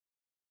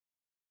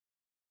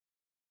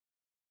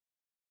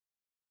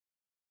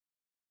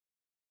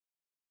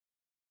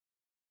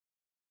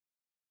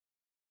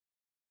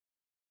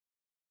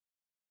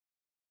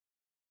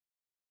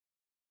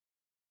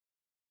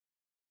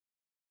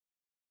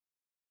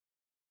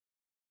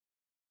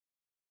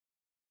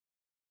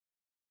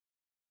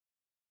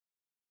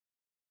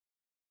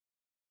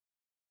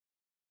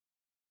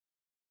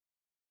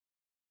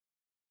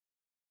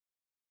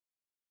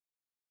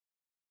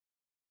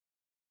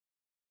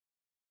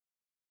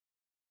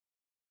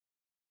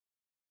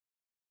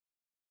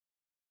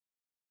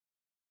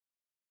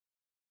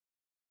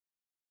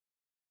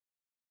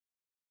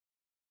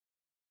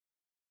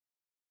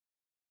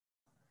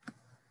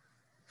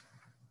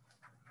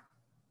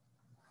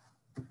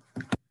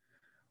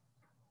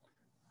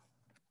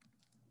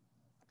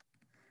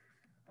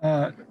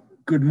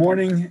Good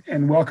morning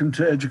and welcome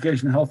to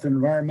Education, Health, and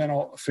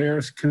Environmental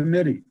Affairs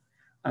Committee.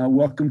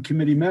 Welcome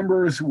committee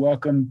members,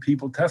 welcome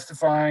people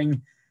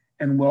testifying,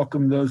 and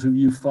welcome those of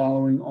you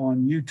following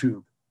on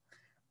YouTube.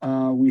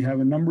 We have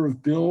a number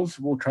of bills.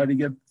 We'll try to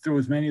get through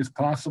as many as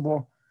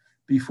possible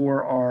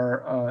before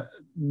our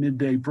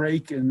midday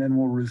break, and then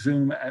we'll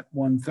resume at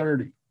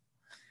 1:30.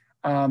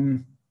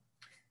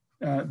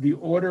 The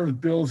order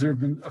of bills, there have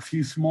been a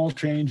few small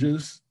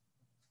changes.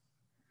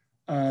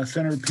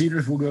 Senator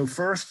Peters will go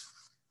first.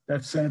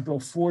 That's Senate Bill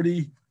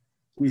 40.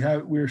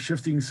 We're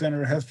shifting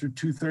Senator Hester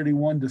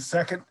 231 to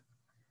second,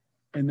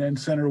 and then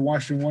Senator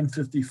Washington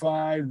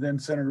 155, then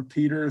Senator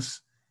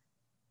Peters.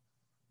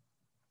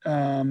 We're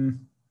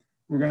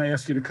going to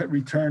ask you to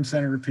return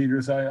Senator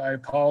Peters. I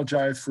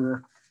apologize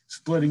for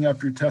splitting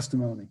up your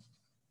testimony.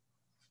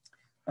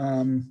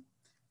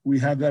 We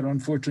have that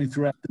unfortunately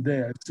throughout the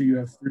day. I see you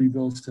have 3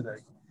 bills today.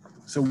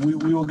 So we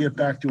will get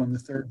back to you on the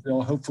 3rd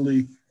bill.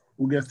 Hopefully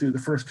we'll get through the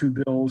first 2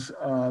 bills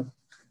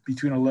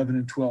between 11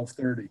 and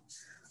 12:30.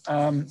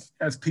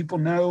 As people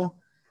know,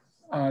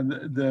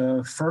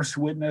 the first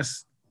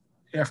witness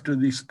after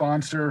the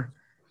sponsor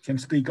can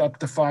speak up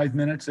to 5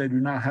 minutes. They do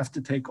not have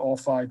to take all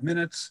 5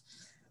 minutes.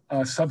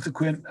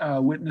 Subsequent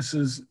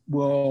witnesses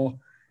will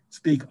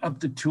speak up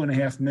to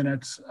 2.5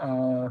 minutes.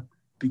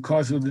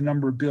 Because of the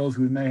number of bills,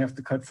 we may have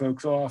to cut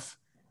folks off.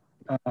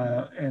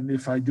 And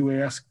if I do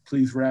ask,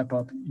 please wrap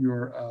up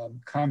your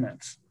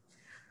comments.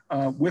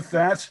 With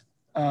that,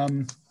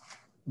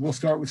 we'll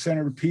start with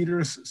Senator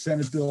Peters,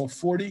 Senate Bill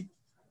 40.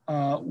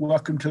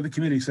 Welcome to the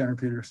committee, Senator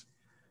Peters.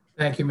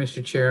 Thank you,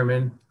 Mr.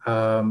 Chairman.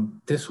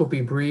 This will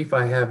be brief.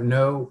 I have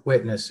no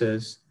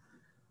witnesses.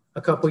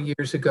 A couple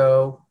years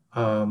ago,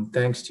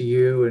 thanks to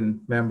you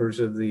and members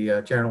of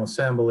the General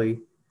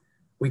Assembly,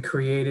 we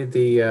created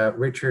the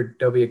Richard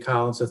W.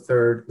 Collins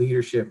III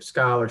Leadership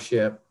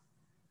Scholarship,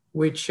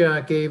 which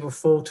gave a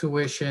full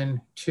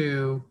tuition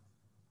to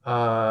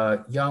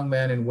young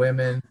men and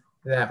women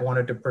that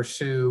wanted to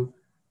pursue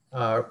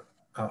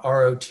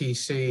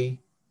ROTC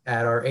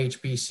at our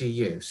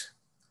HBCUs.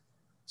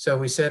 So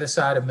we set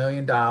aside $1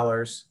 million,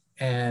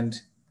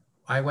 and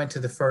I went to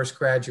the first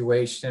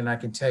graduation, and I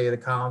can tell you the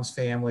Collins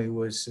family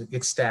was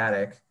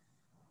ecstatic,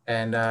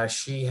 and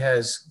she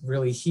has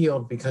really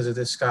healed because of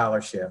this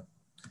scholarship.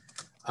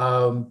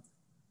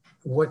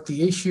 What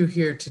the issue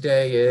here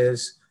today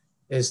is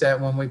that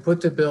when we put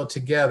the bill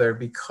together,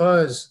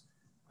 because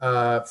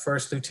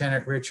First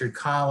Lieutenant Richard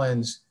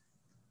Collins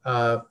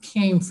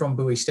came from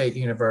Bowie State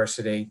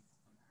University,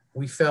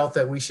 we felt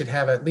that we should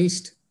have at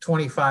least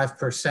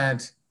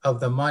 25%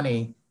 of the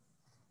money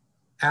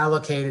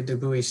allocated to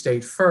Bowie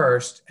State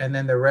first, and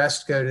then the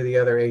rest go to the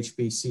other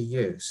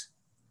HBCUs.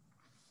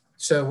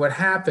 So what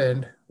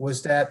happened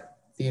was that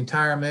the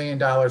entire $1 million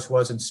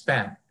wasn't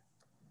spent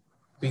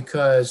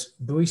because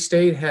Bowie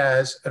State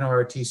has an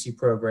ROTC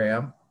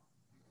program,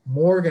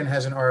 Morgan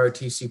has an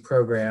ROTC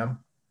program,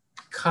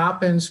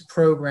 Coppin's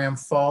program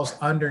falls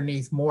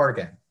underneath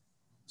Morgan.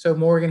 So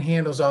Morgan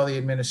handles all the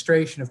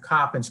administration of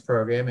Coppin's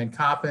program, and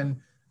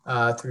Coppin,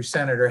 through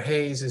Senator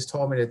Hayes, has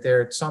told me that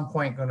they're at some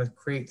point going to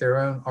create their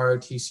own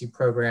ROTC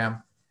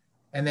program.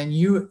 And then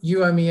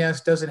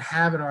UMES doesn't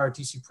have an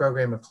ROTC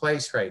program in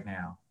place right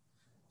now.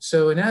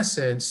 So in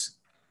essence,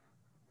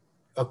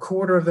 a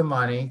quarter of the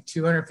money,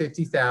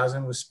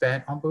 $250,000, was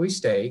spent on Bowie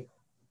State.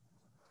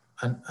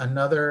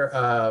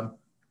 Another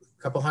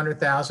couple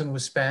 $100,000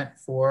 was spent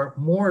for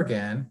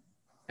Morgan,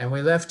 and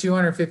we left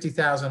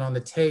 $250,000 on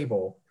the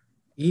table,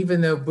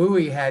 even though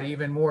Bowie had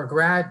even more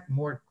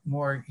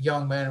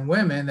young men and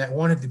women that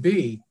wanted to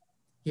be,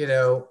 in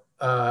the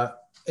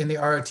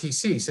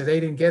ROTC, so they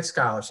didn't get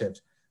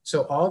scholarships.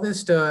 So all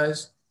this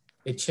does,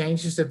 it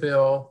changes the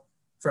bill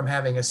from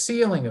having a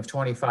ceiling of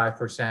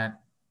 25%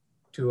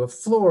 to a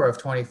floor of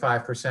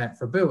 25%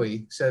 for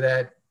Bowie, so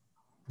that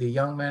the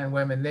young men and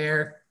women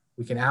there,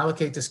 we can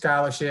allocate the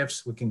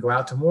scholarships, we can go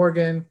out to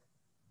Morgan,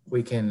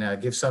 we can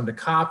give some to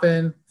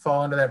Coppin,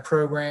 fall into that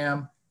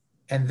program,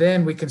 and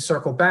then we can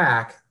circle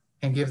back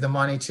and give the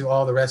money to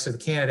all the rest of the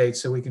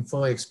candidates so we can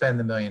fully expend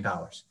the $1 million.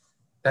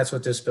 That's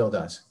what this bill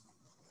does.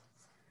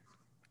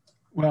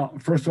 Well,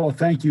 first of all,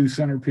 thank you,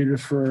 Senator Peters,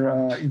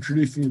 for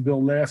introducing the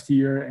bill last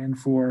year and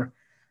for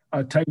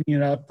tightening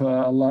it up.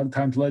 A lot of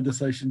times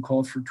legislation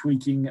calls for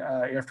tweaking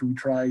after we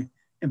try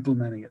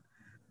implementing it.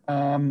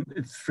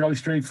 It's fairly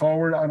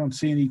straightforward. I don't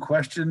see any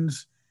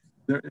questions.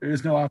 There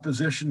is no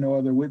opposition, no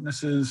other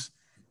witnesses.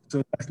 So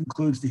that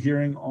concludes the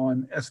hearing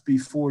on SB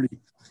 40.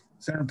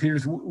 Senator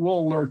Peters, we'll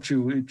alert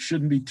you. It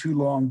shouldn't be too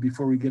long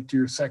before we get to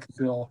your second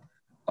bill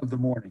of the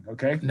morning,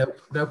 okay?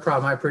 No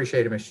problem. I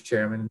appreciate it, Mr.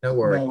 Chairman. No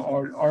worries.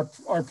 No,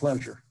 our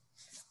pleasure.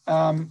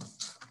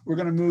 We're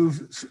going to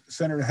move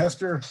Senator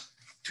Hester,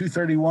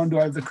 231. Do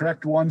I have the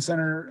correct one,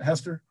 Senator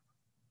Hester?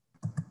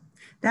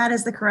 That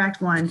is the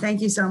correct one.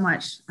 Thank you so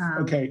much.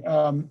 Okay.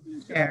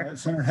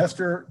 Senator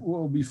Hester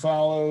will be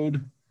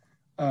followed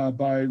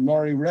by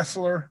Laurie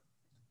Ressler,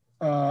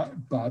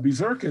 Bobby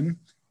Zirkin,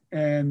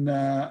 and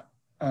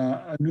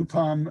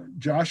Anupam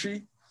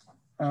Joshi.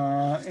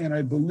 And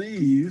I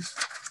believe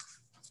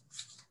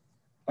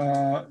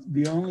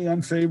The only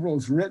unfavorable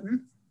is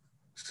written.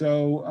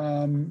 So,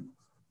 oh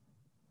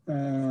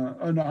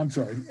no, I'm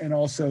sorry. And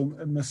also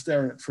Ms.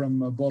 Sterrett from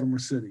Baltimore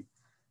City.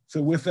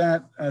 So with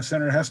that,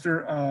 Senator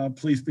Hester,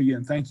 please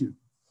begin. Thank you.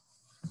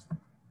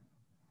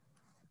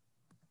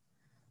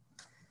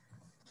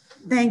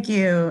 Thank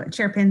you,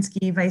 Chair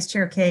Pinsky, Vice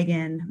Chair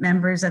Kagan,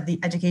 members of the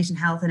Education,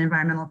 Health, and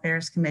Environmental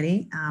Affairs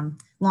Committee.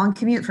 Long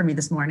commute for me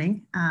this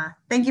morning.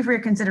 Thank you for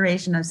your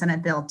consideration of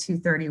Senate Bill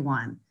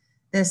 231.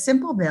 This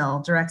simple bill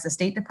directs the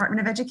State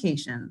Department of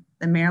Education,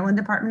 the Maryland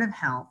Department of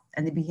Health,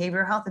 and the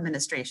Behavioral Health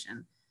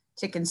Administration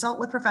to consult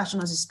with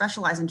professionals who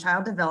specialize in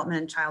child development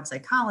and child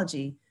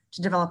psychology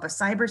to develop a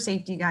cyber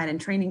safety guide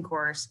and training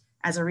course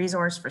as a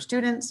resource for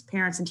students,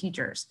 parents, and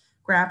teachers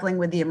grappling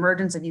with the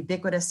emergence of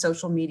ubiquitous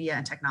social media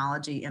and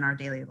technology in our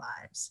daily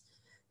lives.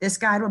 This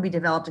guide will be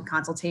developed in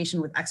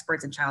consultation with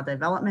experts in child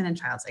development and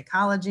child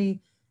psychology,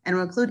 and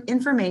will include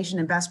information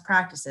and best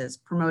practices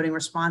promoting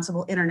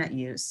responsible internet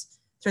use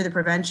through the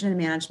prevention and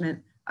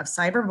management of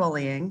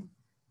cyberbullying,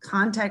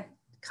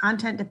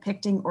 content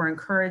depicting or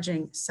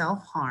encouraging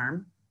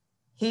self-harm,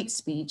 hate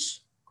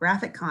speech,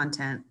 graphic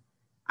content,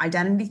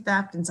 identity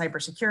theft and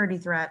cybersecurity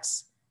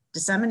threats,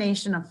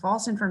 dissemination of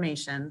false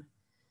information,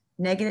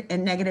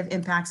 negative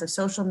impacts of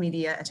social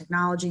media and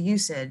technology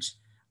usage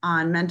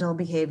on mental,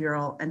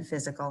 behavioral, and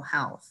physical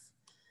health.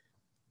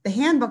 The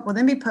handbook will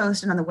then be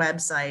posted on the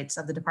websites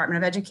of the Department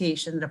of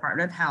Education, the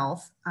Department of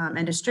Health,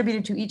 and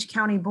distributed to each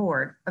county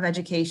board of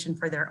education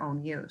for their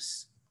own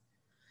use.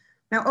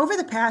 Now, over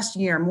the past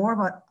year, more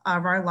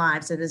of our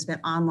lives has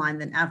been online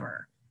than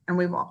ever. And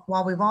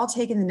while we've all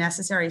taken the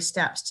necessary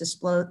steps to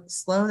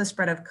slow the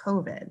spread of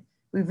COVID,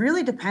 we've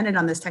really depended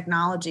on this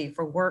technology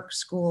for work,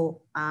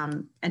 school,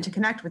 and to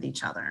connect with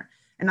each other.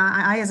 And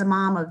I as a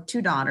mom of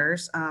 2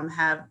 daughters,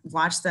 have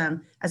watched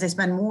them as they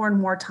spend more and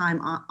more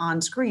time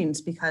on screens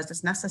because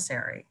it's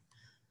necessary.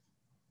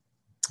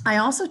 I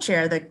also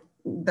chair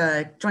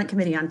the Joint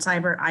Committee on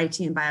Cyber, IT,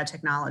 and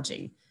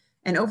Biotechnology.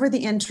 And over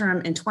the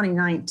interim in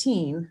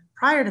 2019,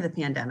 prior to the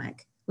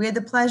pandemic, we had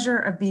the pleasure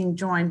of being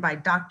joined by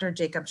Dr.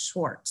 Jacob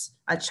Schwartz,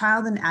 a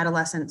child and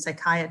adolescent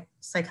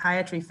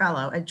psychiatry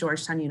fellow at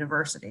Georgetown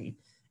University,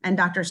 and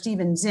Dr.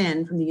 Stephen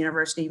Zinn from the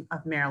University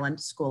of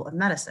Maryland School of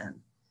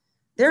Medicine.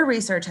 Their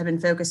research had been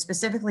focused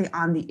specifically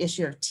on the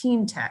issue of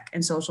teen tech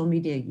and social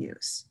media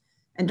use.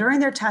 And during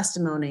their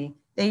testimony,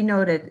 they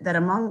noted that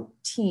among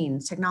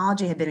teens,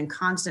 technology had been in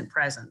constant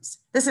presence.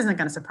 This isn't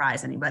going to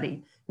surprise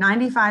anybody.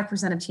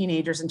 95% of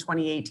teenagers in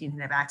 2018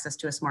 had access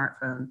to a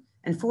smartphone,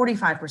 and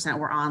 45%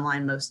 were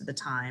online most of the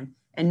time,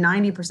 and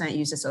 90%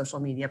 used a social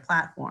media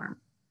platform.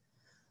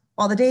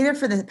 While the data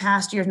for the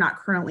past year is not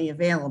currently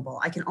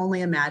available, I can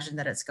only imagine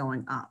that it's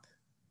going up.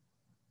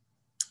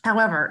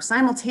 However,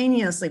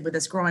 simultaneously with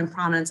this growing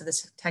prominence of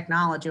this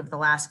technology over the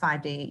last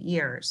 5 to 8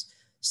 years,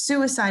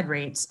 suicide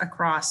rates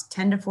across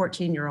 10 to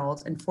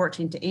 14-year-olds and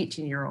 14 to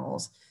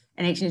 18-year-olds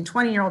and 18 to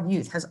 20-year-old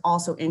youth has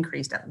also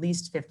increased at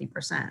least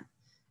 50%.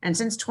 And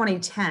since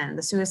 2010,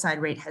 the suicide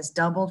rate has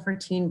doubled for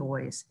teen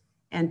boys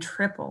and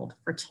tripled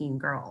for teen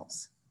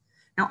girls.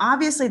 Now,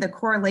 obviously, the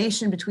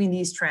correlation between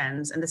these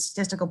trends and the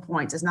statistical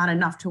points is not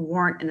enough to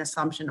warrant an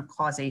assumption of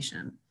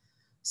causation.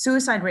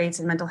 Suicide rates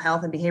in mental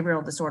health and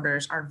behavioral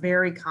disorders are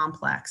very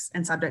complex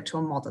and subject to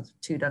a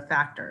multitude of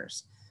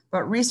factors.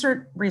 But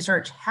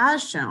research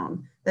has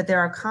shown that there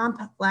are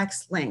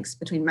complex links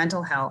between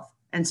mental health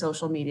and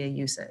social media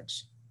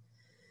usage.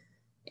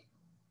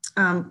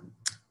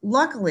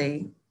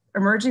 Luckily,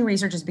 emerging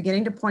research is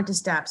beginning to point to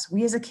steps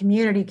we as a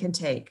community can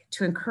take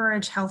to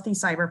encourage healthy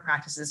cyber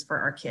practices for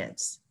our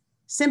kids.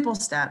 Simple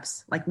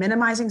steps like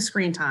minimizing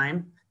screen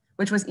time,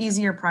 which was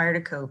easier prior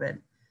to COVID,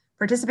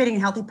 participating in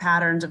healthy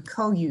patterns of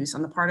co-use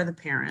on the part of the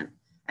parent,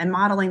 and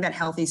modeling that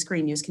healthy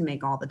screen use can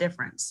make all the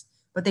difference.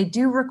 But they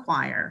do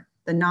require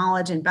the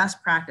knowledge and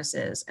best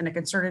practices and a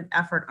concerted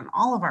effort on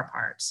all of our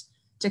parts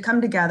to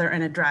come together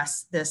and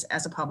address this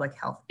as a public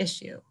health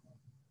issue.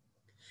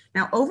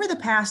 Now, over the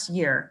past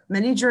year,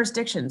 many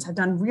jurisdictions have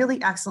done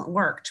really excellent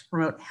work to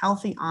promote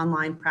healthy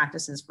online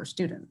practices for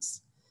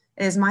students.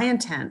 It is my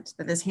intent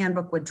that this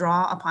handbook would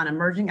draw upon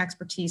emerging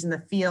expertise in the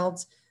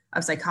fields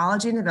of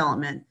psychology and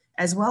development,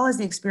 as well as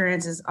the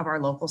experiences of our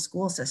local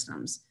school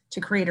systems, to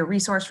create a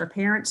resource for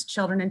parents,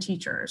 children, and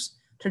teachers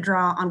to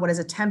draw on what is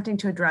attempting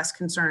to address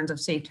concerns of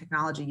safe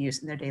technology use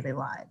in their daily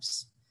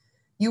lives.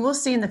 You will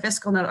see in the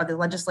fiscal note of the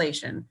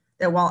legislation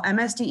that while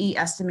MSDE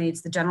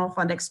estimates the general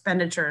fund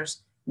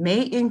expenditures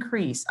may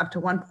increase up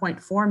to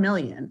 $1.4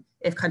 million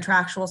if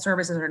contractual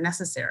services are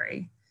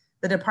necessary,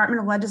 the Department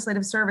of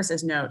Legislative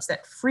Services notes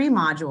that free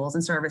modules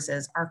and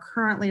services are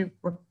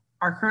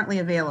currently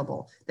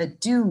available that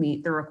do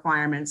meet the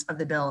requirements of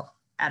the bill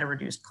at a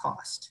reduced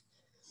cost.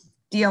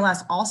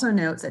 DLS also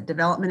notes that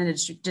development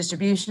and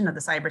distribution of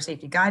the Cyber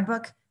Safety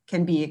Guidebook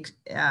can be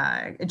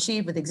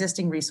achieved with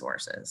existing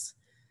resources.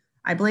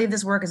 I believe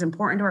this work is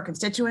important to our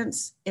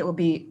constituents. It will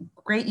be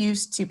great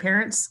use to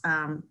parents,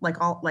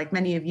 like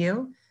many of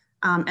you,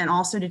 and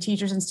also to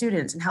teachers and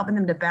students, and helping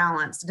them to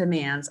balance the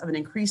demands of an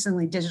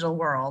increasingly digital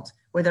world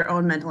with their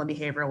own mental and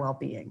behavioral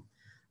well-being.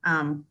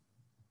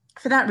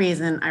 For that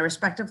reason, I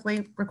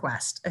respectfully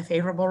request a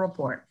favorable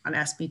report on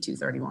SB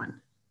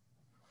 231.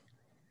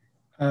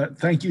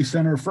 Thank you,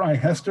 Senator Fry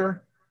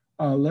Hester.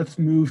 Let's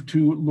move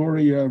to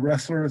Lori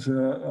Ressler as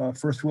a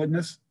first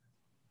witness.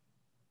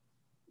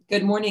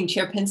 Good morning,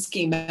 Chair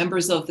Pinsky,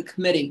 members of the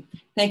committee.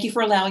 Thank you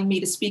for allowing me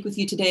to speak with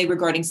you today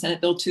regarding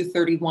Senate Bill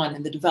 231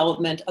 and the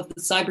development of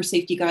the Cyber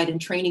Safety Guide and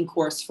Training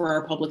course for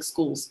our public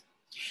schools.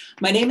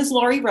 My name is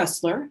Lori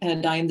Ressler,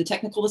 and I am the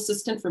Technical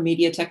Assistant for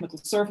Media Technical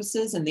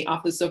Services in the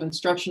Office of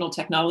Instructional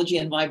Technology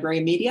and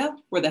Library Media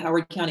for the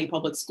Howard County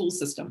Public School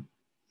System.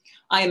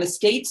 I am a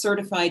state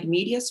certified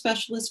media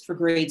specialist for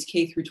grades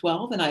K through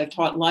 12, and I have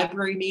taught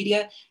library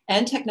media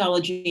and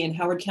technology in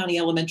Howard County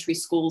elementary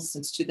schools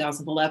since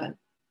 2011.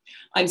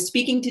 I'm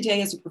speaking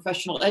today as a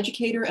professional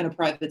educator and a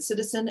private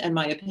citizen, and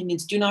my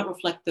opinions do not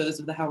reflect those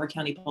of the Howard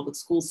County Public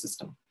School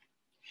System.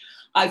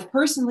 I've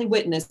personally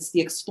witnessed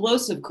the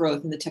explosive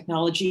growth in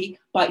the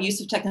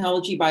use of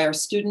technology by our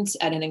students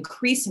at an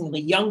increasingly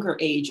younger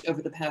age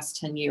over the past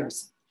 10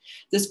 years.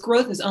 This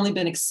growth has only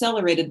been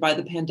accelerated by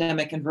the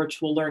pandemic and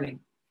virtual learning.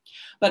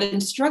 But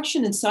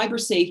instruction in cyber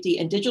safety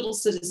and digital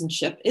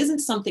citizenship isn't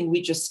something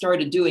we just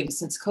started doing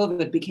since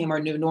COVID became our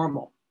new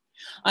normal.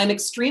 I'm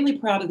extremely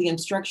proud of the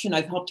instruction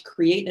I've helped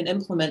create and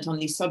implement on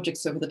these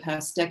subjects over the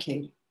past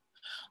decade.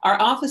 Our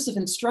Office of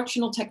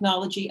Instructional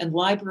Technology and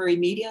Library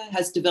Media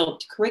has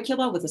developed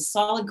curricula with a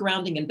solid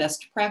grounding in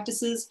best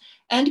practices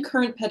and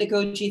current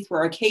pedagogy for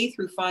our K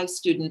through 5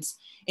 students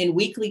in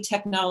weekly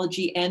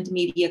technology and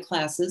media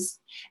classes,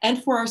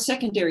 and for our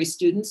secondary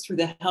students through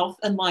the health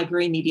and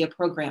library media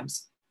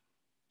programs.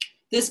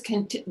 This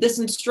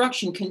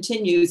instruction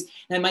continues,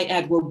 and I might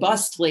add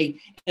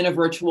robustly, in a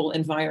virtual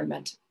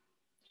environment.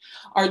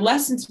 Our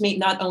lessons meet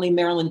not only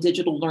Maryland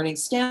digital learning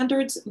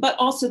standards, but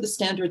also the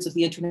standards of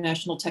the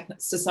International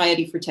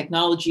Society for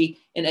Technology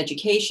in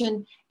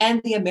Education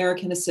and the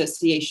American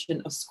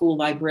Association of School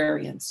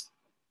Librarians.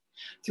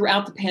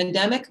 Throughout the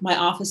pandemic, my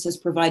office has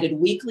provided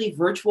weekly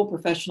virtual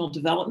professional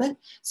development,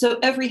 so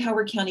every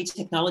Howard County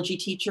technology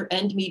teacher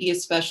and media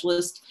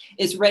specialist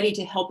is ready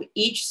to help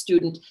each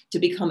student to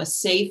become a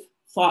safe,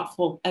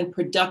 thoughtful, and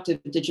productive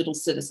digital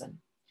citizen.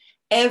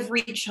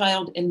 Every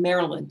child in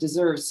Maryland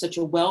deserves such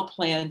a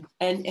well-planned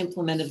and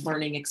implemented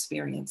learning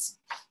experience.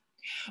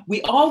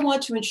 We all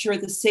want to ensure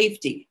the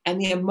safety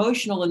and the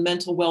emotional and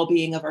mental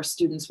well-being of our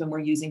students when we're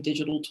using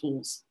digital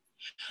tools.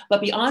 But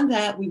beyond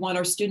that, we want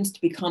our students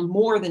to become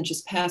more than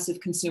just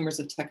passive consumers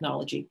of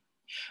technology.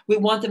 We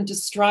want them to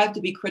strive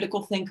to be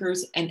critical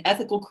thinkers and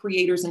ethical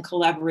creators and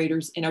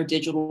collaborators in our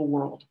digital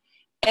world.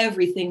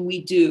 Everything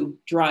we do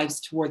drives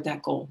toward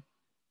that goal.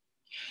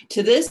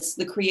 To this,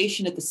 the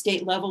creation at the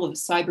state level of a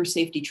cyber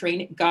safety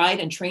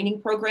guide and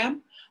training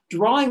program,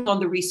 drawing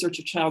on the research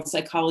of child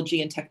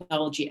psychology and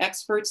technology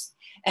experts,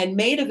 and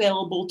made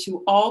available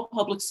to all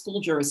public school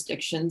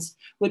jurisdictions,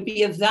 would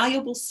be a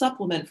valuable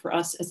supplement for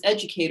us as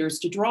educators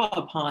to draw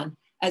upon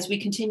as we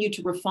continue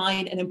to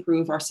refine and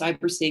improve our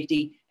cyber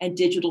safety and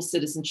digital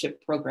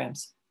citizenship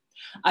programs.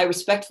 I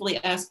respectfully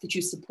ask that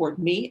you support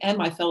me and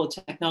my fellow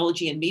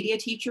technology and media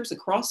teachers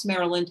across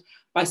Maryland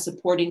by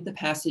supporting the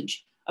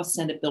passage of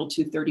Senate Bill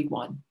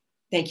 231.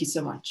 Thank you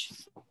so much.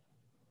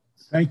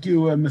 Thank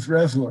you, Ms.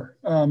 Ressler.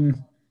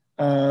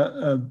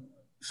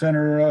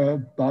 Senator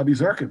Bobby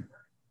Zirkin,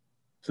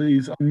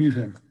 please unmute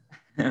him.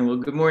 Well,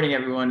 good morning,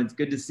 everyone. It's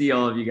good to see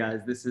all of you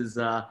guys. This is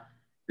a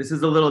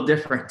little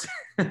different.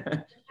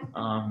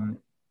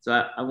 So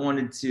I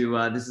wanted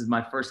to, this is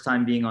my first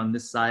time being on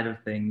this side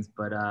of things,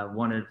 but I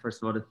wanted,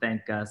 first of all, to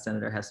thank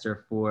Senator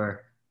Hester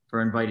for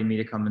inviting me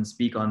to come and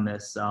speak on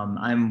this.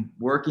 I'm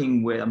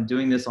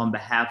doing this on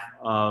behalf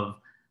of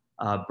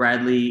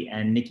Bradley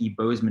and Nikki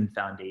Bozeman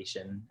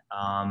Foundation.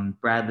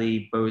 Brad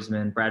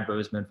Bozeman,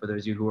 for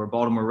those of you who are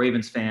Baltimore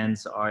Ravens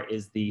fans,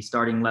 is the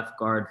starting left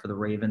guard for the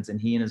Ravens,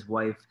 and he and his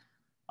wife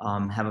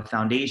have a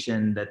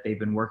foundation that they've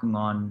been working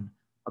on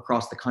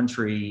across the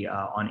country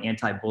on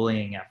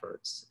anti-bullying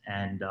efforts.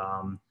 And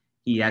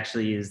he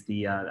actually is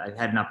I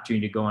had an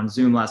opportunity to go on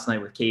Zoom last night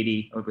with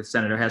Katie, with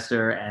Senator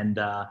Hester, and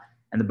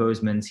the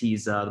Bozemans.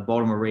 He's the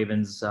Baltimore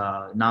Ravens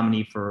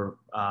nominee for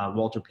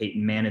Walter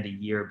Payton Man of the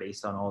Year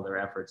based on all their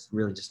efforts.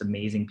 Really just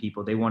amazing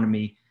people. They wanted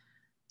me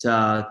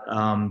to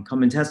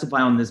come and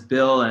testify on this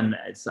bill, and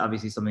it's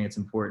obviously something that's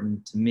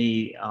important to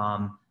me.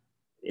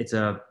 It's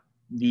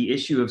the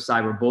issue of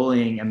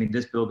cyberbullying. I mean,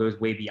 this bill goes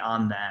way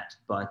beyond that,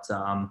 but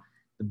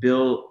the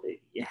bill,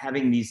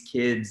 having these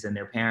kids and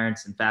their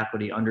parents and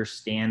faculty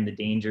understand the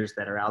dangers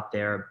that are out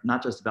there,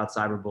 not just about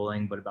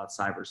cyberbullying, but about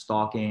cyber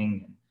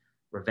stalking and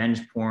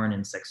revenge porn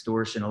and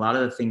sextortion, a lot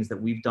of the things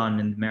that we've done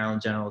in the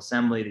Maryland General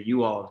Assembly that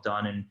you all have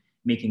done in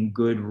making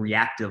good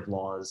reactive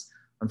laws.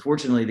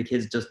 Unfortunately, the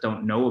kids just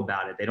don't know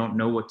about it. They don't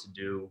know what to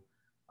do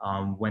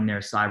when they're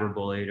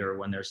cyberbullied or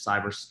when they're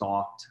cyber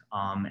stalked.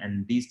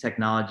 And these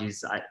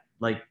technologies,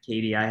 like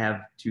Katie, I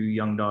have 2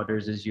 young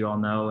daughters, as you all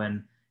know,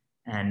 and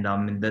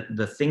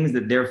the things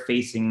that they're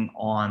facing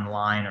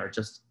online are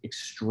just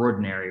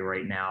extraordinary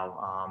right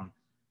now.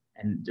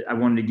 And I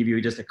wanted to give you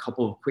just a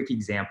couple of quick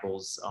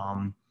examples.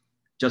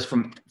 just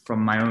from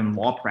my own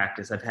law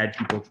practice, I've had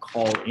people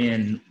call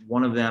in.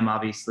 One of them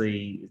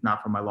obviously is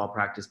not from my law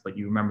practice, but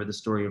you remember the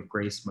story of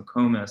Grace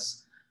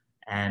McComas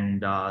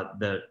and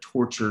the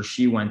torture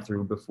she went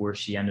through before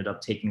she ended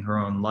up taking her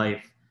own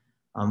life.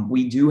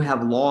 We do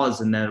have laws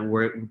and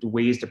the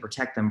ways to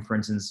protect them. For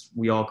instance,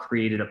 we all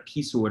created a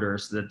peace order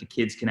so that the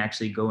kids can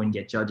actually go and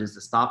get judges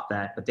to stop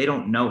that, but they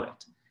don't know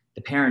it.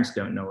 The parents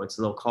don't know it.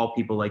 So they'll call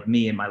people like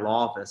me in my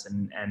law office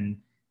and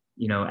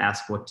you know,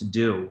 ask what to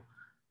do.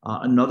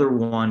 Another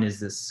one is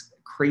this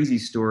crazy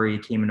story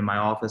came into my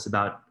office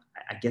about,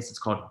 I guess it's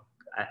called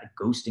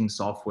ghosting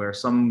software.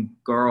 Some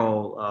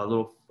girl, a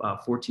little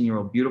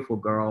 14-year-old beautiful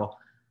girl,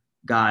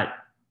 got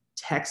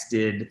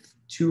texted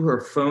to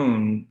her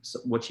phone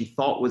what she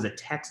thought was a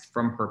text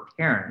from her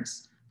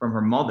parents, from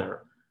her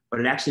mother, but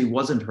it actually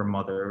wasn't her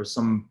mother. It was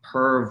some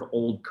perv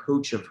old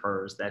coach of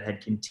hers that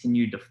had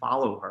continued to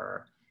follow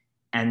her.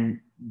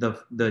 And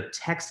the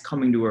text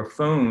coming to her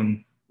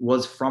phone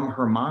was from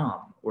her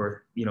mom,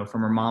 or, you know,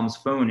 from her mom's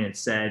phone. It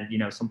said, you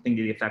know, something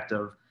to the effect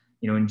of,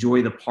 you know,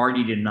 enjoy the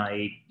party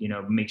tonight, you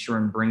know, make sure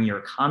and bring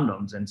your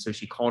condoms. And so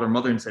she called her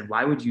mother and said,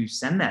 why would you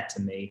send that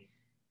to me?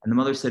 And the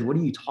mother said, what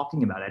are you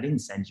talking about? I didn't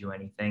send you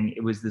anything.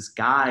 It was this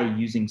guy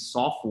using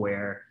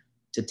software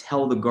to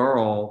tell the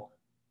girl,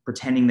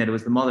 pretending that it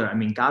was the mother. I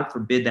mean, God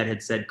forbid that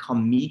had said,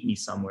 come meet me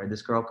somewhere.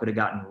 This girl could have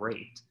gotten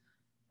raped.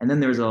 And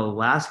then there's a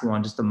last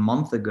one just a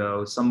month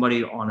ago,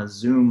 somebody on a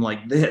Zoom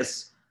like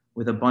this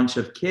with a bunch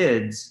of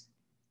kids.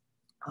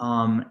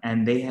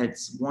 And they had,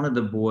 one of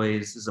the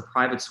boys, is a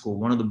private school,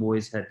 one of the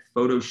boys had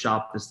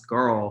photoshopped this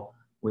girl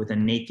with a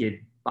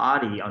naked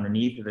body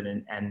underneath of it.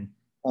 And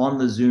on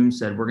the Zoom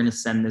said, we're going to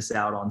send this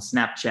out on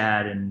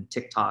Snapchat and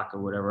TikTok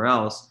or whatever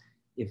else.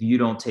 If you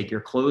don't take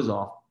your clothes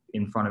off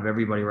in front of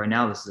everybody right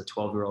now, this is a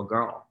 12-year-old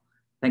girl.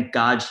 Thank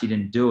God she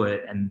didn't do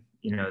it. And,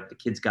 you know, the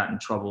kids got in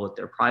trouble at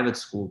their private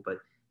school, but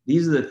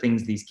these are the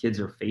things these kids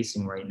are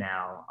facing right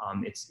now.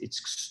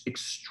 It's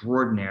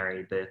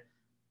extraordinary.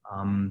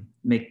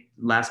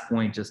 Last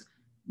point, just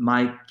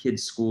my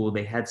kids' school,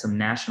 they had some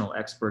national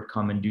expert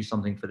come and do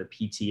something for the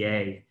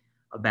PTA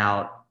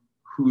about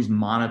who's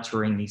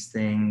monitoring these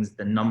things,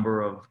 the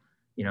number of,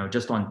 you know,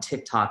 just on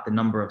TikTok, the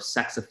number of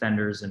sex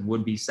offenders and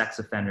would-be sex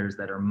offenders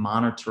that are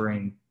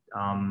monitoring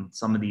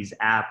some of these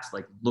apps,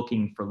 like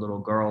looking for little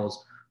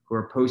girls who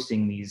are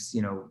posting these,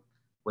 you know,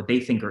 what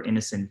they think are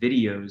innocent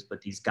videos, but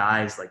these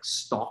guys like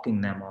stalking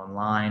them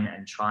online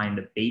and trying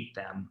to bait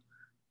them.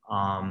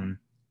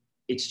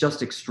 It's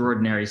just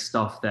extraordinary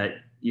stuff that,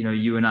 you know,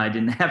 you and I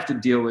didn't have to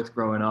deal with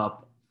growing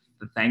up,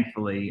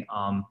 thankfully.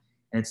 And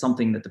it's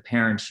something that the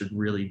parents should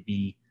really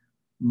be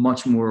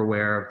much more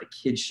aware of, the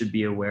kids should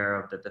be aware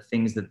of, that the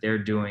things that they're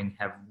doing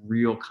have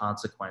real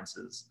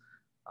consequences.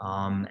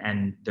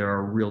 And there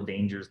are real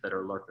dangers that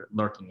are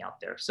lurking out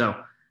there. So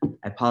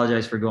I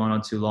apologize for going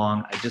on too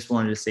long. I just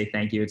wanted to say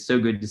thank you. It's so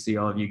good to see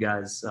all of you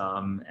guys,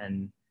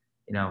 and,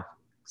 you know,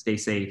 stay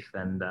safe,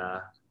 and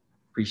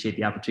appreciate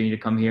the opportunity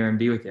to come here and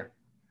be with you.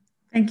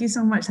 Thank you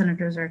so much,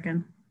 Senator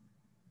Zirkin.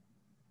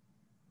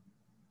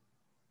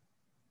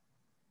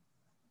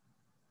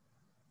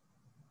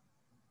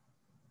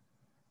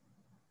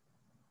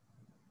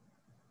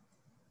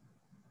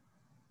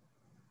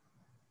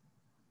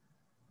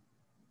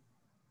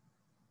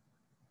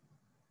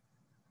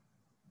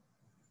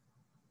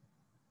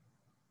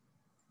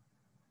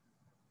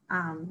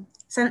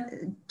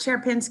 Chair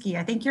Pinsky,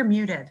 I think you're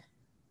muted.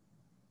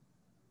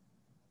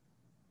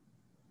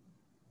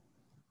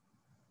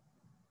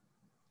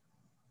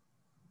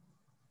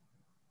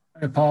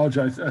 I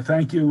apologize.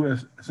 Thank you,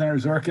 Senator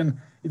Zirkin.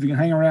 If you can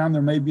hang around,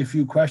 there may be a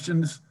few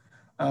questions.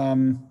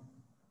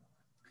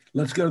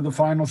 Let's go to the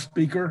final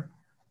speaker,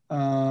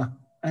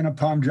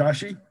 Anupam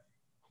Joshi.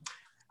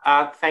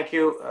 Thank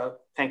you,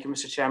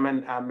 Mr.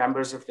 Chairman,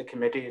 members of the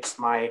committee. It's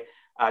my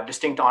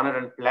distinct honor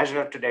and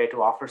pleasure today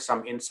to offer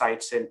some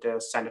insights into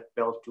Senate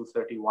Bill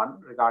 231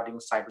 regarding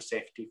cyber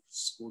safety for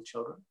school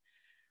children.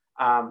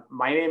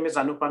 My name is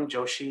Anupam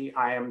Joshi.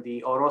 I am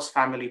the Oros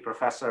Family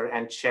Professor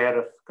and Chair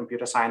of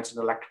Computer Science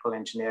and Electrical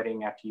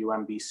Engineering at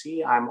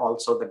UMBC. I'm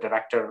also the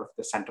Director of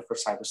the Center for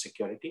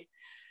Cybersecurity.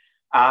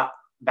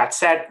 That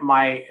said,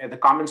 the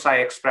comments I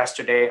express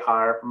today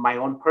are my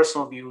own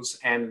personal views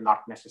and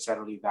not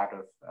necessarily that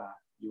of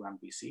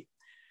UMBC.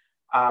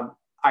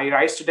 I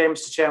rise today,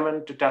 Mr.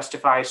 Chairman, to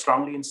testify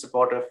strongly in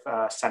support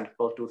of Senate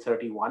Bill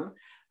 231,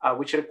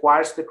 which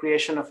requires the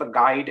creation of a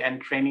guide and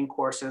training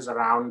courses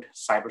around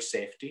cyber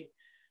safety.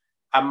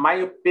 My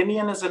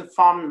opinion is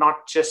informed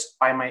not just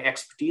by my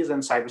expertise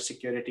in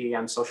cybersecurity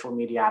and social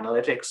media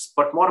analytics,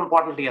 but more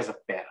importantly, as a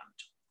parent.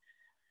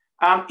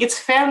 It's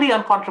fairly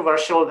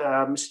uncontroversial,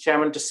 Mr.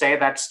 Chairman, to say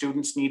that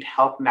students need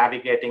help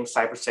navigating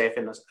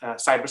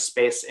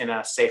cyberspace in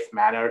a safe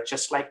manner,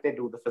 just like they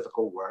do the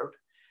physical world.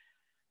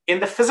 In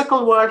the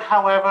physical world,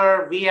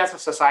 however, we as a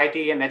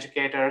society and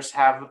educators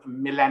have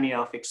millennia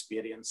of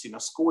experience. You know,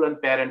 school and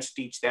parents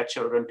teach their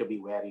children to be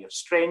wary of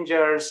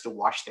strangers, to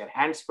wash their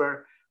hands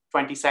for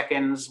 20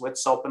 seconds with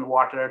soap and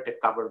water, to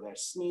cover their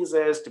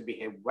sneezes, to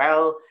behave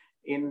well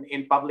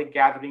in public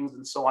gatherings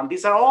and so on.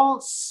 These are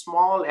all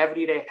small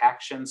everyday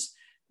actions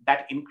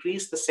that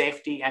increase the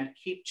safety and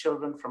keep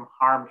children from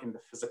harm in the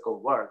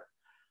physical world.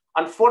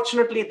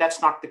 Unfortunately,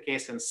 that's not the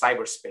case in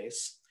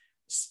cyberspace.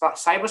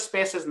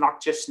 Cyberspace is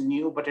not just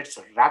new, but it's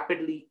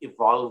rapidly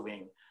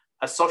evolving.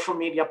 A social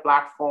media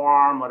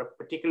platform or a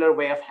particular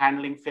way of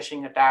handling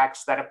phishing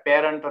attacks that a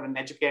parent or an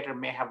educator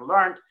may have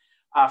learned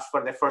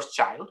for their first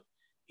child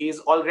is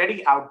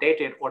already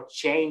outdated or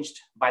changed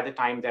by the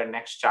time their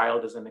next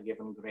child is in a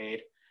given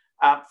grade.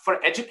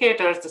 For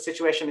educators, the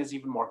situation is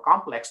even more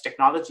complex.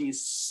 Technology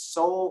is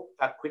so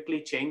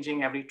quickly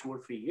changing every 2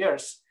 or 3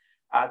 years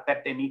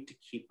that they need to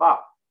keep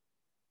up.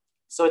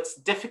 So it's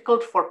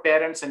difficult for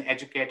parents and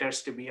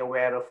educators to be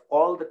aware of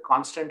all the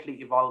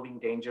constantly evolving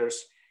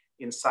dangers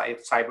inside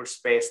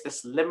cyberspace.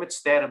 This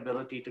limits their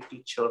ability to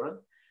teach children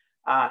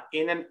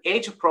in an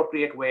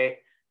age-appropriate way.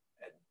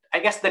 I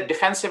guess the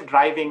defensive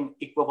driving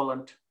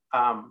equivalent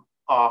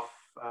of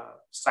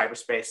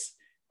cyberspace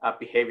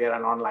behavior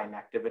and online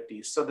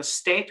activities. So the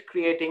state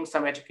creating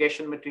some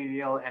education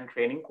material and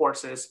training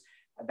courses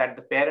that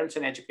the parents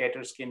and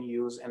educators can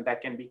use and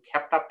that can be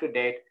kept up to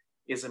date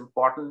is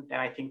important. And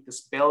I think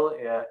this bill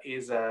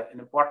is an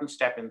important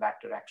step in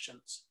that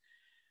direction.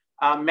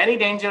 Many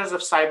dangers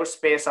of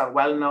cyberspace are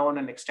well known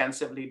and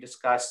extensively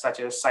discussed, such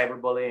as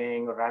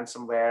cyberbullying or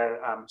ransomware.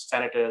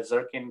 Senator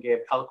Zirkin gave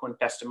eloquent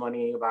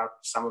testimony about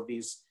some of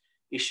these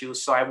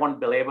issues, so I won't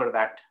belabor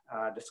that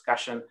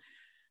discussion.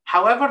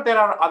 However, there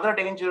are other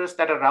dangers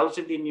that are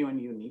relatively new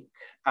and unique.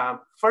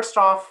 First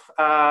off,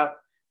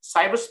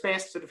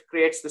 cyberspace sort of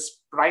creates this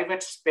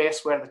private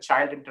space where the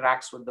child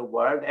interacts with the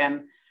world,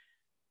 and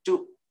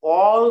to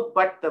all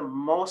but the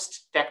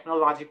most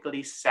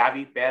technologically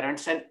savvy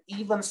parents, and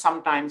even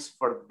sometimes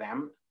for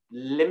them,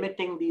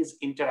 limiting these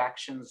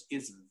interactions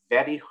is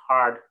very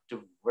hard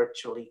to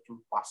virtually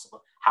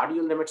impossible. How do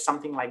you limit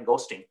something like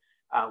ghosting,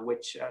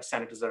 which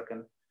Senator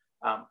Zirkin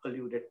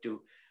alluded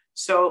to?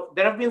 So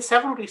there have been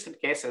several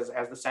recent cases,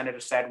 as the senator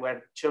said,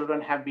 where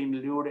children have been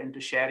lured into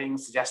sharing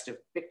suggestive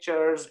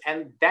pictures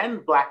and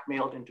then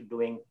blackmailed into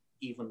doing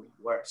even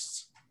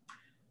worse.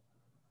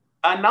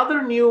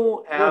 Another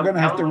new we're going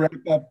to have to wrap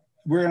up.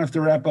 We're going to have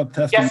to wrap up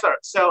testimony. Yes, sir.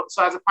 So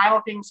as a final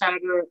thing,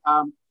 Senator,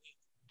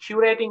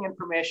 curating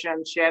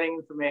information, sharing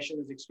information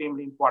is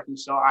extremely important.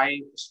 So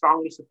I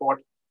strongly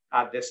support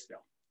this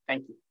bill.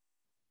 Thank you.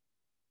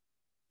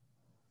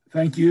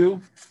 Thank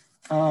you.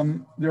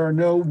 There are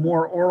no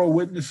more oral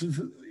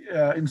witnesses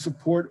in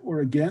support or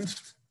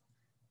against.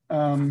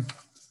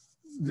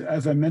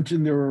 As I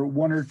mentioned, there were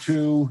 1 or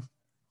 2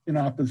 in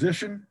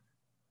opposition.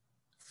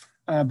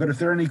 But if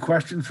there are any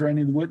questions for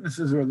any of the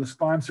witnesses or the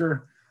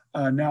sponsor,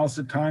 now's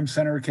the time.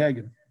 Senator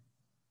Kagan.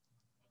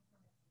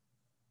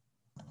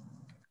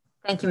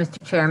 Thank you,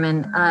 Mr.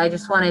 Chairman. I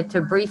just wanted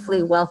to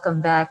briefly welcome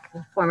back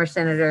former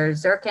Senator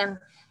Zirkin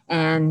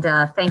and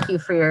thank you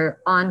for your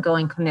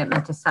ongoing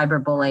commitment to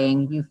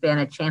cyberbullying. You've been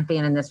a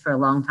champion in this for a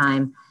long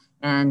time.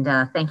 And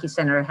thank you,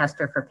 Senator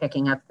Hester, for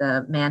picking up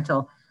the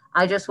mantle.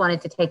 I just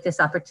wanted to take this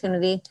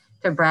opportunity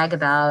to brag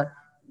about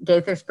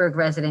Gaithersburg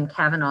resident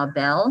Kavanaugh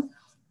Bell,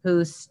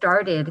 who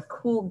started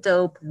Cool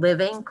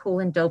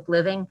and Dope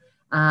Living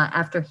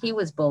after he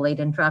was bullied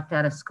and dropped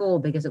out of school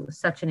because it was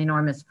such an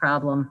enormous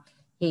problem.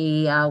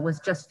 He was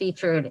just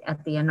featured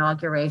at the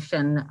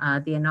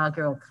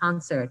inaugural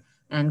concert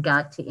and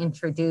got to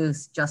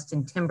introduce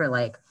Justin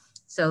Timberlake.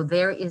 So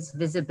there is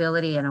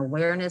visibility and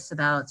awareness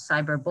about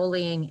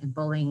cyberbullying and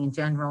bullying in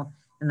general.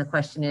 And the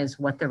question is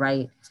what the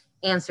right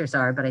answers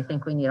are, but I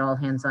think we need all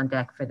hands on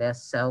deck for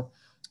this. So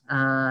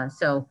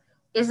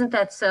isn't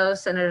that so,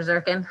 Senator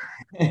Zirkin?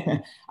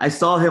 I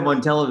saw him on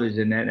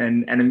television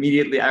and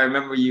immediately, I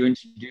remember you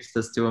introduced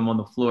us to him on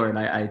the floor and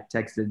I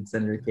texted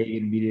Senator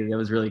Kagan immediately. I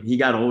was really, he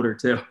got older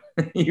too.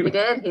 He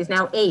did? He's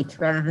now 8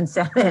 rather than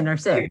 7 or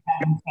 6.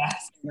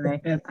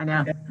 Anyway, I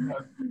know.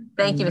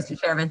 Thank you, Mr.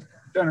 Chairman.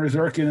 Senator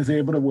Zirkin is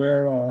able to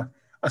wear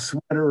a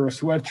sweater or a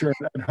sweatshirt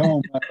at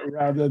home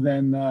rather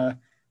than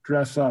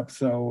dress up.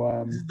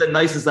 So this is the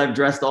nicest I've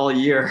dressed all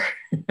year.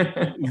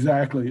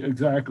 Exactly.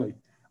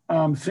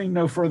 Seeing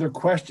no further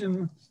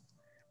questions,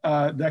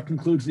 that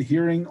concludes the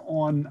hearing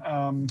on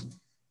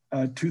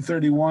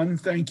 231.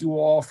 Thank you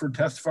all for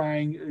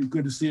testifying.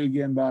 Good to see you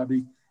again,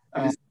 Bobby.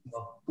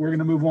 We're going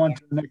to move on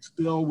to the next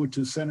bill, which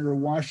is Senator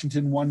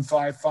Washington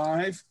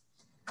 155.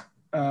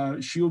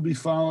 She will be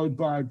followed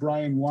by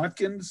Brian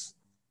Watkins,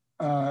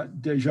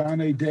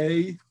 Dejane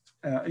Day,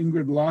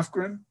 Ingrid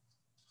Lofgren.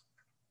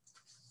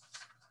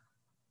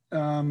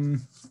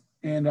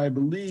 And I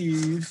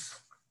believe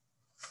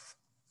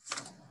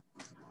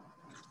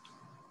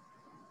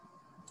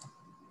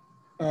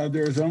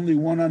there's only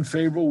one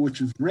unfavorable, which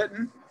is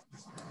written.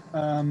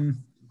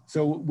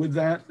 So with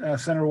that,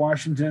 Senator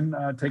Washington,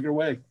 take it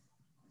away.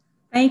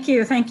 Thank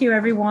you,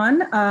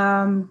 everyone.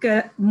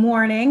 Good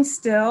morning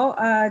still,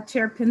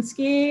 Chair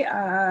Pinsky,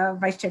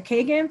 Vice Chair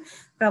Kagan,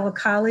 fellow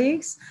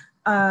colleagues.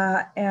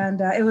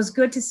 And it was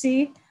good to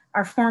see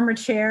our former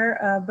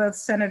chair, both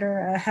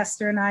Senator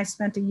Hester and I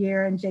spent a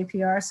year in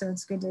JPR, so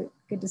it's good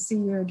Good to see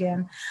you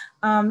again.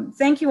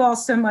 Thank you all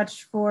so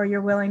much for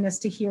your willingness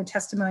to hear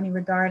testimony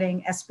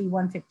regarding SB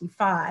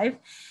 155.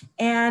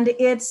 And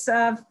it's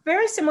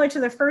very similar to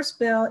the first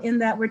bill in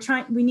that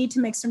we need to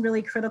make some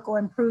really critical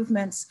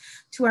improvements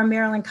to our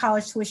Maryland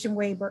college tuition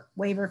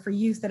waiver for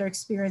youth that are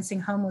experiencing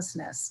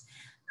homelessness.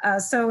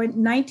 So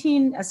in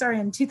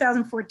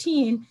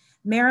 2014,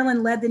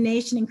 Maryland led the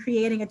nation in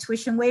creating a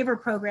tuition waiver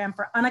program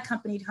for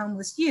unaccompanied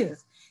homeless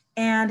youth.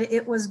 And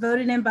it was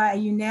voted in by a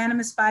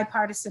unanimous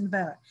bipartisan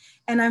vote.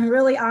 And I'm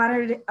really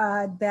honored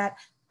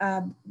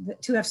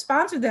to have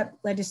sponsored that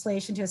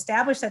legislation to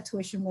establish that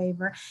tuition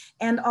waiver.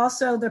 And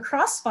also the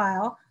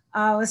cross-file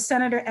was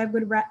Senator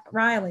Edward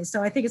Riley.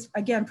 So I think it's,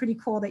 again, pretty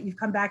cool that you've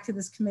come back to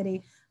this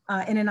committee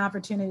in an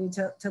opportunity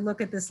to look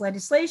at this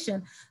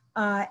legislation.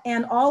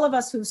 And all of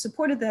us who have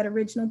supported that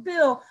original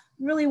bill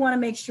really want to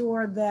make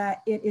sure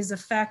that it is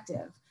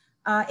effective.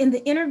 In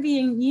the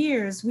intervening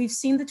years, we've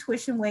seen the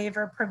tuition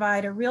waiver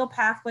provide a real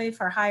pathway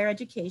for higher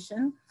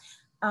education,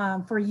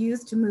 for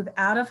youth to move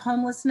out of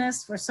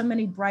homelessness, for so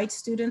many bright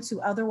students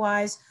who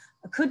otherwise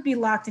could be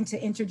locked into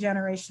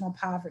intergenerational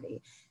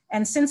poverty.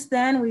 And since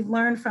then, we've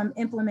learned from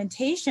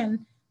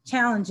implementation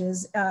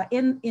challenges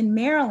in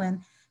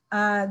Maryland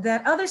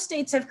that other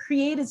states have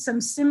created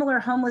some similar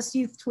homeless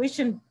youth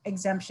tuition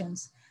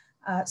exemptions.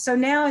 So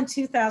now in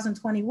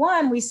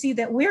 2021, we see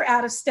that we're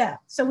out of step.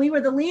 So we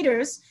were the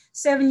leaders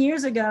 7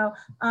 years ago,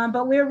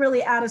 but we're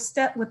really out of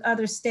step with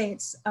other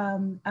states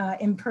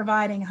in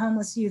providing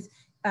homeless youth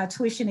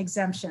tuition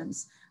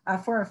exemptions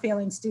for our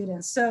failing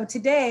students. So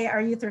today,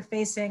 our youth are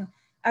facing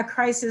a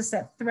crisis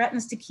that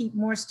threatens to keep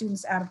more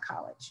students out of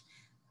college.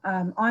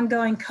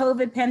 Ongoing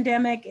COVID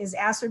pandemic is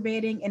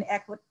exacerbating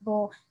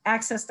inequitable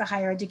access to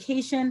higher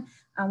education.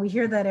 We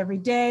hear that every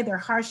day. Their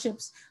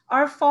hardships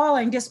are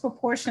falling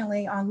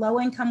disproportionately on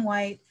low-income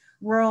white,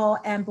 rural,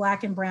 and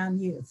Black and brown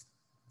youth.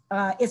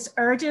 It's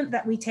urgent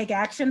that we take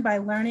action by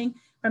learning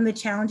from the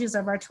challenges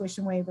of our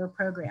tuition waiver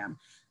program.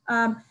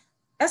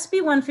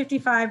 SB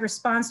 155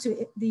 responds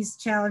to these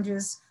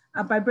challenges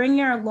by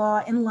bringing our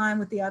law in line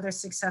with the other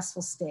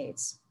successful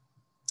states.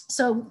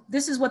 So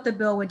this is what the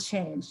bill would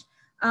change.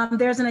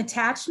 There's an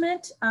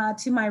attachment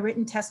to my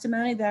written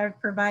testimony that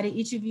I've provided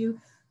each of you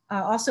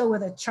also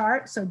with a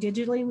chart. So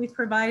digitally, we've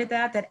provided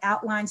that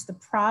outlines the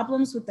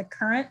problems with the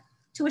current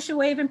tuition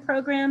waiving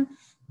program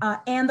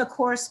and the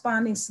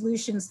corresponding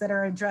solutions that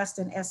are addressed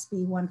in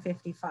SB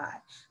 155.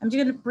 I'm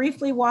just gonna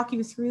briefly walk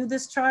you through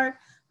this chart.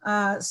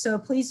 So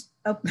please,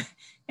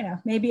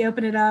 maybe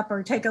open it up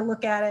or take a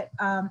look at it.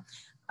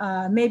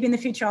 Maybe in the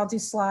future I'll do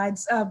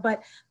slides,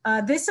 but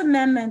these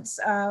amendments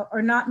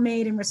are not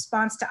made in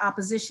response to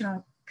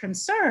oppositional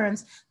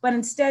concerns, but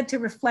instead to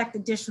reflect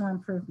additional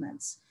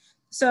improvements.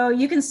 So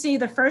you can see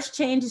the first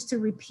change is to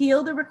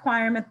repeal the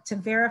requirement to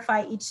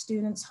verify each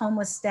student's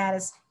homeless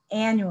status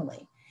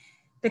annually.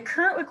 The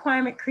current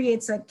requirement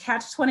creates a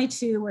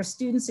catch-22 where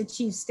students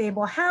achieve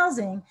stable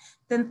housing,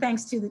 then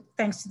thanks to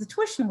the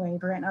tuition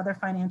waiver and other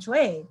financial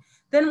aid.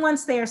 Then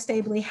once they are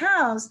stably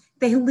housed,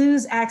 they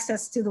lose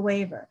access to the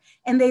waiver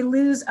and they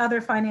lose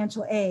other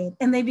financial aid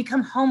and they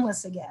become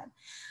homeless again.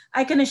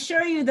 I can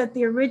assure you that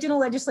the original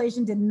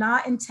legislation did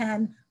not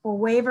intend for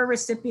waiver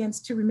recipients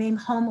to remain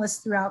homeless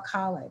throughout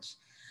college.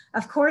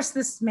 Of course,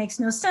 this makes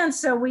no sense.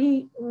 So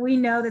we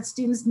know that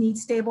students need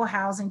stable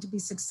housing to be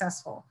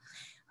successful.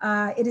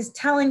 It is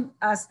telling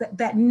us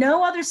that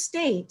no other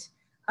state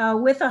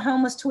with a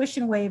homeless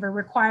tuition waiver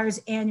requires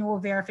annual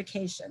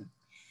verification.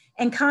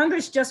 And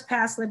Congress just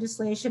passed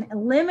legislation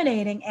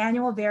eliminating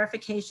annual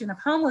verification of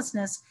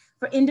homelessness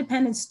for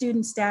independent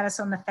student status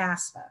on the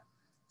FAFSA.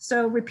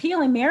 So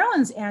repealing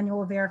Maryland's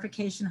annual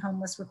verification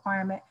homeless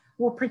requirement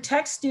will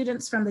protect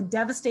students from the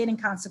devastating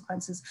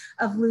consequences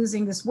of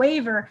losing this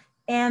waiver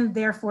and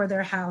therefore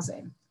their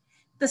housing.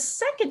 The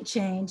second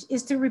change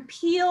is to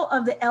repeal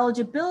of the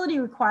eligibility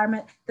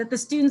requirement that the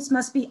students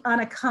must be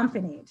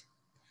unaccompanied.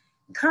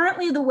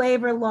 Currently, the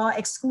waiver law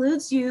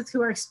excludes youth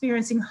who are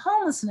experiencing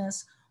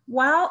homelessness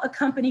while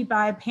accompanied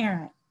by a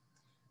parent.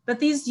 But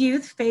these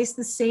youth face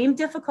the same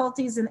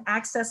difficulties in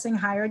accessing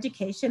higher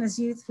education as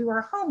youth who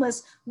are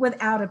homeless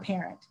without a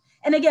parent.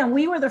 And again,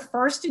 we were the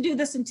first to do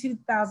this in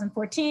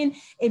 2014.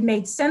 It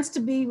made sense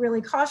to be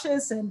really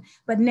cautious,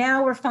 but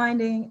now we're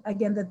finding,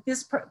 again, that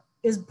this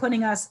is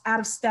putting us out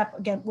of step,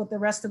 again, with the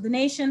rest of the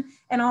nation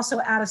and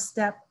also out of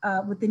step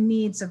with the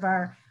needs of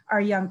our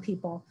young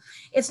people.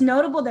 It's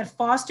notable that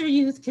foster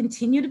youth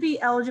continue to be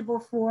eligible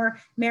for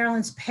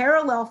Maryland's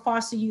parallel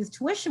foster youth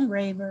tuition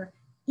waiver,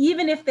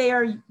 even if they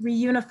are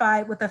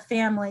reunified with a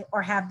family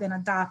or have been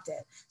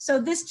adopted. So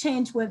this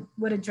change would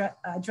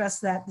address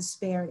that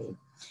disparity.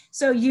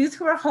 So youth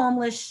who are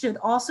homeless should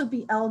also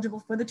be eligible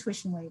for the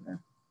tuition waiver.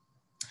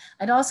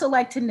 I'd also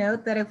like to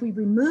note that if we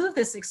remove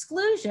this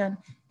exclusion,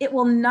 it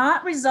will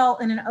not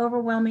result in an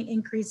overwhelming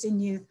increase in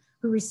youth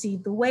who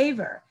receive the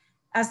waiver.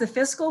 As the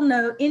fiscal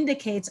note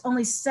indicates,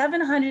 only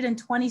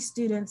 720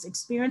 students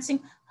experiencing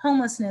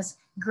homelessness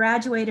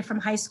graduated from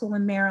high school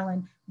in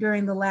Maryland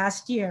during the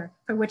last year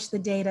for which the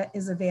data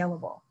is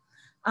available.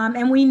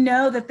 And we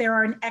know that there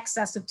are in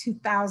excess of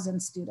 2,000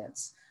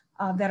 students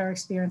that are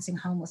experiencing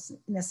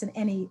homelessness in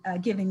any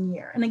given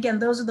year. And again,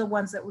 those are the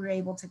ones that we're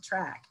able to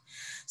track.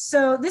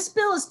 So this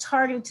bill is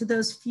targeted to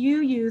those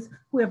few youth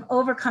who have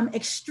overcome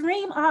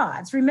extreme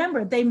odds.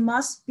 Remember, they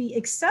must be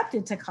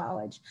accepted to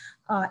college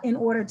in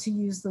order to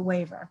use the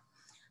waiver.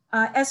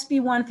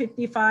 SB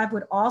 155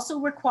 would also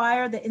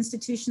require that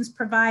institutions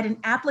provide an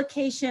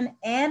application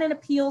and an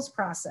appeals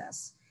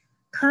process.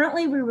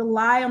 Currently, we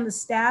rely on the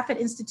staff at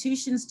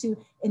institutions to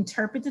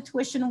interpret the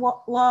tuition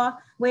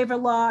waiver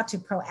law, to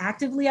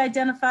proactively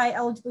identify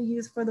eligible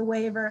youth for the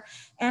waiver.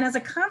 And as a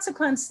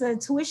consequence, the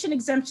tuition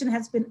exemption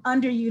has been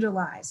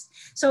underutilized.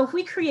 So if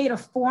we create a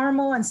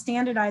formal and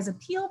standardized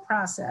appeal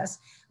process,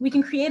 we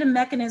can create a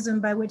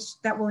mechanism by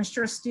which that will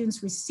ensure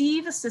students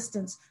receive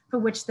assistance for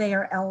which they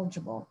are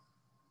eligible.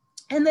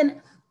 And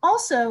then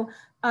also,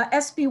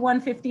 SB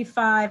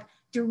 155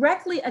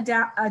 directly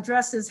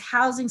addresses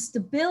housing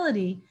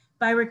stability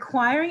by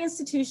requiring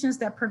institutions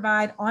that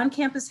provide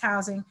on-campus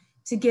housing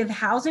to give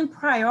housing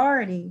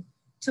priority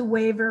to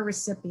waiver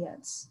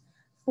recipients.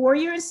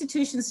 Four-year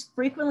institutions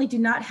frequently do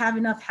not have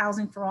enough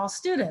housing for all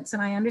students,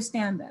 and I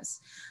understand this.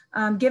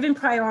 Giving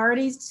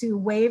priorities to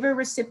waiver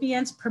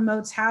recipients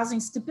promotes housing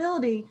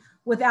stability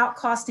without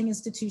costing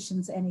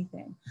institutions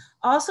anything.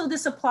 Also,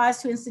 this applies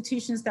to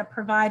institutions that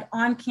provide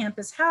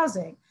on-campus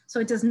housing, so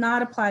it does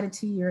not apply to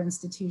two-year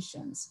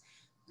institutions.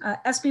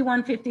 SB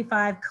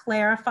 155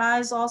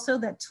 clarifies also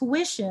that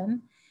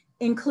tuition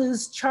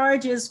includes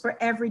charges for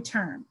every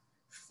term: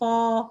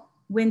 fall,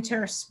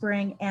 winter,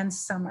 spring, and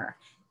summer.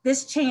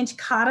 This change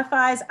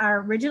codifies our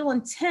original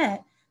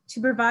intent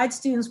to provide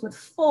students with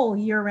full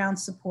year-round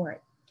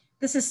support.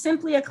 This is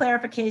simply a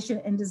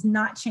clarification and does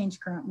not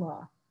change current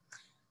law.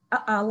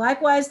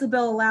 Likewise, the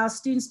bill allows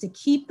students to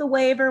keep the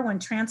waiver when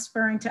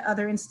transferring to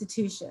other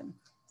institutions.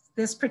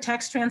 This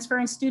protects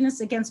transferring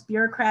students against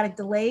bureaucratic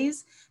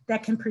delays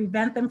that can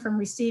prevent them from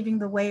receiving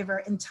the waiver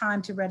in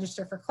time to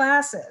register for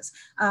classes.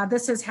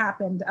 This has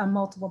happened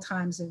multiple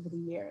times over the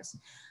years.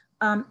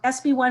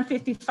 SB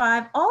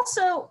 155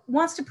 also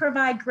wants to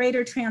provide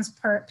greater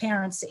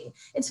transparency.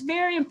 It's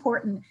very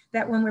important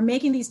that when we're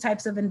making these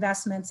types of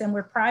investments and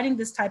we're providing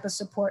this type of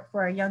support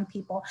for our young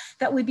people,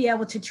 that we be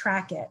able to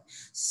track it.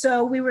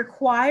 So we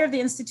require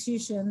the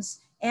institutions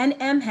and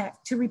EHE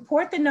to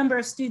report the number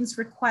of students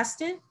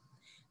requested,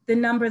 the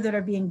number that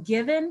are being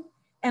given,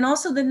 and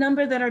also the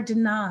number that are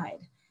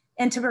denied,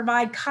 and to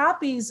provide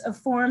copies of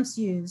forms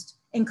used,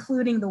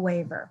 including the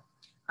waiver.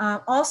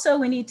 Also,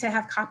 we need to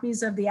have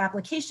copies of the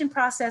application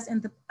process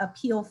and the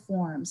appeal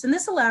forms. And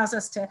this allows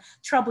us to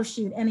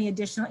troubleshoot any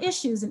additional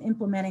issues in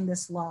implementing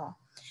this law.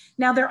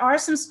 Now, there are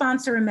some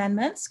sponsor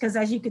amendments, because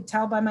as you could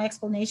tell by my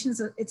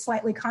explanations, it's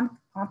slightly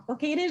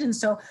complicated. And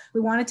so we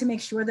wanted to make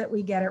sure that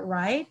we get it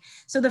right.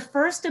 So the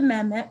first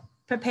amendment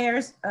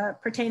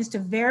pertains to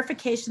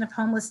verification of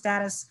homeless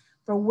status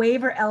for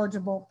waiver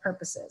eligible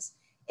purposes.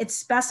 It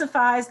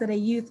specifies that a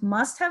youth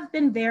must have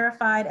been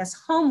verified as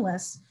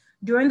homeless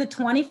during the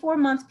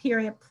 24-month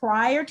period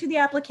prior to the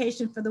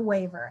application for the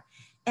waiver,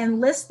 and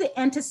lists the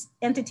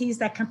entities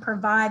that can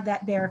provide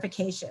that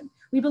verification.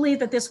 We believe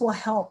that this will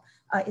help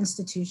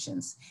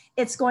institutions.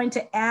 It's going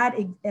to add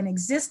an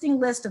existing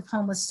list of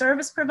homeless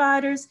service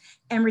providers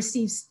and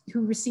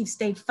who receive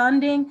state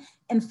funding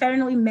and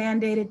federally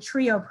mandated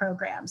TRIO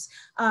programs.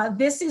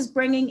 This is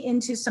bringing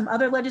into some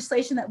other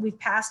legislation that we've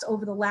passed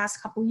over the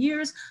last couple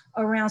years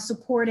around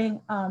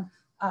supporting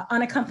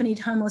unaccompanied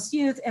homeless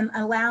youth and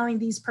allowing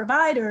these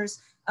providers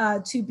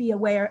to be a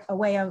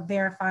way of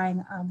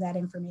verifying that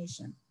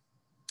information.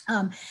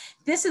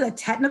 This is a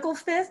technical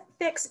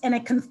fix, and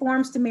it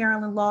conforms to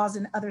Maryland laws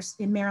and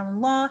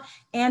Maryland law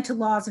and to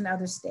laws in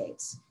other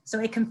states. So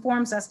it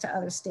conforms us to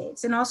other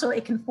states, and also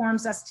it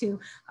conforms us to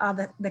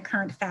the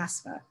current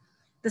FAFSA.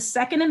 The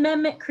Second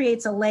Amendment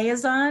creates a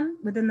liaison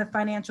within the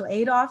Financial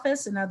Aid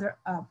Office and other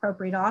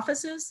appropriate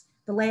offices.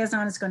 The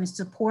liaison is going to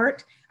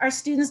support our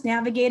students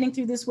navigating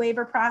through this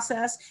waiver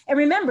process. And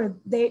remember,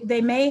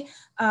 they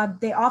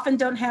often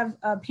don't have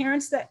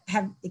parents that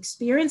have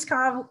experienced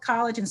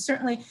college and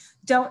certainly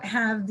don't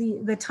have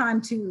the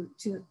time to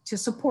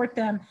support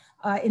them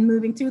in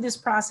moving through this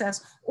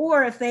process,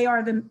 or if they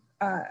are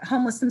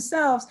homeless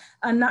themselves,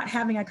 not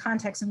having a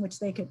context in which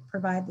they could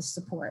provide the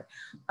support.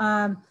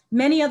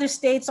 Many other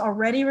states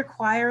already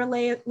require a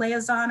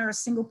liaison or a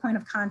single point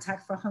of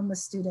contact for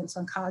homeless students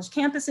on college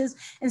campuses,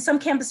 and some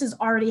campuses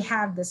already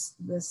have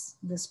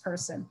this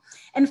person.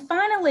 And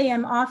finally,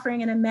 I'm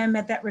offering an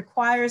amendment that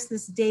requires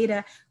this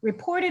data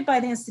reported by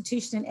the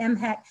institution and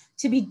EHE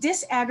to be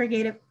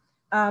disaggregated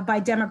by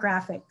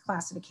demographic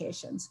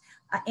classifications.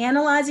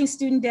 Analyzing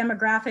student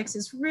demographics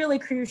is really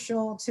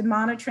crucial to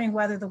monitoring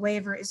whether the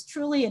waiver is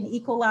truly an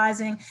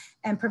equalizing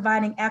and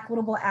providing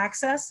equitable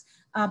access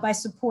by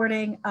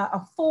supporting a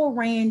full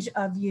range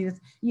of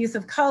youth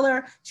of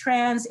color,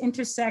 trans,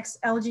 intersex,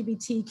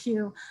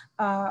 LGBTQ,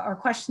 or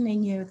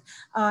questioning youth,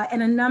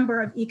 and a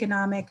number of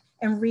economic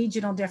and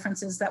regional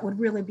differences that would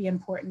really be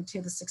important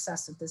to the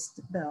success of this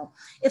bill.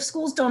 If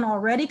schools don't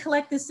already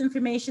collect this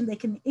information, they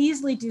can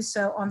easily do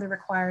so on the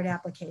required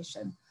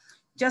application.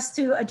 Just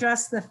to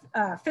address the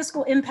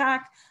fiscal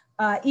impact,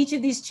 Each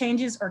of these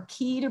changes are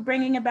key to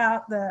bringing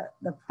about the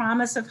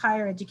promise of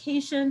higher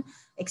education,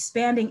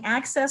 expanding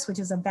access, which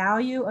is a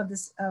value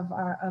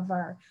of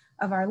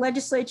our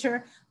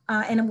legislature,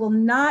 and it will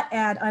not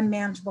add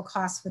unmanageable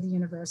costs for the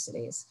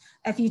universities.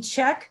 If you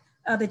check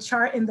the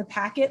chart in the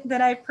packet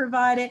that I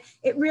provided,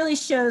 it really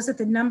shows that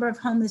the number of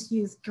homeless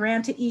youth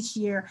granted each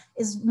year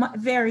is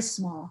very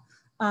small.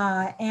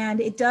 And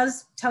it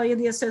does tell you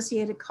the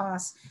associated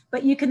costs,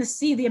 but you can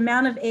see the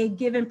amount of aid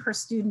given per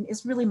student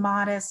is really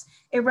modest.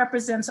 It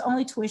represents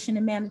only tuition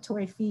and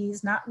mandatory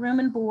fees, not room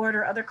and board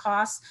or other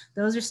costs.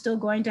 Those are still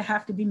going to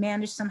have to be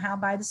managed somehow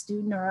by the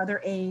student or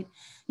other aid.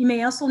 You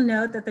may also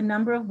note that the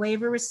number of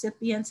waiver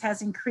recipients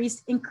has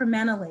increased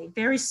incrementally,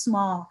 very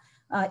small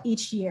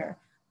each year.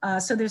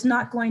 So there's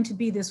not going to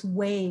be this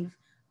wave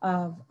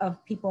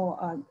of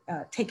people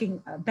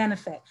taking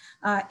benefit.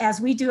 As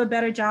we do a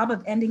better job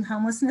of ending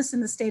homelessness in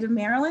the state of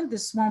Maryland,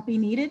 this won't be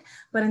needed.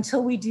 But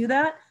until we do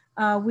that,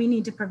 we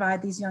need to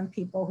provide these young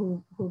people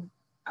who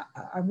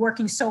are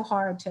working so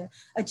hard to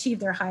achieve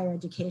their higher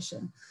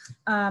education.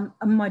 A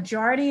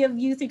majority of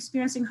youth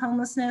experiencing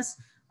homelessness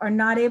are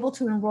not able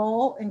to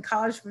enroll in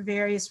college for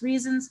various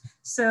reasons.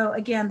 So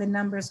again, the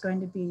number is going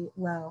to be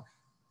low.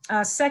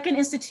 Second,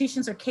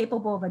 institutions are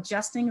capable of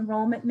adjusting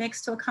enrollment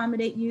mix to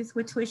accommodate youth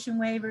with tuition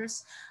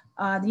waivers.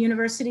 The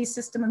University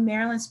System of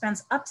Maryland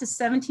spends up to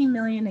 $17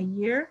 million a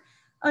year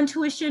on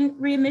tuition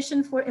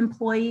readmission for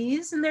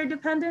employees and their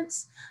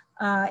dependents.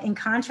 In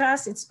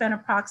contrast, it spent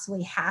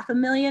approximately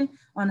 $500,000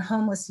 on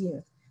homeless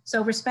youth.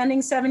 So we're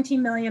spending $17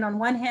 million on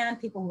one hand,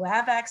 people who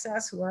have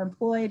access, who are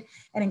employed,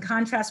 and in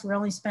contrast, we're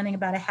only spending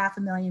about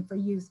 $500,000 for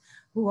youth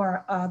who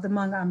are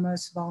among our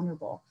most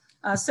vulnerable.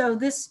 So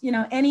this,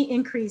 any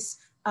increase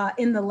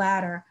in the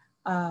latter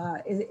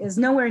is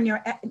nowhere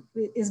near,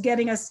 is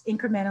getting us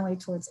incrementally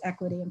towards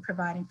equity and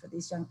providing for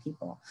these young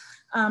people.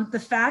 The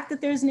fact that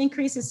there's an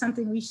increase is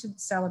something we should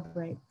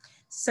celebrate.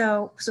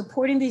 So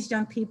supporting these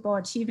young people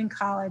achieving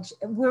college,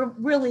 we're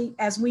really,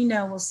 as we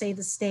know, will save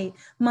the state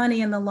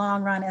money in the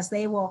long run as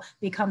they will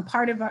become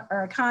part of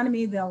our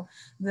economy. They'll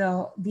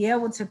be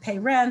able to pay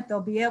rent, they'll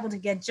be able to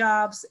get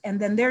jobs, and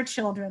then their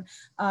children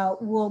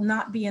will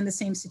not be in the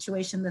same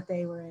situation that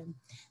they were in.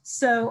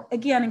 So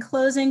again, in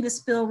closing, this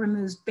bill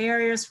removes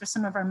barriers for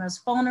some of our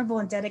most vulnerable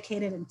and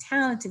dedicated and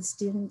talented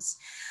students.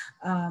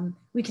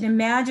 We can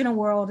imagine a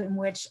world in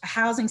which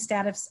housing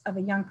status of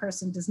a young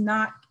person does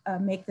not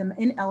make them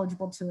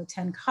ineligible to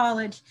attend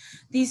college.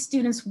 These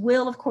students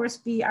will, of course,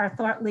 be our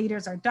thought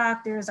leaders, our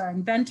doctors, our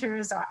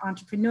inventors, our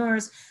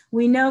entrepreneurs.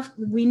 We know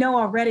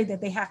already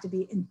that they have to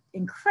be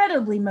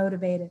incredibly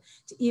motivated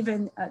to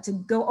even to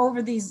go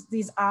over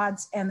these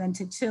odds and then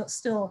to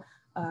still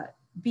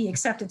be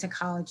accepted to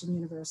college and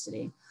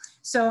university.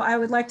 So I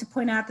would like to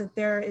point out that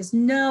there is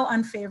no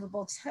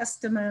unfavorable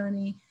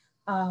testimony.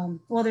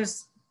 Well,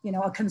 there's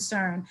a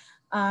concern.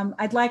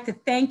 I'd like to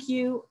thank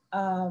you,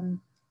 and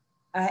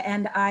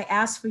I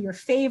ask for your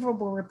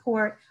favorable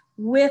report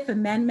with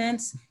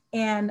amendments.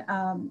 And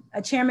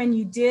Chairman,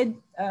 you did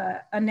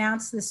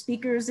announce the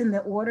speakers in the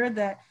order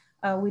that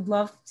we'd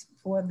love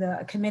for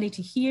the committee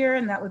to hear,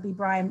 and that would be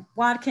Brian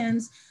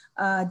Watkins,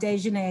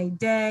 Dejanay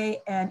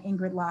Day, and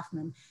Ingrid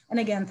Loffman. And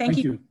again, thank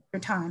you for your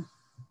time.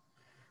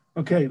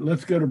 Okay,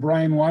 let's go to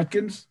Brian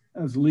Watkins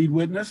as lead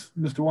witness.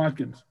 Mr.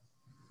 Watkins.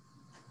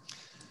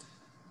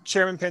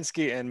 Chairman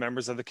Pinsky and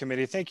members of the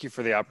committee, thank you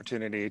for the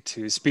opportunity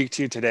to speak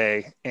to you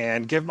today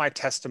and give my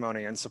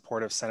testimony in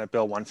support of Senate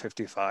Bill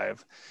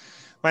 155.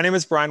 My name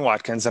is Brian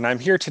Watkins, and I'm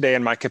here today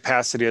in my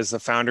capacity as the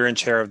founder and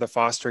chair of the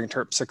Fostering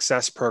TERP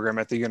Success Program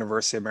at the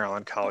University of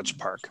Maryland College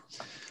Park.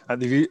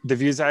 The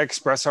views I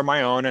express are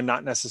my own and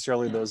not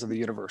necessarily those of the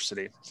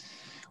university.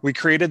 We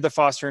created the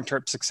Fostering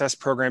TERP Success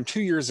Program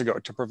 2 years ago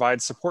to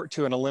provide support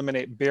to and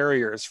eliminate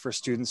barriers for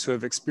students who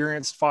have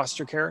experienced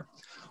foster care,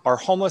 are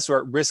homeless or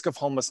at risk of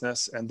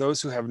homelessness, and those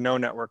who have no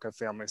network of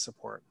family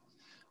support.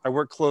 I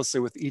work closely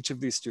with each of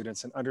these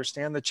students and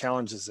understand the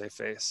challenges they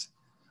face.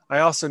 I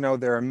also know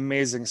their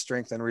amazing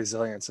strength and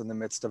resilience in the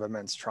midst of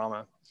immense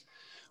trauma.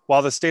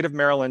 While the state of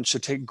Maryland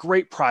should take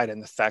great pride in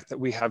the fact that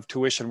we have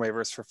tuition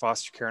waivers for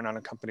foster care and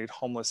unaccompanied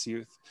homeless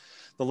youth,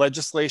 the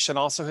legislation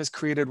also has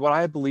created what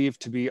I believe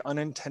to be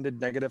unintended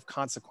negative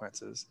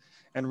consequences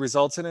and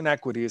results in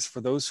inequities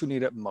for those who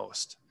need it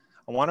most.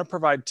 I want to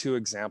provide 2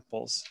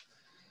 examples.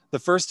 The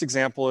first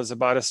example is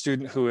about a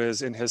student who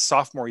is in his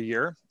sophomore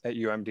year at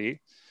UMD.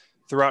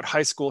 Throughout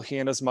high school, he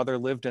and his mother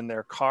lived in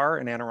their car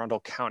in Anne Arundel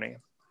County.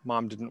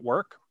 Mom didn't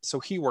work, so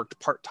he worked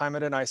part-time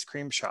at an ice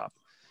cream shop.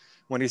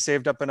 When he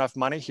saved up enough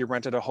money, he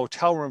rented a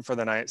hotel room for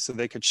the night so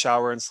they could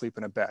shower and sleep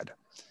in a bed.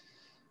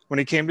 When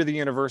he came to the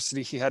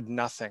university, he had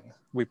nothing.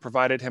 We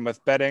provided him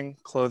with bedding,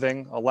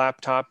 clothing, a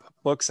laptop,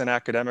 books, and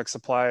academic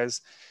supplies,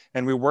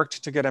 and we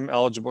worked to get him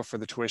eligible for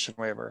the tuition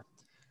waiver.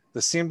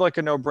 This seemed like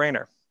a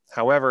no-brainer.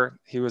 However,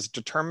 he was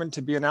determined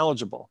to be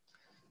ineligible.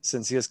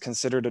 Since he is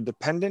considered a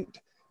dependent,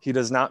 he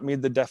does not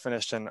meet the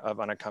definition of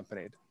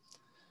unaccompanied.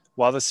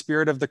 While the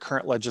spirit of the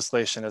current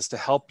legislation is to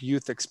help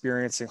youth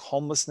experiencing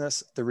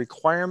homelessness, the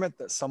requirement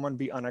that someone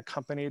be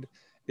unaccompanied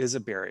is a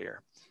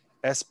barrier.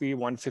 SB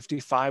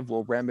 155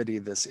 will remedy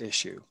this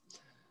issue.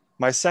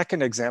 My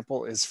second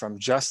example is from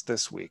just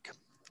this week.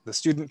 The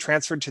student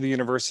transferred to the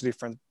university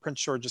from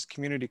Prince George's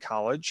Community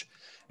College,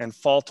 and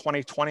fall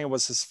 2020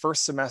 was his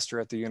first semester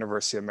at the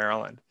University of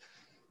Maryland.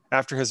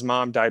 After his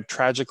mom died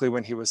tragically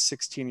when he was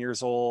 16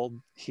 years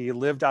old, he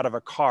lived out of a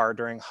car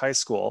during high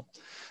school,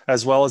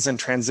 as well as in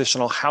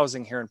transitional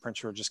housing here in Prince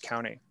George's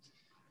County.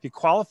 He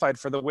qualified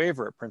for the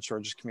waiver at Prince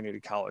George's Community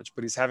College,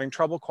 but he's having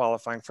trouble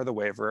qualifying for the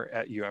waiver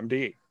at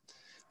UMD.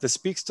 This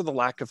speaks to the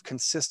lack of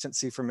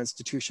consistency from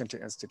institution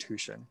to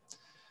institution.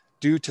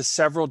 Due to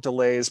several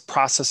delays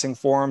processing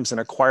forms and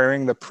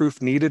acquiring the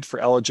proof needed for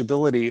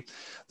eligibility,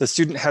 the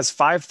student has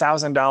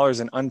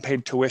 $5,000 in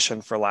unpaid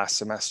tuition for last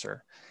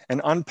semester,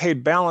 an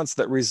unpaid balance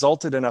that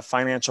resulted in a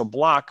financial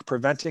block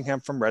preventing him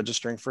from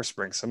registering for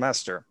spring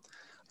semester.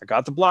 I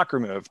got the block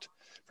removed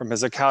from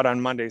his account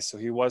on Monday, so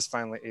he was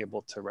finally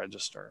able to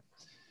register.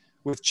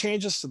 With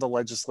changes to the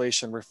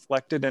legislation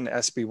reflected in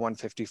SB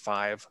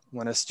 155,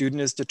 when a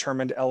student is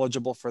determined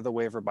eligible for the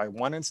waiver by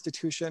one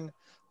institution,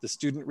 the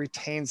student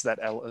retains that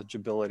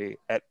eligibility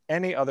at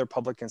any other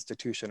public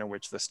institution in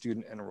which the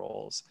student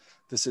enrolls.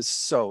 This is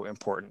so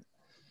important.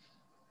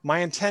 My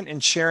intent in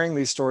sharing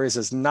these stories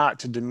is not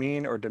to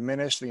demean or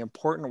diminish the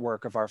important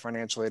work of our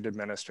financial aid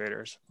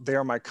administrators. They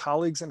are my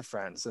colleagues and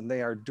friends, and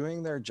they are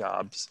doing their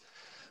jobs.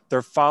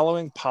 They're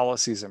following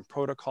policies and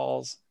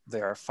protocols.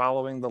 They are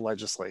following the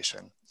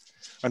legislation.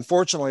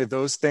 Unfortunately,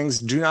 those things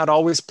do not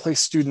always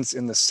place students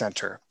in the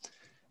center.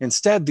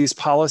 Instead, these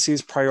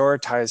policies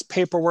prioritize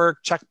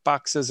paperwork,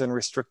 checkboxes, and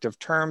restrictive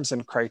terms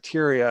and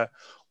criteria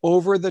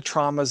over the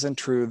traumas and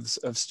truths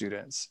of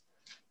students.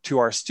 To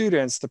our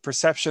students, the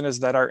perception is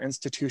that our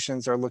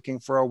institutions are looking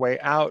for a way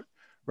out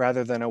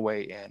rather than a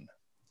way in.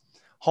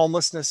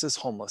 Homelessness is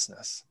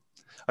homelessness.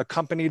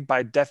 Accompanied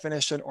by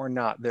definition or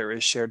not, there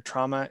is shared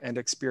trauma and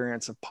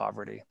experience of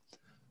poverty.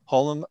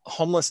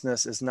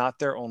 Homelessness is not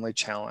their only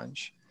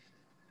challenge.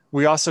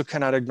 We also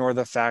cannot ignore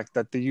the fact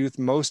that the youth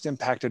most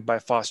impacted by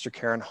foster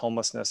care and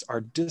homelessness are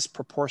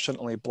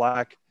disproportionately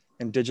Black,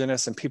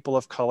 Indigenous, and people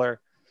of color,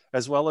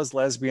 as well as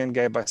lesbian,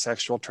 gay,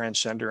 bisexual,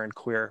 transgender, and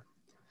queer.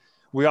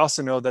 We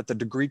also know that the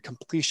degree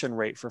completion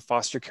rate for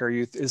foster care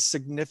youth is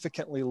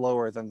significantly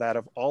lower than that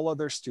of all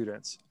other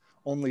students.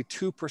 Only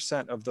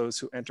 2% of those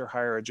who enter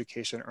higher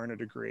education earn a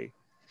degree.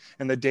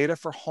 And the data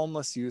for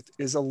homeless youth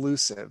is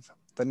elusive.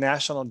 The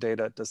national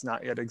data does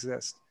not yet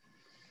exist.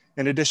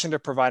 In addition to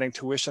providing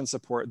tuition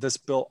support, this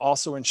bill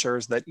also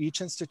ensures that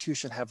each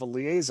institution have a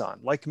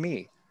liaison, like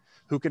me,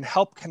 who can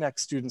help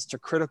connect students to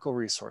critical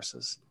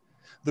resources.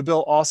 The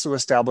bill also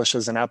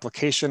establishes an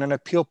application and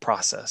appeal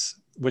process,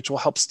 which will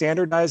help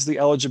standardize the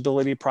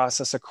eligibility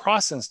process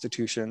across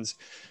institutions,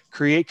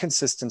 create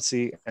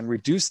consistency, and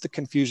reduce the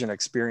confusion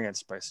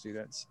experienced by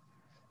students.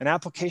 An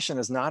application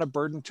is not a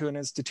burden to an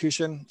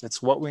institution,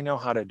 it's what we know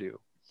how to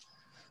do.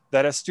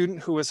 That a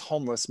student who is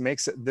homeless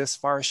makes it this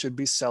far should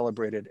be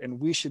celebrated, and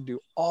we should do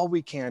all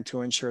we can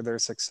to ensure their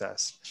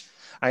success.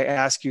 I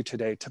ask you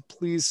today to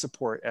please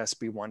support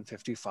SB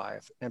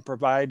 155 and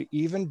provide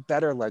even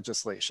better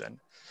legislation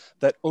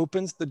that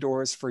opens the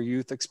doors for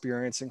youth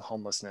experiencing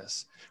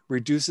homelessness,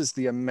 reduces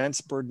the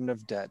immense burden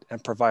of debt,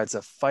 and provides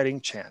a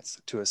fighting chance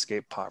to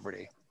escape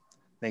poverty.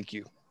 Thank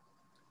you.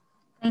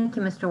 Thank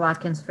you, Mr.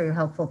 Watkins, for your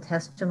helpful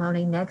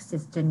testimony. Next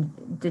is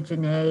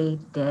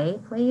Dejanay Day,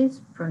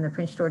 please, from the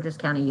Prince George's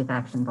County Youth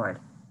Action Board.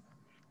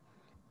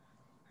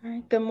 All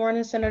right. Good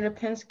morning, Senator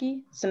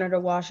Pinsky, Senator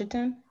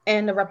Washington,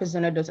 and the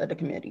representatives of the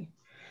committee.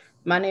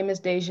 My name is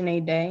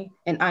Dejanay Day,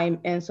 and I am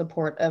in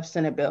support of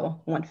Senate Bill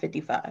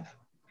 155.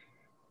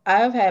 I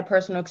have had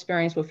personal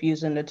experience with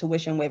using the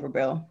tuition waiver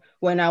bill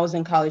when I was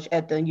in college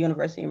at the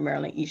University of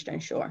Maryland Eastern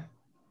Shore.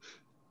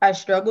 I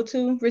struggled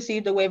to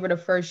receive the waiver the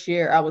first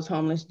year I was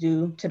homeless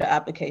due to the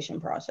application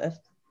process.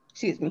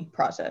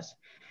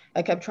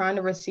 I kept trying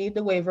to receive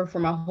the waiver for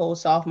my whole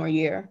sophomore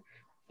year.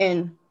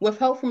 And with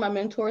help from my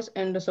mentors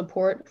and the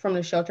support from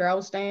the shelter I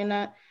was staying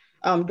at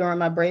during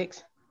my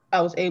breaks, I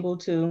was able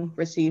to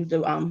receive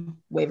the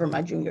waiver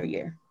my junior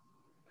year.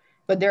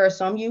 But there are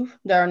some youth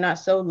that are not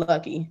so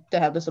lucky to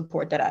have the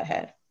support that I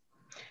had.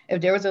 If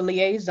there was a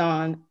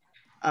liaison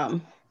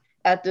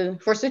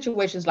for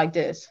situations like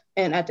this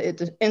and at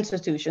the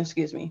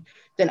institution,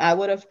 then I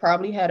would have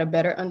probably had a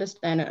better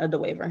understanding of the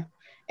waiver,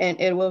 and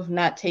it would have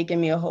not taken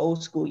me a whole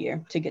school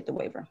year to get the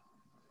waiver.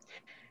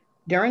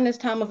 During this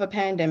time of a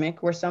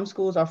pandemic where some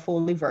schools are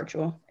fully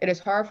virtual, it is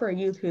hard for a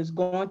youth who is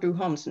going through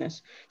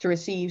homelessness to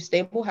receive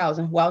stable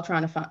housing while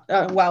trying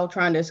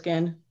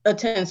to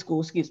attend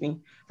school,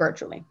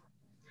 virtually.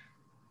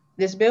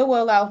 This bill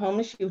will allow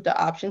homeless youth the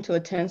option to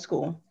attend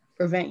school,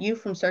 prevent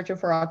youth from searching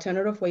for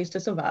alternative ways to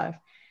survive,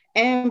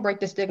 and break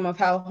the stigma of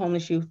how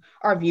homeless youth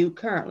are viewed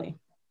currently.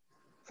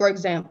 For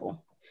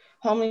example,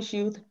 homeless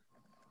youth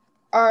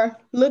are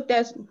looked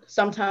at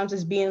sometimes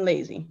as being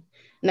lazy,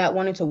 not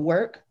wanting to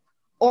work,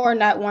 or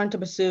not wanting to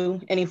pursue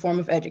any form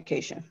of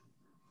education.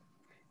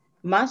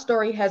 My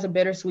story has a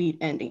bittersweet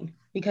ending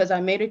because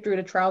I made it through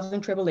the trials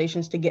and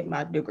tribulations to get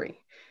my degree,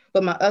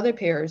 but my other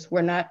peers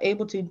were not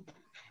able to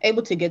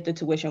able to get the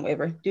tuition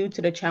waiver due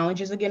to the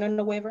challenges of getting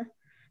the waiver,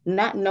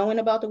 not knowing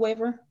about the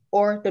waiver,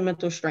 or the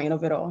mental strain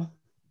of it all.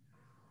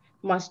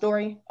 My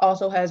story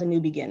also has a new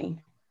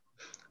beginning.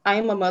 I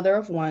am a mother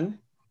of one.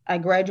 I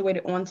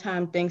graduated on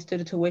time thanks to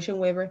the tuition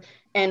waiver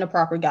and the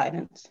proper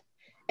guidance.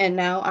 And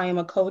now I am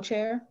a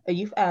co-chair, a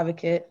youth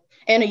advocate,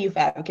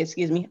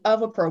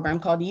 of a program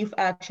called the Youth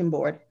Action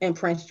Board in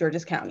Prince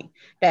George's County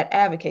that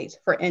advocates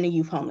for ending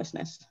youth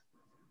homelessness.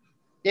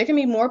 There can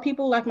be more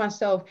people like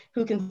myself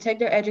who can take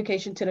their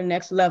education to the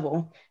next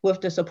level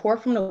with the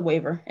support from the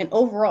waiver, and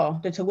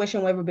overall, the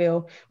tuition waiver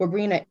bill will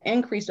bring an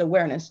increased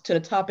awareness to the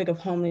topic of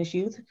homeless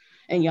youth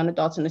and young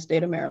adults in the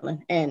state of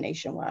Maryland and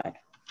nationwide.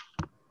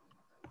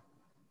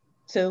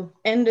 To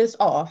end this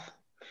off,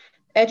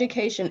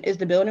 education is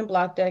the building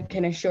block that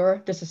can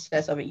ensure the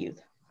success of a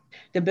youth.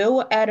 The bill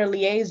will add a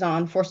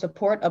liaison for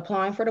support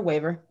applying for the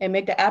waiver and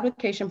make the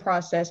application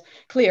process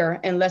clearer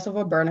and less of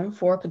a burden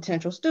for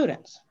potential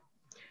students.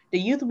 The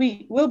youth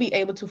will be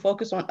able to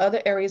focus on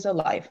other areas of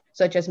life,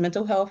 such as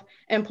mental health,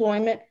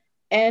 employment,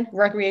 and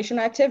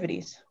recreational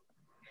activities.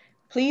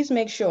 Please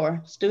make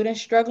sure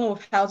students struggling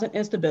with housing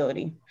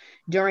instability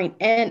during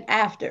and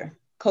after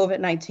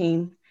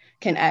COVID-19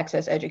 can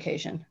access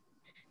education.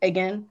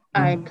 Again,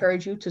 I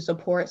encourage you to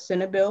support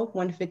Senate Bill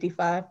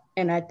 155,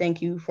 and I thank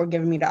you for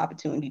giving me the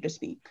opportunity to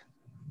speak.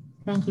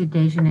 Thank you,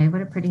 Dejanay.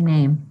 What a pretty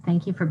name.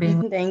 Thank you for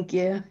being. Thank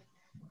you.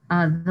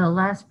 The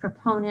last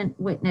proponent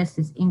witness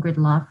is Ingrid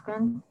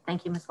Lofgren.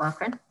 Thank you, Ms.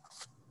 Lofgren.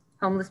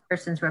 Homeless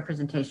Persons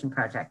Representation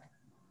Project.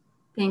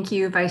 Thank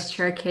you, Vice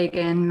Chair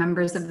Kagan,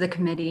 members of the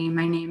committee.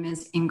 My name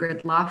is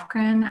Ingrid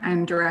Lofgren.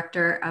 I'm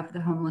Director of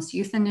the Homeless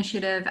Youth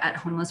Initiative at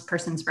Homeless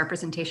Persons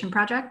Representation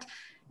Project.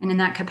 And in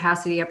that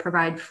capacity, I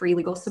provide free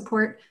legal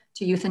support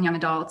to youth and young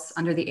adults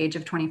under the age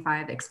of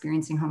 25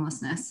 experiencing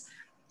homelessness.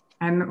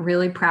 I'm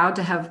really proud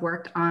to have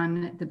worked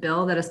on the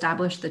bill that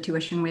established the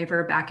tuition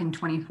waiver back in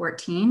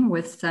 2014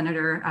 with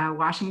Senator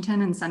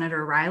Washington and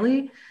Senator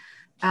Riley.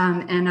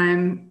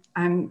 And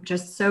I'm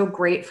just so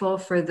grateful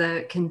for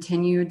the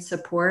continued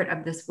support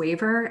of this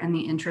waiver and the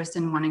interest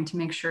in wanting to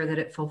make sure that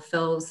it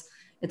fulfills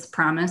its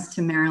promise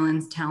to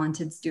Maryland's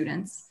talented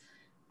students.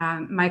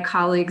 My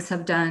colleagues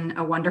have done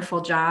a wonderful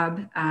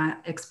job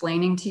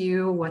explaining to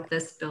you what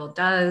this bill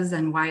does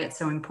and why it's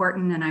so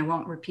important, and I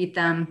won't repeat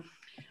them.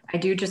 I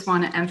do just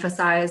want to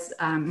emphasize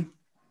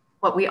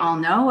what we all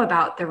know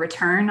about the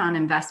return on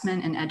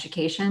investment in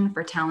education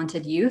for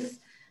talented youth.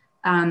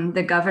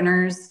 The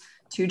governor's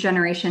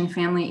Two-Generation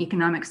Family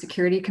Economic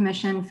Security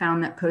Commission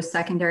found that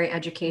post-secondary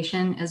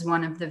education is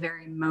one of the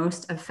very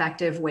most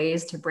effective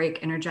ways to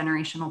break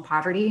intergenerational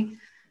poverty.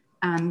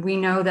 We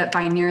know that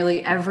by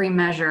nearly every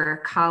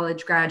measure,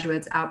 college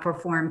graduates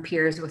outperform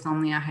peers with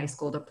only a high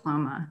school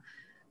diploma.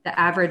 The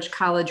average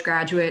college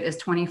graduate is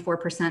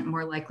 24%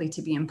 more likely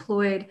to be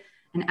employed,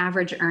 and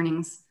average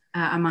earnings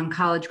among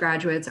college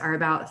graduates are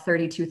about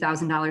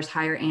 $32,000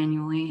 higher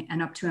annually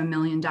and up to $1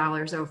 million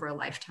over a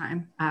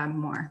lifetime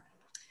more.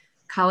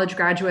 College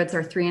graduates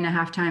are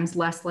 3.5 times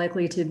less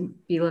likely to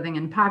be living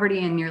in poverty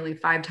and nearly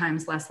 5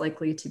 times less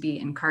likely to be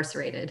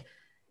incarcerated.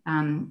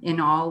 In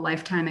all,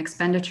 lifetime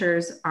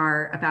expenditures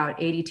are about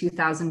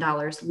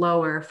 $82,000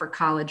 lower for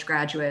college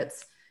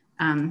graduates,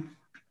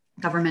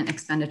 government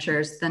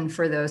expenditures, than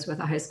for those with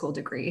a high school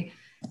degree.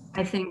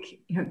 I think,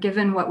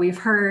 given what we've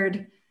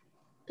heard,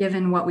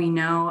 given what we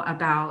know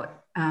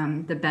about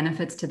the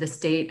benefits to the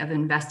state of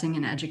investing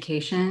in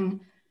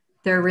education,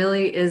 there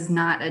really is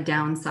not a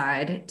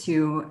downside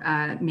to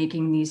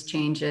making these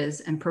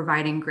changes and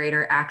providing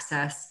greater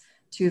access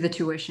to the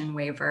tuition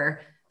waiver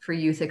for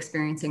youth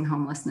experiencing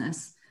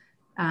homelessness.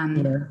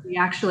 We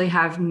actually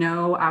have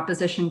no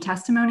opposition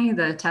testimony.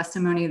 The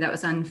testimony that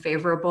was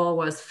unfavorable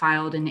was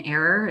filed in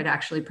error. It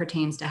actually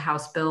pertains to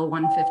House Bill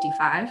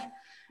 155.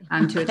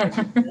 To a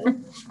different bill.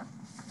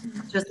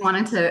 Just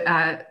wanted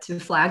to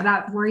flag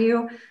that for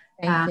you.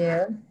 Thank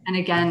you. And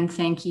again,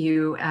 thank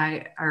you.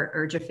 I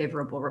urge a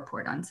favorable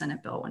report on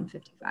Senate Bill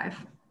 155.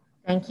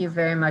 Thank you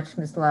very much,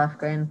 Ms.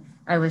 Lofgren.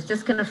 I was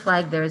just going to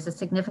flag there is a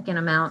significant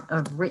amount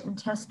of written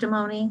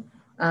testimony.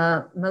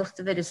 Most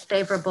of it is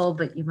favorable,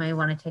 but you may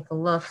want to take a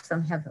look.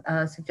 Some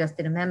have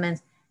suggested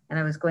amendments, and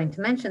I was going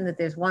to mention that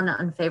there's one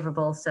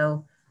unfavorable.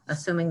 So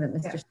assuming that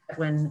Mr.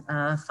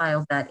 Sedwin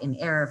filed that in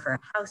error for a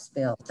House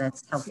bill,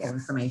 that's helpful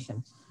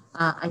information.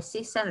 I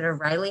see Senator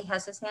Riley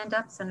has his hand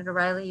up. Senator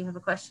Riley, you have a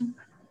question?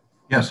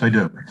 Yes, I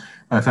do.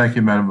 Thank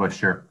you, Madam Vice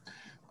Chair.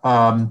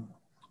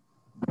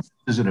 This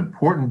is an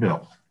important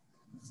bill.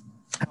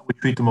 How we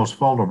treat the most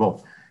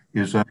vulnerable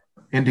is an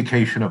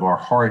indication of our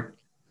heart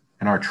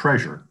and our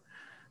treasure.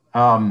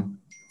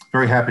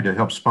 Very happy to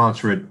help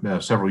sponsor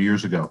it several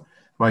years ago.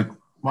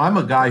 I'm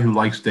a guy who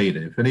likes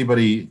data. If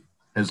anybody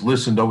has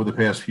listened over the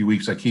past few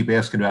weeks, I keep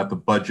asking about the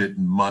budget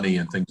and money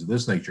and things of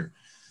this nature.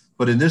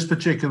 But in this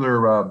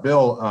particular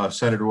bill,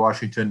 Senator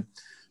Washington,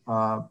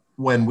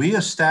 when we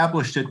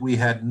established it, we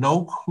had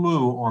no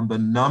clue on the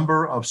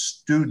number of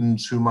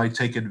students who might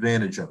take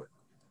advantage of it.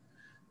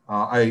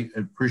 I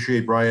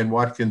appreciate Brian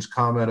Watkins'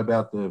 comment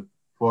about the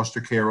foster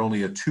care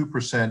only a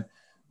 2%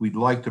 we'd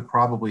like to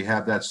probably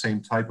have that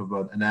same type of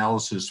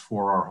analysis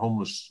for our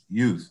homeless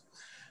youth.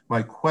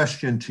 My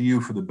question to you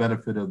for the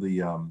benefit of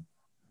the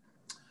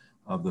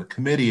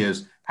committee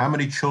is, how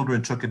many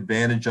children took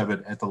advantage of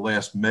it at the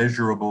last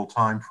measurable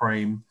time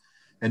frame?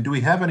 And do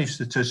we have any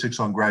statistics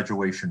on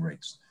graduation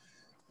rates?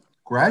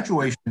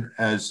 Graduation,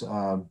 as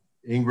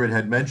Ingrid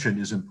had mentioned,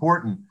 is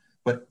important,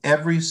 but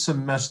every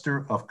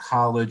semester of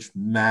college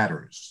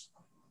matters.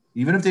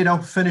 Even if they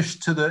don't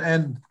finish to the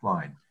end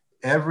line,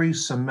 every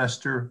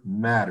semester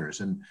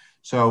matters. And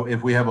so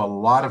if we have a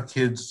lot of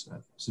kids,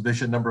 a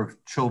sufficient number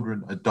of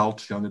children,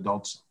 adults, young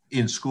adults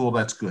in school,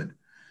 that's good.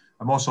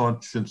 I'm also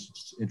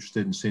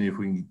interested in seeing if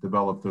we can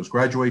develop those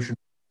graduation,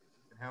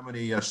 and how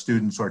many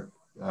students are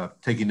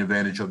taking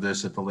advantage of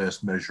this at the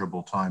last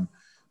measurable time.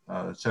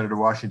 Senator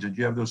Washington, do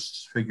you have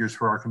those figures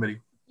for our committee?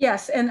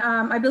 Yes, and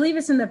I believe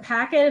it's in the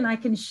packet and I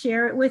can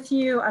share it with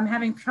you. I'm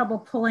having trouble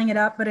pulling it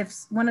up, but if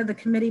one of the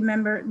committee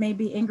member,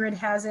 maybe Ingrid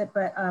has it,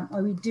 but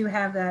we do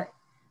have that.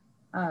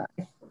 I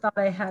thought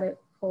I had it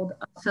pulled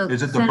up. So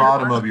is at the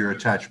bottom of your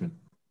attachment?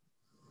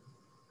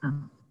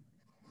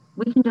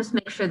 We can just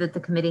make sure that the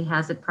committee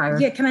has it prior.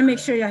 Yeah, can I make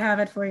sure you have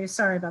it for you?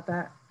 Sorry about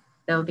that.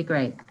 That would be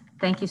great.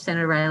 Thank you,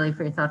 Senator Riley,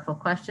 for your thoughtful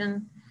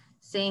question.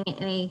 Seeing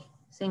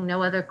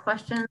no other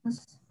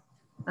questions,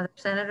 other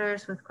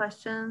senators with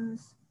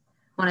questions?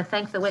 I want to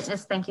thank the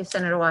witness. Thank you,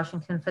 Senator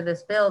Washington, for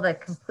this bill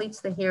that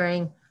completes the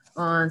hearing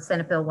on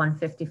Senate Bill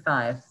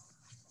 155.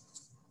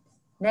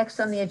 Next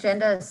on the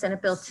agenda is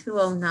Senate Bill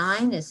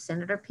 209. Is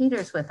Senator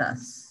Peters with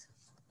us?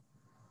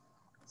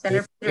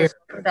 Senator Peters,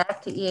 welcome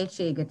back to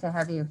EHE. Good to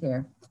have you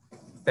here.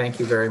 Thank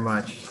you very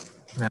much,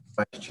 Madam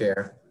Vice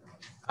Chair.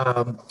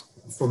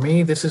 For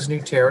me, this is new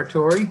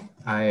territory.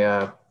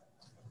 I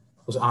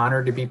was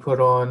honored to be put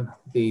on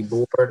the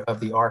board of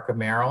the ARC of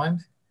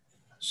Maryland.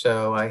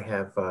 So I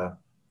have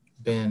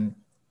been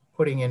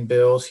putting in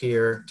bills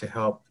here to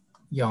help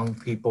young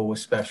people with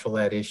special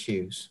ed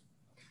issues.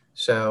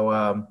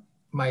 So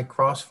my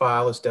cross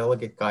file is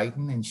Delegate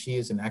Guyton, and she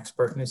is an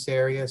expert in this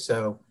area.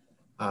 So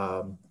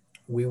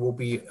we will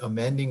be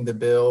amending the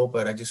bill,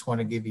 but I just want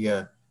to give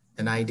you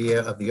an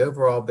idea of the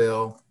overall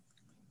bill,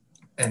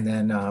 and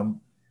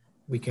then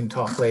we can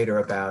talk later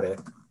about it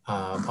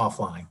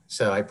offline.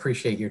 So I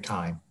appreciate your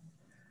time.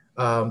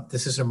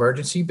 This is an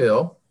emergency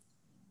bill,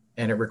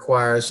 and it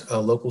requires a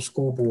local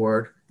school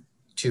board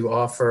to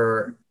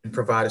offer and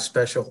provide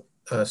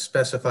a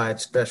specified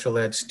special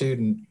ed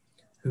student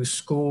whose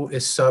school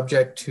is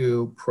subject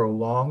to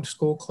prolonged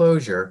school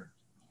closure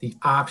the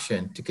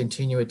option to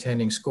continue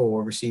attending school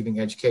or receiving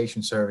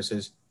education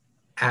services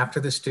after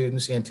the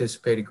student's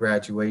anticipated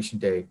graduation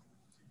date,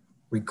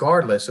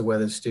 regardless of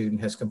whether the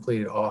student has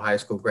completed all high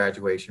school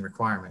graduation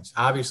requirements.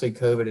 Obviously,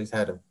 COVID has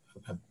had a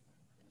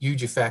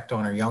huge effect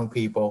on our young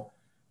people,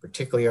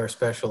 particularly our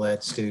special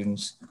ed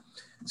students.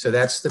 So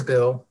that's the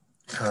bill.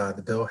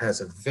 The bill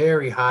has a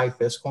very high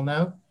fiscal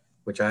note,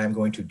 which I am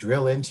going to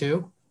drill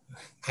into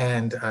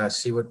and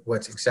see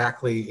what's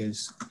exactly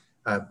is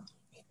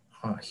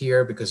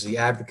here, because the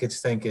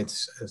advocates think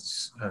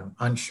it's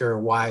unsure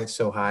why it's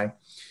so high.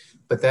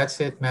 But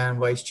that's it, Madam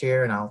Vice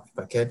Chair, and if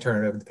I can,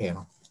 turn it over to the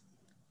panel.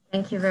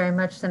 Thank you very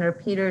much, Senator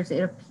Peters.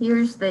 It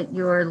appears that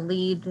your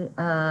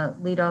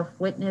lead-off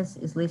witness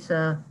is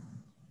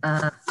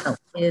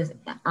is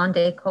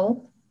Ande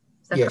Cole.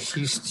 Yes,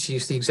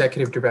 she's the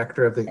executive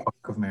director of the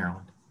ARC of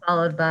Maryland.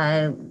 Followed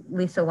by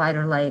Lisa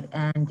Weiderlight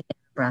and Dan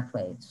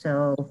Brathwaite.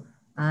 So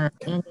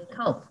Andy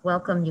Culp,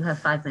 welcome. You have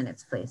 5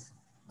 minutes, please.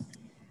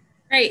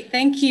 Great,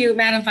 thank you,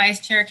 Madam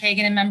Vice Chair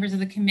Kagan and members of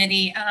the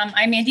committee.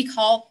 I'm Andy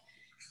Culp,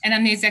 and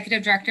I'm the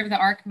executive director of the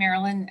ARC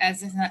Maryland,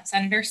 as the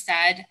senator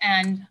said.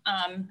 And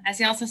as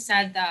he also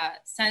said, the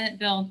Senate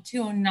Bill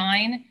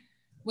 209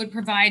 would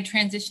provide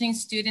transitioning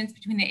students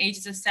between the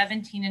ages of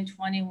 17 and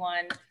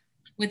 21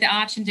 with the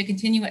option to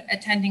continue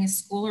attending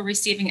school or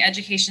receiving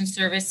education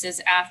services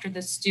after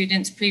the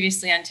student's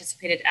previously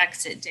anticipated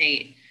exit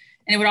date.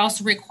 And it would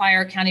also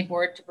require a county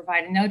board to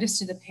provide a notice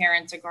to the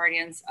parents or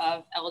guardians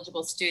of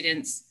eligible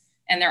students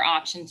and their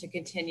option to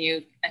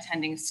continue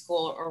attending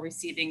school or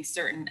receiving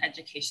certain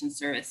education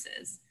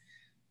services.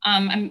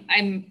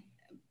 I'm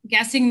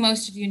guessing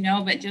most of you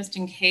know, but just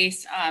in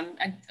case,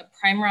 a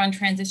primer on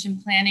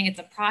transition planning, it's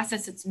a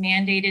process that's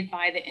mandated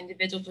by the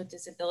Individuals with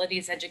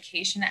Disabilities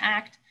Education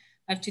Act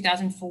of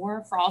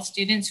 2004 for all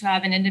students who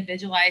have an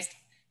individualized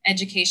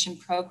education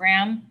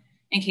program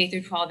in K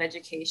through 12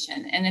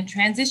 education. And the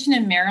transition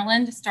in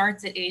Maryland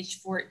starts at age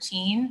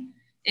 14.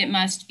 It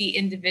must be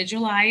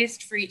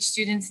individualized for each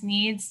student's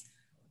needs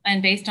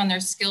and based on their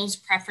skills,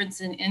 preference,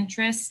 and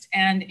interest,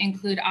 and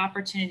include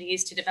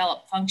opportunities to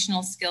develop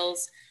functional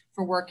skills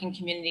for work and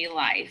community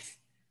life.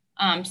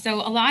 So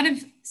a lot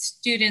of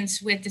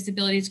students with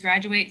disabilities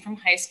graduate from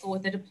high school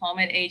with a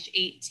diploma at age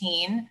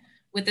 18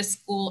 with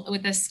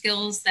the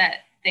skills that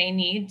they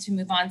need to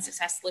move on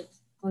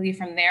successfully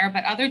from there.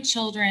 But other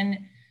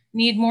children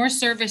need more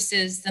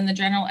services than the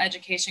general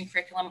education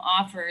curriculum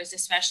offers,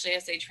 especially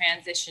as they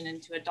transition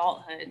into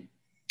adulthood.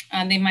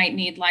 They might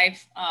need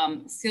life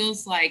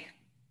skills like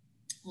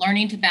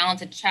learning to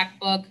balance a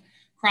checkbook,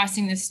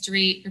 crossing the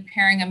street,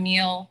 preparing a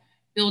meal,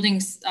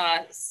 building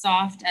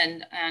soft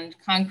and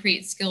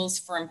concrete skills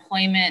for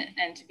employment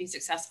and to be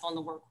successful in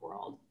the work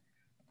world.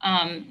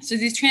 So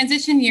these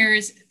transition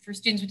years for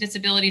students with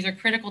disabilities are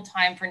critical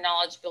time for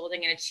knowledge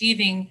building and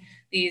achieving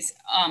these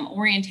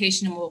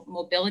orientation and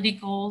mobility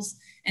goals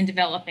and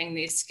developing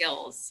these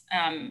skills.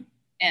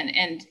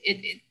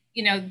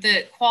 You know,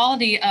 the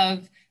quality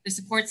of the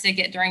supports they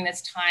get during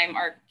this time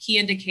are key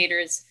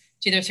indicators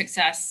to their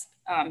success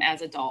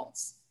as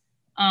adults.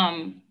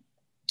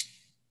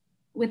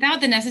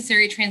 Without the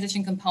necessary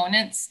transition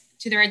components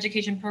to their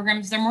education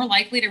programs, they're more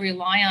likely to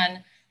rely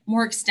on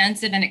more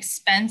extensive and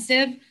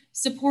expensive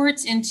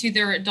supports into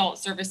their adult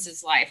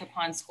services life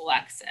upon school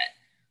exit.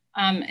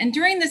 And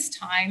during this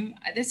time,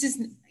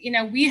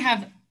 we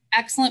have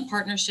excellent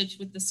partnerships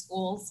with the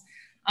schools.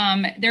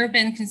 There have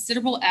been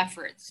considerable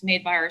efforts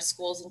made by our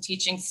schools and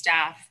teaching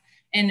staff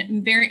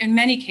in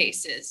many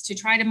cases to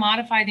try to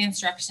modify the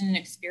instruction and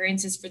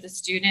experiences for the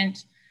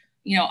student,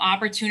 you know,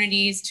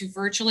 opportunities to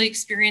virtually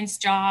experience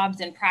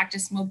jobs and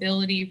practice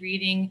mobility,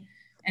 reading,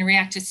 and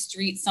react to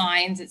street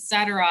signs, et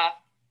cetera.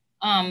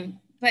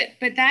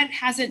 But that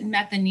hasn't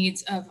met the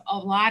needs of a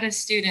lot of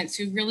students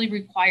who really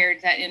required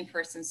that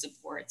in-person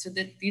support, so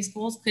that these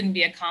goals couldn't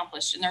be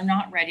accomplished and they're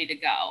not ready to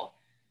go.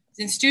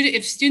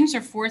 If students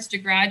are forced to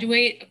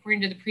graduate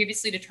according to the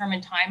previously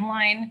determined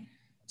timeline,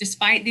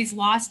 despite these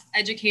lost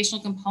educational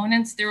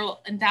components, there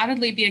will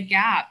undoubtedly be a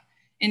gap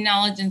in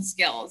knowledge and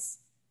skills.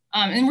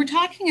 And we're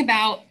talking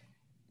about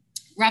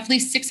roughly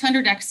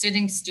 600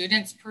 exiting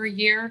students per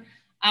year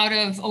out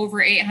of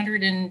over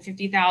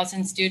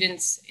 850,000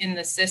 students in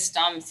the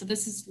system. So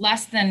this is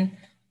less than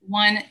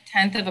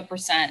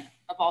 0.1%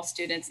 of all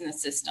students in the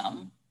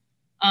system.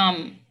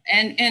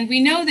 And we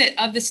know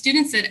that of the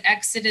students that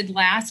exited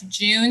last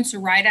June, so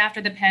right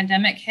after the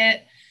pandemic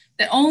hit,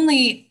 that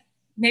only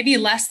maybe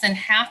less than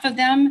half of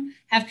them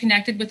have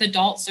connected with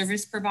adult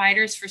service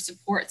providers for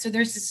support. So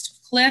there's this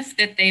cliff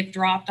that they've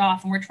dropped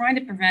off, and we're trying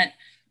to prevent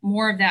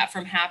more of that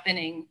from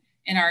happening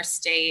in our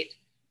state.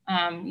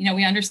 You know,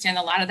 we understand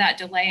a lot of that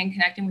delay in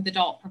connecting with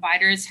adult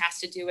providers has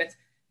to do with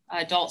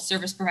adult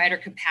service provider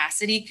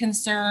capacity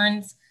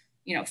concerns,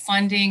 you know,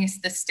 funding,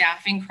 the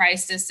staffing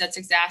crisis that's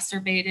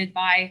exacerbated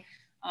by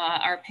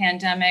our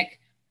pandemic.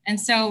 And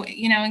so,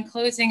 you know, in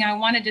closing, I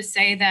wanted to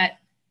say that,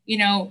 you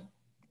know,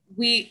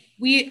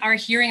 we are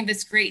hearing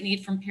this great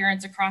need from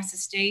parents across the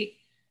state,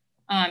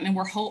 and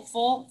we're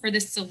hopeful for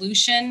this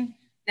solution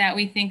that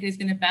we think is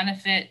going to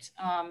benefit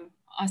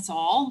us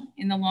all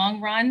in the long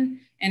run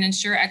and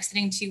ensure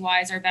exiting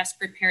TYs are best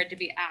prepared to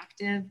be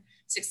active,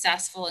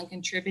 successful, and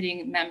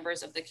contributing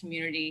members of the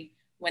community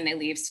when they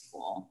leave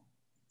school.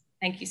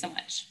 Thank you so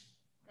much.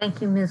 Thank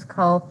you, Ms.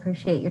 Cole.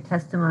 Appreciate your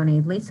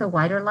testimony. Lisa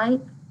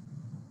Weiderlight,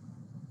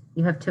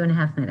 you have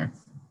 2.5 minutes.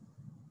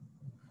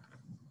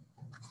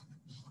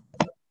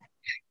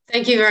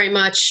 Thank you very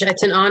much.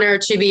 It's an honor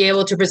to be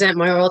able to present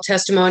my oral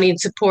testimony in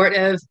support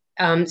of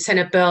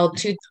Senate Bill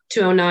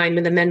 209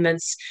 with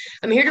amendments.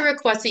 I'm here to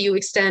request that you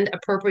extend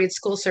appropriate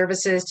school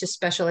services to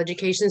special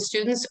education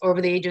students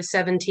over the age of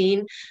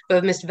 17 who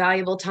have missed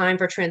valuable time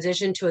for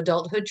transition to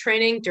adulthood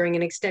training during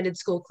an extended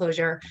school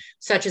closure,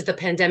 such as the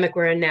pandemic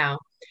we're in now.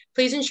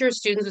 Please ensure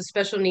students with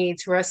special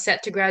needs who are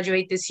set to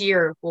graduate this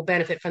year will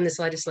benefit from this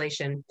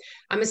legislation.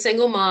 I'm a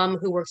single mom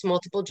who works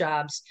multiple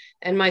jobs,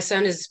 and my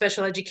son is a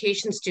special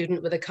education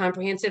student with a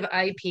comprehensive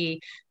IEP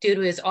due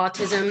to his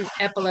autism,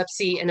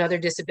 epilepsy, and other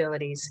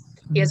disabilities.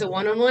 He has a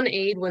one-on-one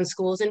aide when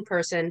school is in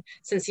person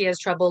since he has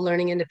trouble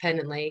learning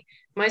independently.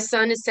 My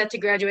son is set to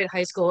graduate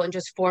high school in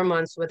just 4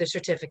 months with a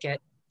certificate.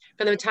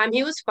 From the time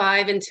he was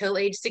 5 until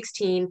age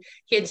 16,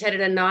 he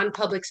attended a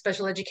non-public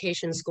special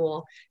education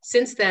school.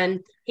 Since then,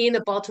 he and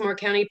the Baltimore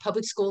County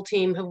Public School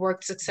team have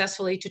worked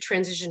successfully to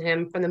transition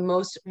him from the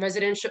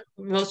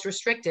most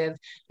restrictive,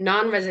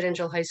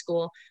 non-residential high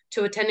school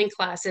to attending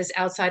classes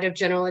outside of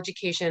general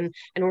education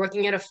and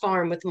working at a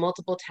farm with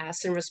multiple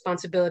tasks and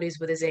responsibilities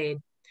with his aide.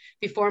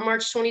 Before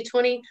March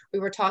 2020, we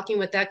were talking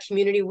with that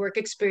community work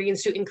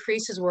experience to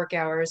increase his work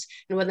hours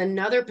and with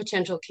another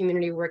potential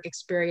community work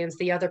experience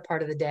the other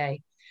part of the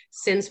day.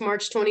 Since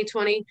March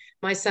 2020,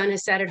 my son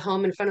has sat at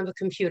home in front of a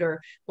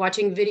computer,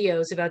 watching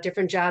videos about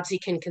different jobs he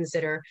can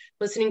consider,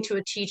 listening to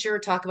a teacher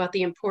talk about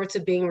the importance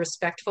of being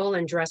respectful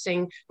and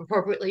dressing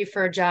appropriately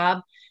for a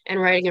job, and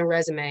writing a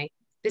resume.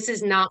 This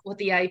is not what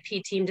the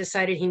IEP team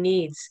decided he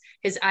needs.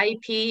 His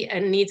IEP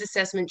and needs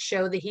assessment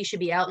show that he should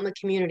be out in the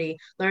community,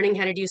 learning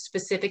how to do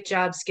specific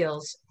job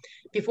skills.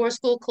 Before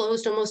school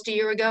closed almost a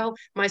year ago,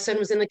 my son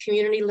was in the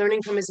community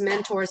learning from his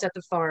mentors at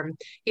the farm.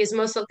 He has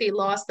most likely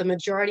lost the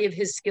majority of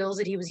his skills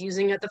that he was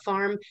using at the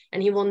farm,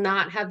 and he will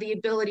not have the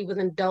ability with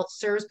an adult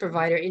service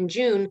provider in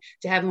June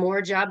to have more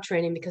job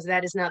training because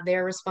that is not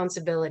their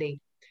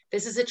responsibility.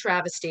 This is a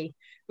travesty.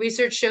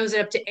 Research shows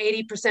that up to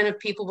 80% of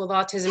people with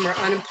autism are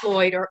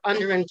unemployed or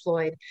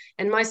underemployed.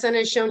 And my son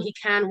has shown he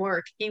can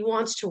work. He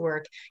wants to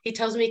work. He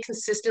tells me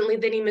consistently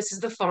that he misses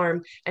the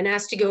farm and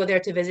asked to go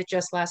there to visit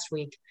just last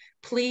week.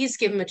 Please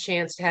give him a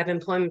chance to have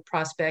employment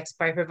prospects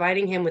by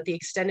providing him with the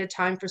extended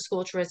time for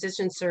school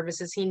transition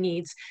services he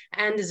needs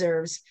and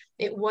deserves.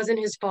 It wasn't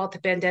his fault the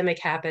pandemic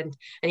happened,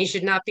 and he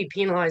should not be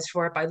penalized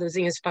for it by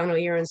losing his final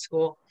year in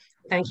school.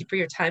 Thank you for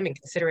your time and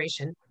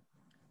consideration.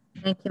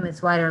 Thank you,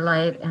 Ms.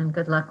 Weiderlight, and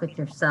good luck with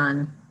your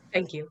son.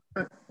 Thank you.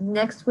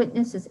 Next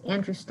witness is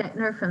Andrew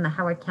Stetner from the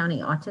Howard County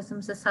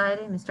Autism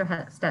Society. Mr.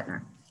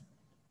 Stetner.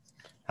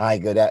 Hi,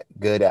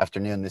 good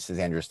afternoon. This is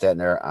Andrew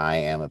Stetner. I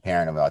am a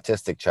parent of an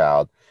autistic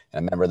child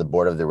and a member of the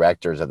board of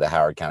directors of the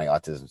Howard County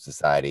Autism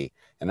Society.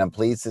 And I'm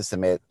pleased to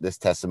submit this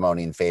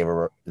testimony in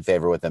favor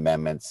with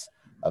amendments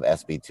of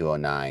SB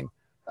 209.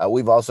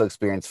 We've also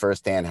experienced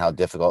firsthand how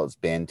difficult it's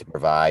been to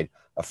provide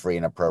a free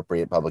and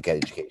appropriate public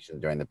education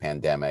during the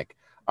pandemic.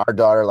 Our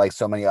daughter, like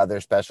so many other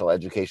special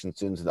education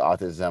students with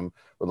autism,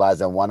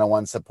 relies on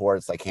one-on-one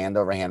supports like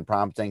hand-over-hand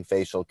prompting,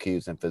 facial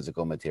cues, and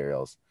physical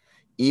materials.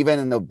 Even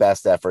in the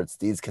best efforts,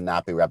 these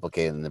cannot be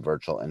replicated in the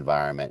virtual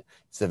environment.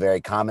 It's a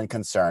very common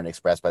concern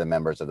expressed by the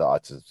members of the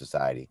Autism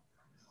Society.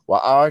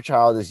 While our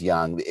child is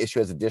young, the issue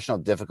has additional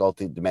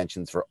difficulty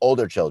dimensions for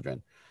older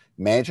children.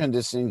 Many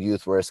transitioning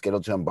youth were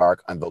scheduled to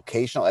embark on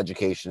vocational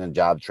education and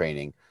job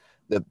training.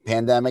 The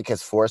pandemic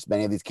has forced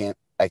many of these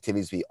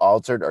activities to be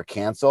altered or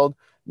canceled,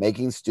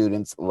 making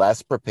students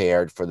less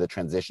prepared for the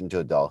transition to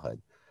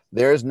adulthood.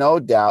 There is no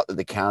doubt that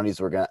the counties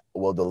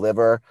will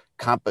deliver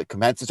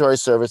compensatory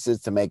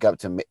services to make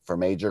up for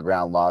major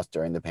ground loss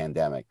during the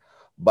pandemic.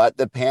 But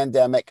the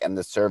pandemic and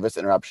the service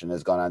interruption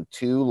has gone on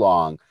too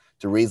long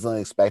to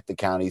reasonably expect the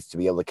counties to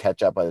be able to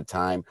catch up by the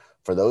time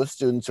for those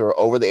students who are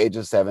over the age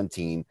of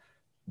 17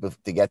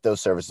 to get those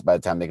services by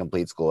the time they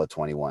complete school at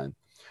 21.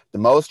 The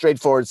most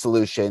straightforward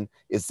solution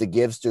is to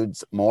give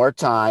students more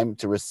time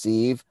to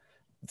receive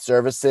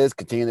services,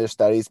 continue their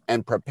studies,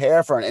 and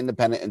prepare for an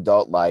independent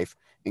adult life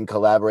in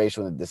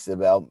collaboration with the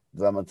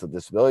Developmental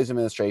Disabilities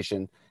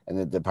Administration and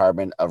the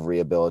Department of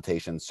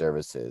Rehabilitation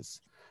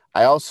Services.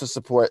 I also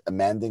support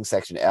amending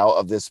Section L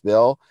of this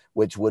bill,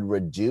 which would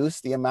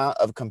reduce the amount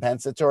of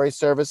compensatory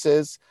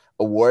services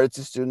awarded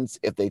to students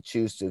if they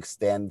choose to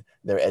extend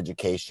their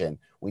education.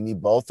 We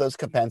need both those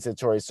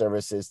compensatory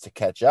services to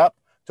catch up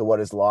to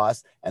what is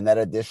lost, and that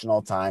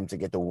additional time to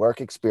get the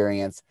work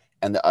experience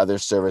and the other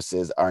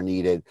services are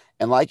needed.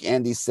 And like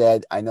Andy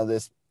said, I know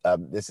this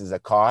is a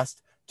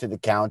cost to the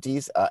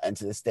counties and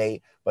to the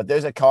state, but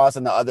there's a cost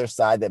on the other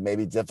side that may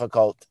be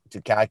difficult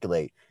to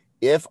calculate.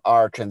 If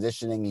our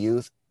transitioning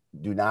youth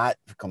do not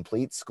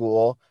complete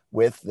school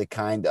with the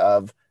kind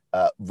of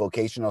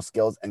vocational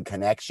skills and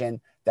connection,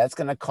 that's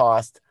going to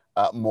cost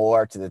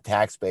more to the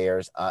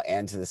taxpayers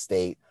and to the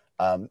state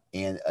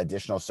in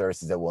additional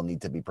services that will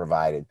need to be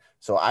provided.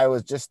 So I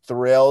was just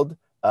thrilled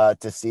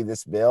to see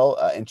this bill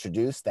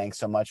introduced. Thanks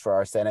so much for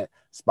our Senate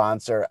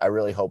sponsor. I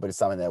really hope it is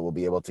something that we'll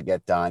be able to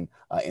get done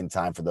in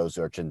time for those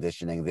who are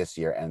transitioning this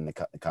year and in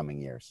the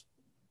coming years.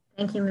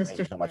 Thank you, Mr. Thank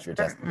you so much for your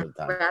testimony.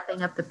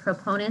 Wrapping up the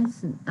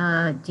proponents,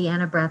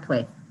 Deanna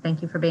Brathwaite.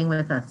 Thank you for being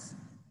with us.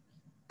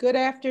 Good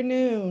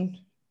afternoon,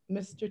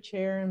 Mr.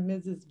 Chair and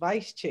Mrs.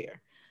 Vice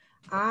Chair.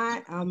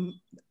 My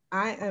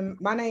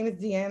name is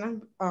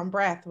Deanna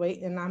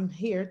Brathwaite, and I'm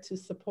here to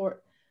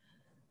support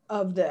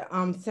of the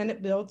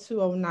Senate Bill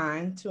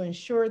 209 to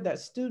ensure that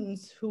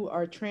students who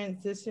are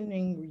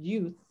transitioning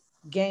youth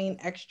gain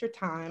extra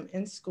time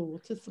in school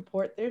to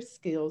support their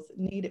skills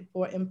needed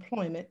for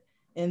employment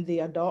in the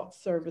adult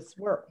service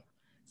world.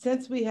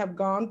 Since we have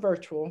gone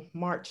virtual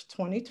March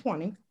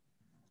 2020,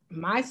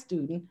 my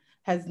student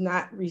has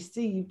not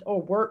received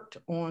or worked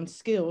on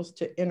skills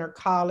to enter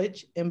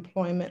college,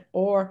 employment,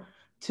 or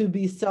to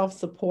be a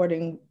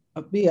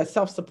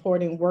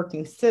self-supporting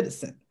working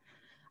citizen.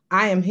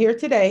 I am here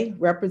today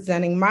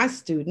representing my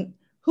student,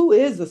 who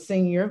is a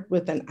senior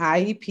with an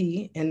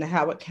IEP in the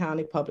Howard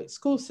County Public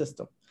School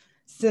System.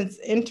 Since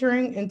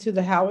entering into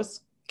the Howard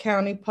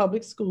County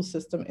Public School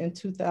System in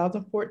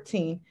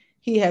 2014,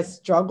 he has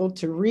struggled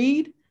to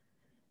read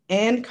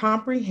and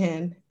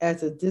comprehend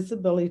as a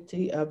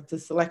disability of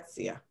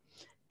dyslexia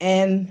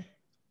and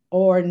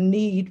or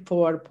need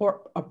for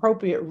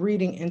appropriate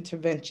reading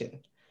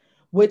intervention,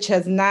 which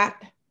has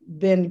not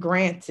been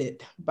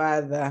granted by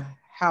the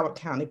Howard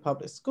County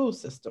Public School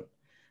System.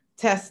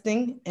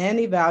 Testing and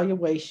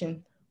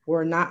evaluation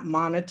were not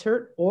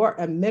monitored or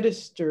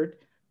administered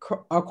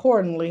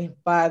accordingly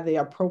by the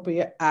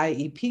appropriate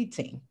IEP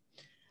team,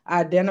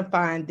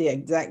 identifying the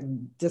exact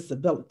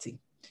disability.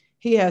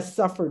 He has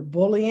suffered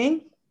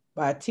bullying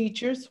by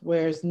teachers,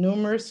 whereas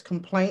numerous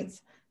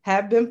complaints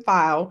have been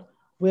filed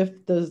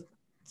with the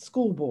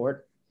school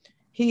board.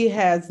 He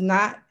has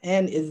not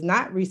and is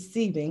not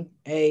receiving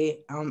a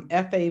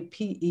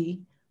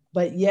FAPE,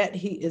 but yet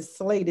he is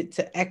slated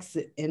to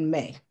exit in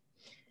May.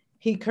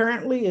 He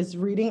currently is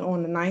reading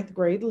on the 9th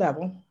grade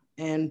level,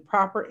 and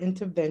proper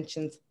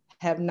interventions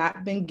have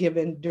not been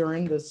given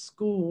during the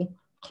school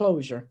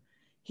closure.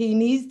 He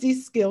needs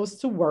these skills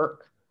to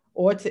work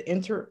or to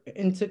enter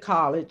into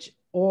college,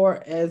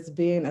 or as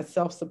being a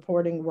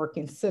self-supporting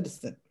working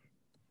citizen.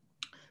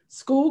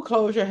 School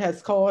closure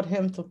has caused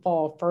him to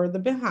fall further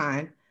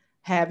behind,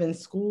 having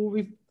school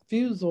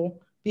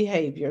refusal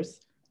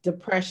behaviors,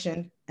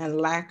 depression, and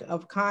lack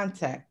of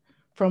contact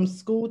from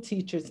school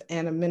teachers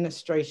and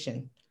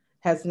administration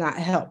has not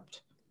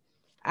helped.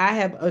 I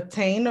have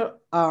obtained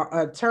an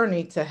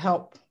attorney to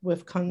help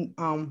with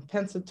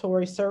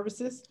compensatory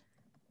services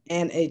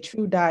and a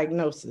true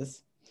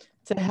diagnosis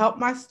to help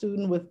my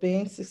student with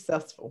being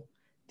successful.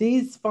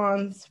 These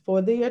funds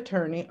for the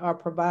attorney are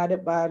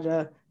provided by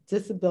the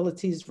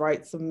Disabilities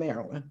Rights of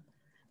Maryland.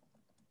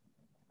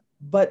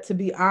 But to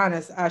be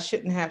honest, I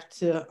shouldn't have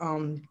to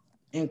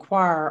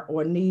inquire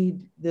or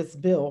need this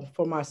bill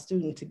for my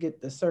student to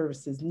get the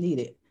services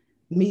needed,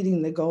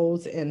 meeting the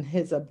goals and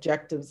his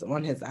objectives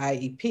on his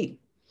IEP.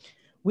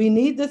 We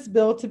need this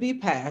bill to be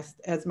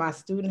passed as my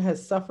student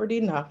has suffered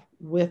enough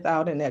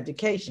without an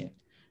education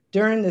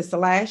during this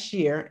last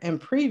year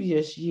and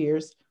previous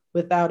years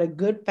without a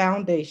good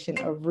foundation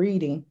of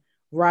reading,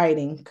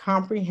 writing,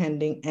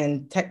 comprehending,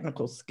 and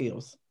technical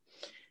skills.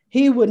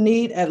 He would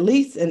need at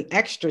least an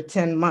extra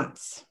 10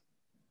 months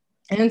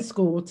in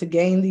school to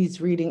gain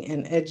these reading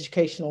and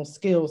educational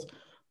skills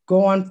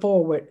going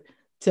forward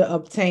to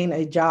obtain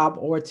a job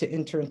or to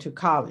enter into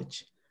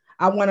college.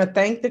 I want to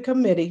thank the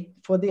committee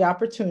for the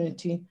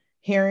opportunity,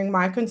 hearing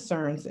my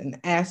concerns, and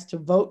ask to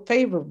vote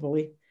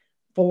favorably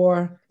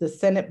for the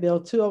Senate Bill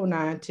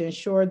 209 to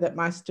ensure that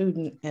my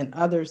student and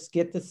others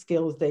get the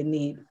skills they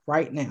need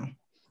right now.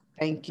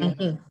 Thank you.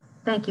 Thank you.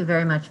 Thank you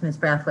very much, Ms.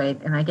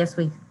 Brathwaite. And I guess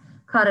we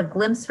caught a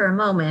glimpse for a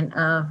moment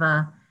of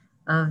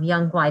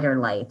young Whiter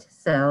Light,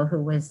 so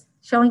who was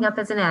showing up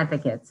as an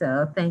advocate.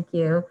 So thank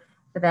you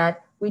for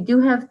that. We do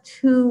have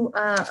two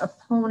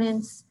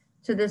opponents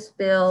to this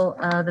bill,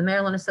 the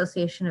Maryland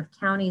Association of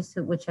Counties,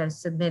 which has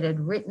submitted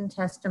written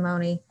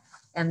testimony,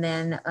 and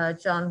then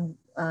John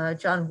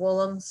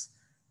Woolham's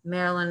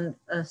Maryland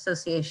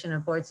Association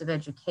of Boards of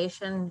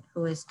Education,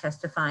 who is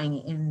testifying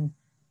in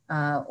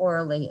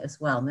orally as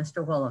well.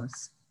 Mr.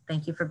 Woolhams,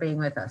 thank you for being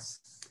with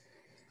us.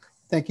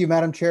 Thank you,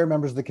 Madam Chair,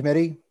 members of the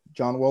committee.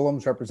 John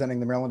Woolhams,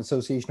 representing the Maryland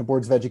Association of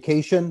Boards of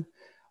Education.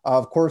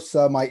 Of course,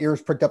 my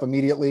ears pricked up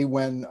immediately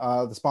when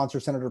the sponsor,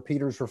 Senator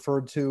Peters,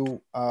 referred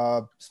to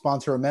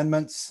sponsor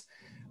amendments.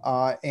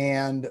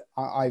 And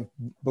I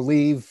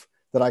believe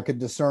that I could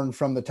discern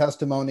from the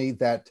testimony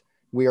that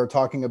we are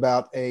talking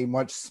about a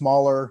much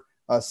smaller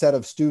set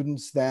of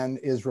students than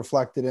is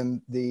reflected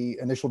in the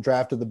initial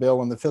draft of the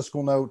bill and the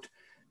fiscal note.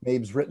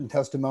 Mabe's written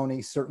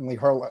testimony certainly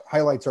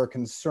highlights our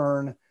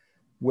concern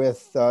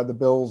with the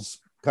bill's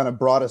kind of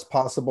broadest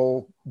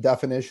possible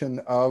definition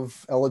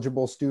of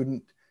eligible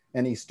student,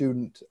 any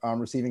student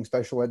receiving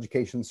special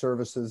education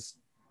services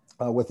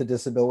with a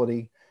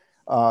disability.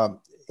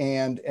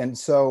 And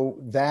so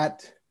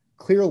that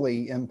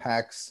clearly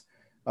impacts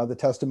the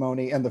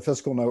testimony and the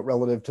fiscal note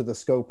relative to the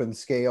scope and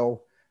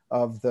scale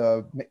of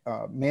the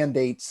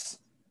mandates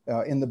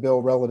in the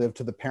bill relative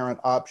to the parent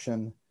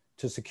option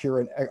to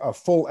secure a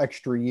full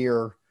extra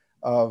year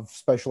of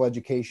special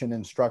education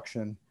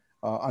instruction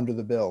under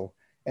the bill.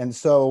 And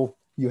so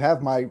you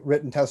have my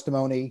written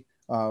testimony.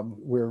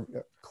 We're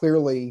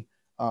clearly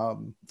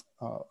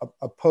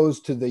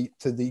opposed to the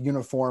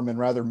uniform and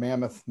rather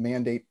mammoth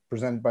mandate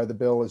presented by the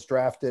bill as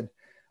drafted,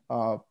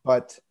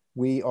 but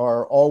we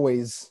are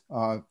always,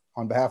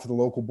 on behalf of the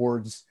local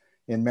boards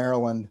in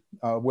Maryland,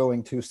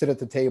 willing to sit at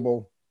the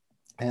table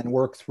and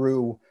work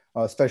through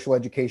special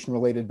education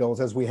related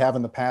bills, as we have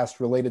in the past,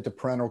 related to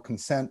parental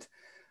consent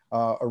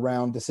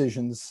around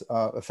decisions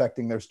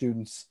affecting their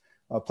students'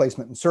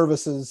 placement in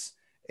services,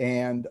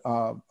 and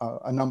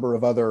a number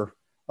of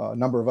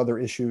other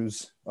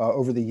issues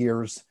over the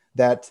years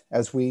that,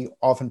 as we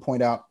often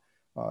point out,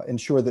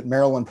 ensure that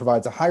Maryland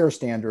provides a higher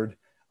standard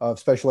of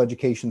special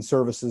education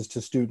services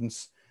to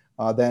students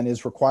than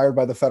is required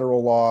by the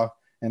federal law.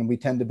 And we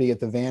tend to be at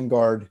the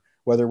vanguard,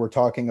 whether we're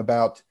talking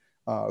about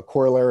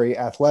corollary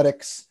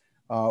athletics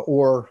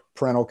or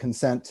parental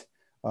consent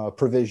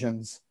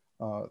provisions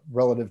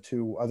relative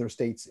to other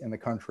states in the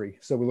country.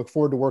 So we look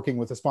forward to working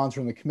with the sponsor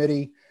in the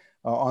committee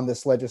on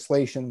this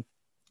legislation.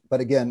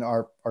 But again,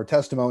 our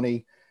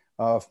testimony,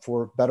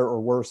 for better or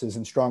worse, is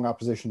in strong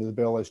opposition to the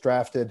bill as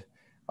drafted.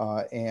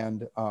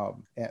 And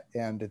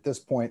at this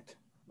point,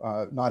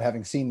 not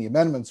having seen the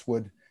amendments,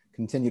 would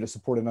continue to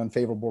support an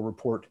unfavorable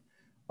report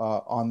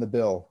on the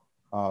bill.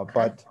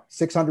 But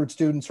 600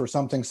 students or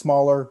something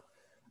smaller,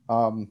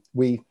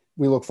 we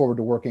look forward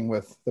to working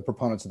with the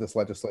proponents of this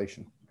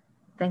legislation.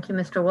 Thank you,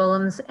 Mr.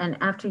 Woolhams. And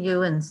after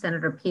you and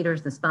Senator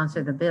Peters, the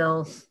sponsor of the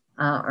bill,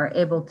 are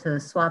able to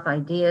swap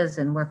ideas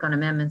and work on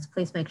amendments,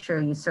 please make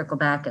sure you circle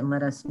back and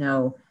let us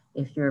know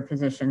if your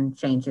position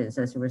changes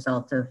as a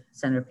result of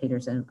Senator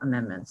Peters'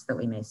 amendments that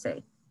we may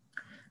see.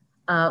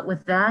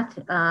 With that,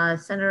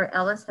 Senator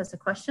Ellis has a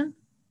question.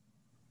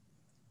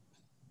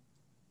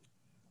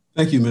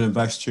 Thank you, Madam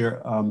Vice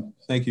Chair.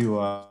 Thank you,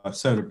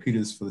 Senator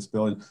Peters, for this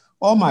bill. And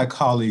all my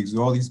colleagues,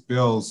 all these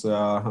bills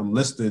I'm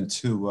listening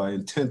to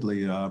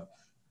intently.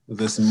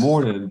 this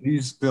morning.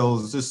 These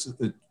bills just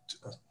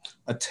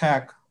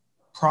attack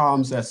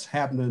problems that's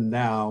happening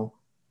now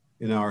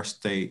in our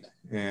state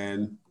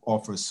and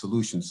offer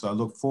solutions. So I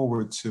look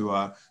forward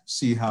to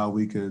see how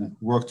we can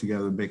work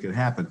together and make it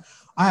happen.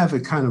 I have a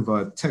kind of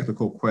a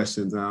technical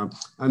question.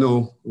 I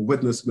know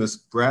witness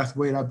Ms.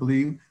 Brathwaite, I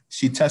believe,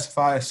 she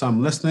testified, so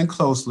I'm listening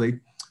closely.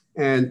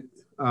 And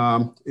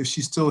if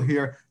she's still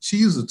here, she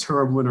used a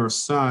term with her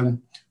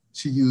son.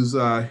 She used,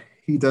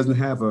 he doesn't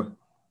have a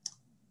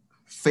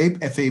FAPE,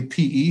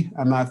 F-A-P-E.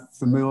 I'm not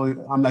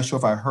familiar, I'm not sure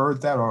if I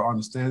heard that or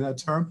understand that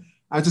term.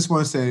 I just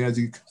want to say, as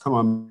you come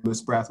on,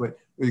 Ms. Brathwaite,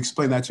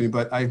 explain that to me,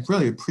 but I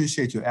really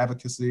appreciate your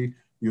advocacy.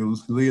 You're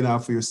leading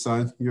out for your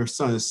son. Your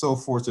son is so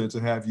fortunate to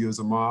have you as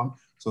a mom.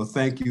 So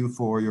thank you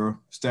for your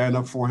standing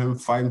up for him,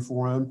 fighting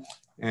for him.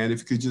 And if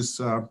you could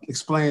just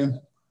explain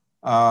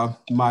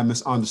my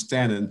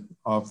misunderstanding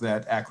of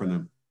that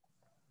acronym.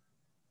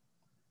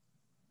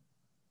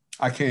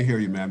 I can't hear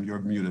you, ma'am. You're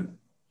muted.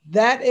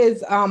 That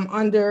is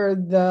under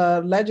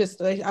the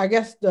legislation, I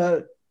guess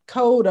the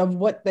code of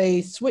what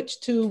they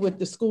switched to with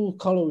the school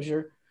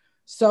closure.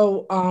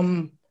 So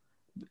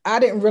I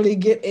didn't really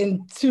get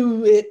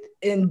into it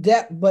in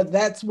depth, but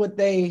that's what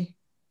they,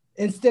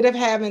 instead of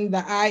having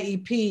the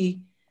IEP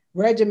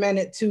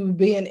regimented to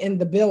being in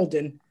the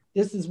building,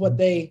 this is what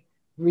they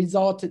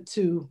resulted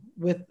to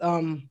with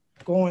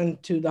going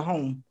to the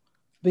home,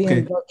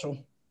 being virtual.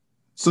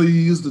 So you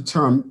used the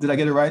term, did I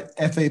get it right?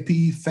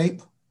 FAPE,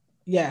 FAPE?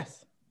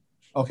 Yes.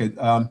 Okay,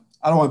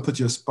 I don't want to put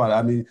you on the spot.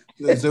 I mean,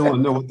 does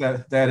anyone know what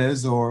that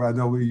is? Or I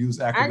know we use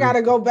acronyms. I got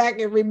to go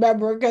back and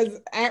remember because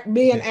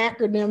me and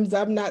acronyms,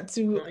 I'm not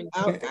too.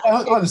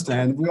 I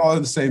understand. We're all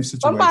in the same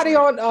situation. Somebody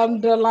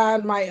on the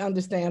line might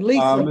understand.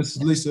 Lisa.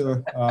 Mrs.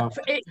 Lisa.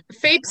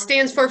 FAPE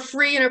stands for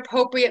Free and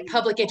Appropriate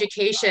Public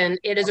Education.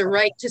 It is a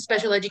right to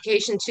special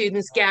education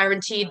students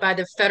guaranteed by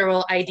the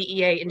federal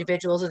IDEA,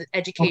 Individuals with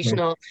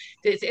Educational.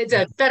 It's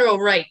a federal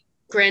right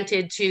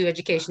granted to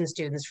education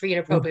students, free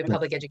and appropriate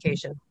public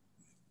education.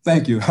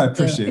 Thank you. I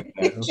appreciate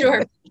that.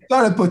 Sure.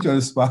 Sorry to put you on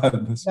the spot.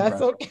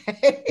 That's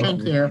okay.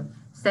 Thank you.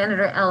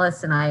 Senator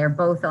Ellis and I are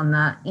both on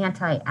the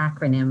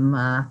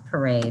anti-acronym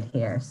parade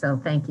here. So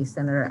thank you,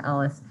 Senator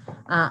Ellis.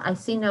 I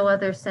see no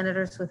other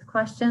senators with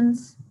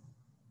questions.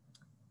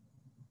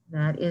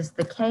 That is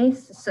the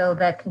case. So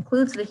that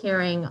concludes the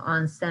hearing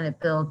on Senate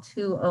Bill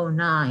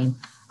 209.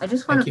 I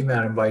just want to thank you,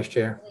 Madam Vice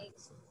Chair.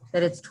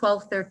 That it's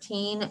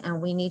 12:13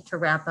 and we need to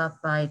wrap up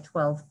by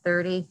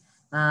 12:30.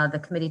 The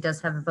committee does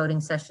have a voting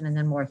session and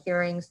then more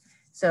hearings.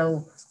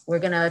 So we're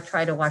going to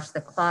try to watch the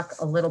clock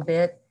a little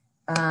bit.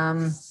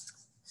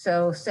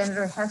 So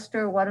Senator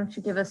Hester, why don't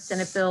you give us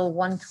Senate Bill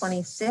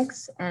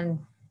 126? And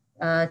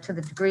to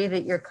the degree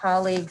that your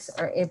colleagues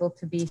are able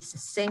to be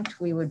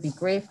succinct, we would be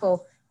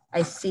grateful.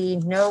 I see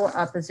no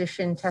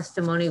opposition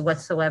testimony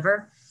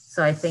whatsoever.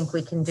 So I think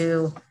we can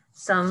do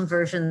some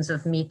versions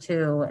of Me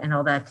Too and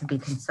all that to be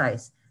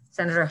concise.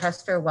 Senator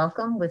Hester,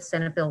 welcome with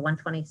Senate Bill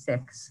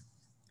 126.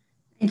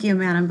 Thank you,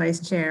 Madam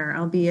Vice Chair.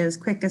 I'll be as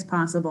quick as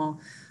possible.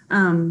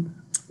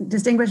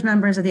 Distinguished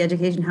members of the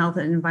Education, Health,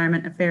 and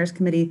Environment Affairs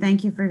Committee,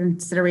 thank you for your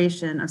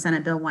consideration of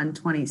Senate Bill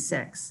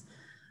 126.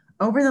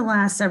 Over the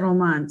last several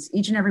months,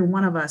 each and every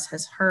one of us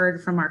has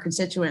heard from our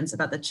constituents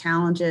about the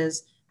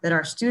challenges that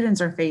our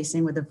students are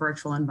facing with the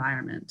virtual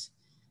environment.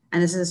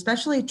 And this is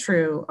especially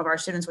true of our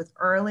students with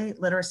early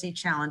literacy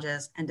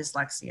challenges and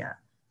dyslexia,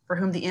 for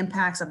whom the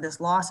impacts of this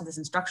loss of this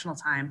instructional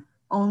time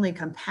only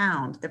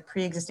compound the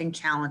pre-existing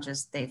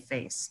challenges they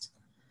faced.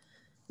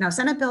 Now,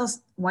 Senate Bill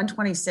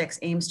 126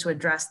 aims to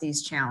address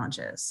these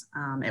challenges.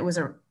 It was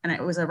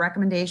a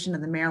recommendation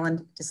of the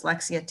Maryland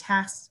Dyslexia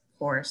Task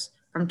Force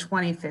from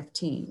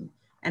 2015,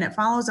 and it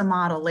follows a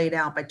model laid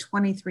out by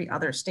 23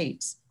 other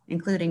states,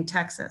 including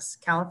Texas,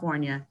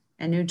 California,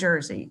 and New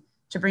Jersey,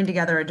 to bring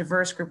together a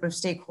diverse group of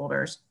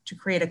stakeholders to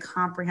create a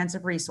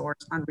comprehensive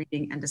resource on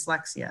reading and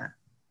dyslexia.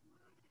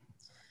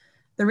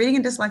 The Reading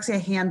and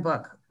Dyslexia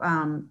Handbook,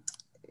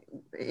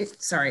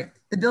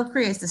 the bill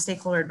creates the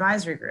Stakeholder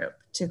Advisory Group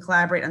to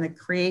collaborate on the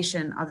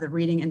creation of the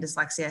Reading and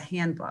Dyslexia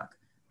Handbook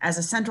as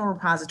a central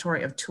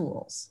repository of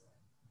tools.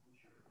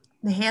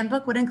 The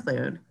handbook would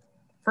include,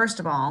 first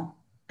of all,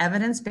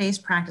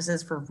 evidence-based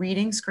practices for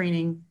reading,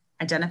 screening,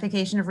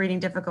 identification of reading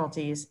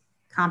difficulties,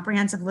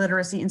 comprehensive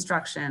literacy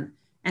instruction,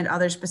 and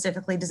other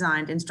specifically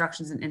designed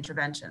instructions and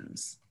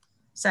interventions.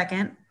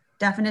 Second,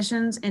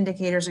 definitions,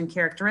 indicators, and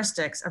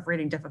characteristics of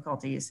reading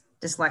difficulties,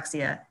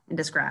 dyslexia, and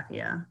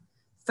dysgraphia.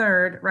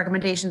 Third,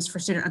 recommendations for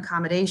student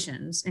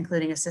accommodations,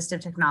 including assistive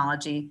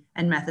technology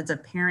and methods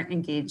of parent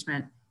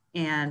engagement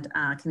and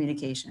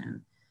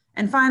communication.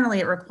 And finally,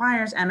 it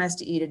requires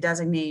MSDE to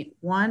designate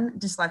one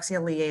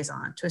dyslexia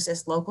liaison to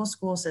assist local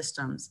school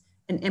systems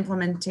in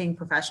implementing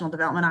professional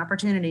development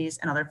opportunities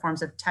and other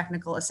forms of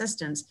technical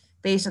assistance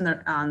based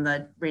on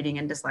the Reading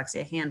and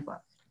Dyslexia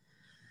Handbook.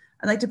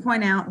 I'd like to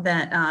point out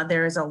that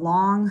there is a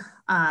long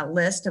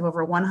list of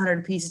over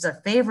 100 pieces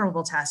of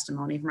favorable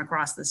testimony from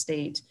across the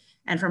state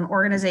and from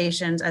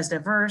organizations as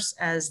diverse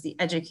as the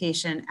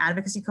Education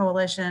Advocacy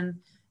Coalition,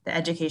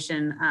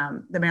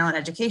 the Maryland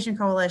Education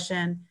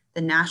Coalition,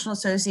 the National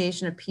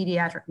Association of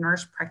Pediatric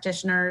Nurse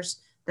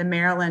Practitioners, the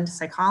Maryland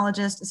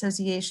Psychologist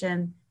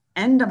Association,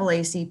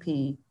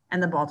 NAACP,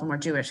 and the Baltimore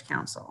Jewish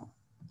Council.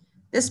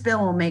 This bill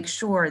will make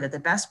sure that the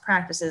best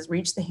practices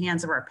reach the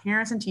hands of our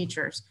parents and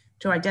teachers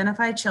to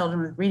identify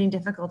children with reading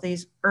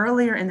difficulties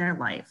earlier in their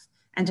life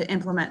and to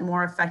implement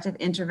more effective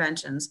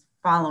interventions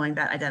following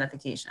that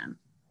identification.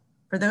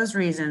 For those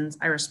reasons,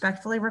 I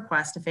respectfully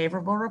request a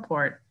favorable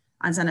report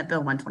on Senate Bill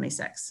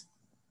 126.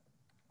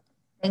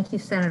 Thank you,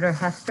 Senator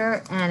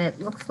Hester. And it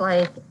looks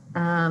like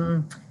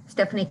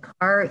Stephanie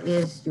Carr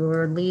is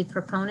your lead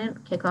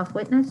proponent, kickoff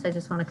witness. I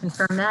just want to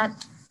confirm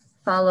that,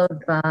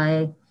 followed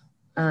by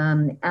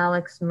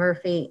Alex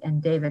Murphy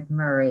and David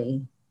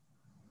Murray.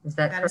 Is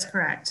that correct? That is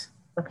correct.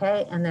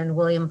 Okay, and then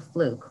William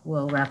Fluke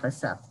will wrap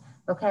us up.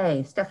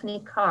 Okay,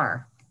 Stephanie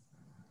Carr.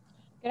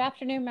 Good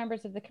afternoon,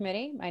 members of the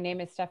committee. My name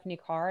is Stephanie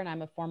Carr, and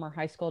I'm a former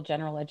high school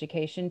general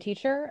education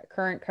teacher,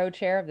 current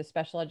co-chair of the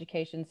Special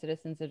Education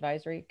Citizens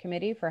Advisory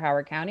Committee for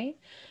Howard County,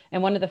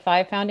 and one of the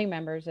 5 founding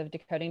members of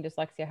Decoding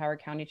Dyslexia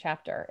Howard County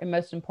chapter. And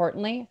most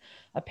importantly,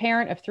 a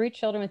parent of 3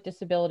 children with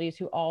disabilities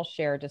who all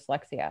share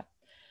dyslexia.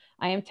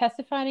 I am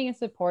testifying in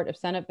support of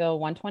Senate Bill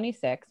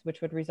 126,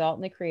 which would result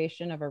in the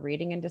creation of a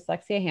reading and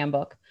dyslexia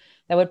handbook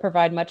that would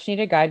provide much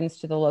needed guidance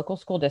to the local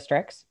school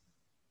districts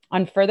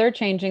on further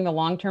changing the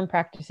long-term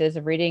practices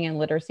of reading and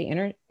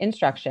literacy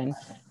instruction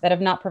that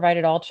have not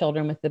provided all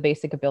children with the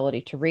basic ability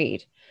to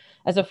read.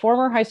 As a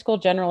former high school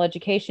general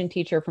education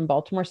teacher from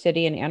Baltimore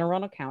City and Anne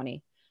Arundel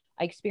County,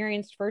 I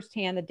experienced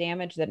firsthand the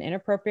damage that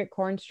inappropriate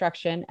core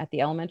instruction at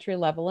the elementary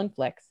level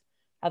inflicts,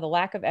 how the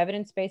lack of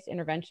evidence-based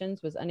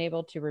interventions was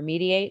unable to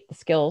remediate the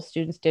skills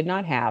students did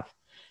not have,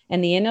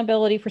 and the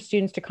inability for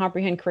students to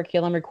comprehend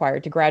curriculum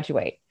required to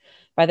graduate.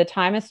 By the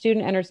time a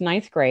student enters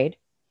 9th grade,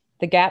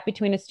 the gap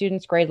between a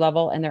student's grade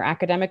level and their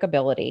academic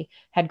ability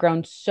had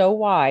grown so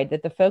wide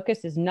that the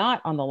focus is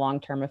not on the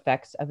long-term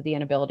effects of the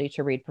inability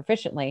to read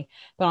proficiently,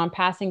 but on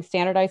passing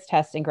standardized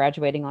tests and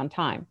graduating on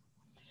time.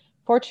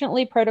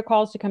 Fortunately,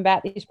 protocols to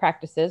combat these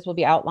practices will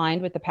be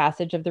outlined with the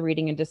passage of the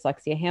Reading and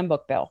Dyslexia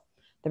Handbook Bill.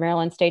 The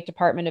Maryland State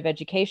Department of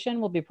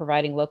Education will be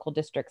providing local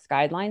districts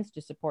guidelines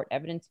to support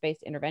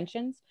evidence-based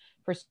interventions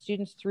for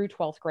students through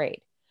 12th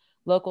grade.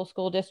 Local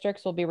school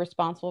districts will be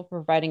responsible for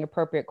providing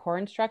appropriate core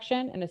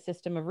instruction and a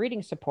system of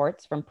reading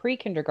supports from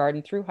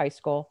pre-kindergarten through high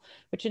school,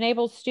 which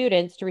enables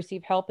students to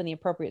receive help in the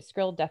appropriate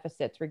skill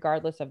deficits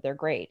regardless of their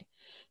grade.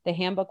 The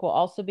handbook will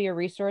also be a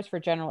resource for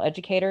general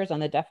educators on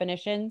the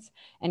definitions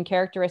and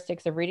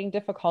characteristics of reading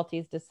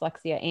difficulties,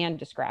 dyslexia, and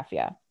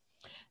dysgraphia.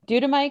 Due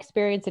to my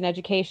experience in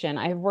education,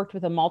 I have worked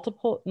with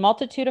a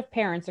multitude of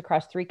parents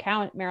across 3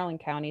 Maryland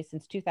counties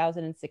since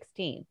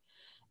 2016.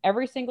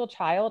 Every single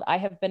child I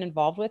have been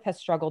involved with has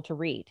struggled to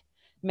read.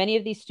 Many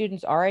of these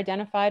students are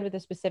identified with a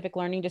specific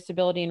learning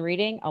disability in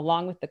reading,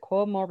 along with the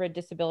comorbid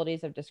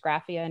disabilities of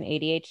dysgraphia and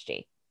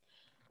ADHD.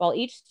 While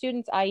each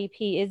student's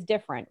IEP is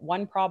different,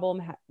 one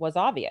problem was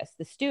obvious.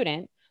 The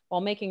student, while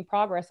making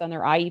progress on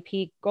their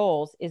IEP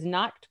goals, is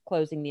not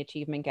closing the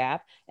achievement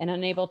gap and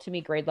unable to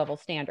meet grade level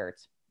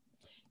standards.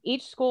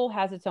 Each school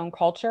has its own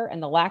culture,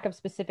 and the lack of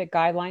specific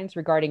guidelines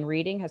regarding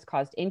reading has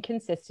caused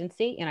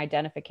inconsistency in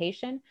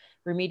identification,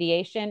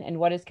 remediation, and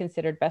what is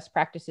considered best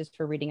practices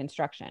for reading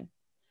instruction.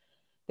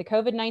 The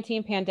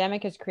COVID-19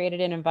 pandemic has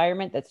created an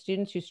environment that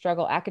students who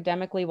struggle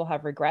academically will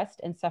have regressed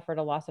and suffered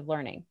a loss of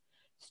learning.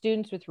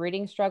 Students with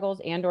reading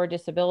struggles and/or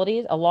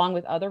disabilities, along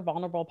with other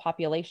vulnerable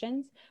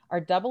populations, are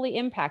doubly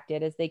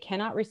impacted as they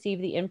cannot receive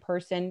the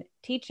in-person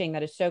teaching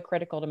that is so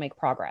critical to make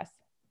progress.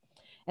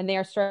 And they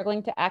are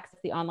struggling to access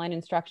the online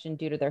instruction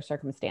due to their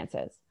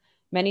circumstances.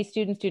 Many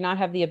students do not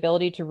have the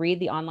ability to read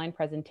the online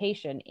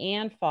presentation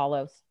and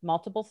follow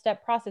multiple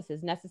step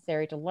processes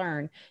necessary to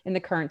learn in the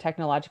current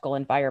technological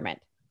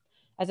environment.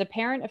 As a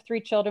parent of 3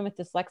 children with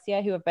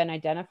dyslexia who have been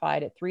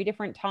identified at 3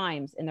 different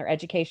times in their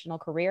educational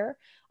career,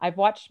 I've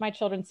watched my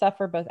children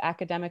suffer both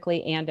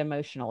academically and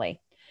emotionally.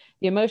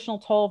 The emotional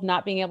toll of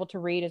not being able to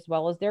read as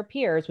well as their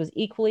peers was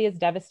equally as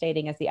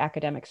devastating as the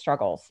academic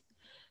struggles.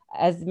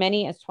 As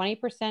many as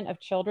 20% of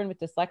children with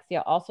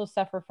dyslexia also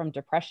suffer from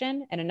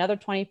depression, and another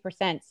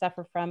 20%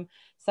 suffer from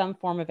some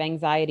form of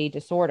anxiety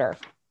disorder.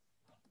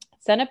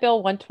 Senate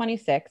Bill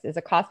 126 is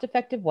a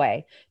cost-effective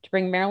way to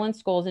bring Maryland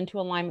schools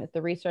into alignment with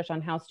the research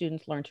on how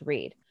students learn to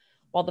read.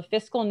 While the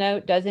fiscal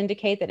note does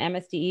indicate that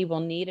MSDE will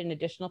need an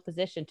additional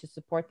position to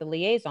support the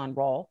liaison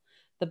role,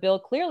 the bill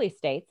clearly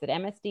states that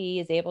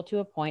MSDE is able to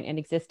appoint an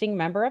existing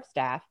member of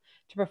staff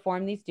to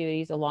perform these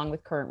duties along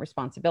with current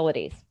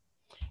responsibilities.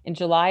 In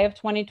July of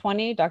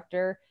 2020,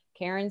 Dr.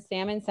 Karen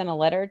Salmon sent a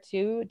letter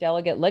to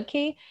Delegate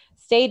Ludke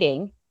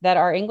stating that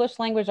our English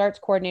Language Arts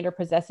Coordinator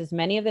possesses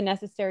many of the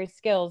necessary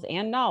skills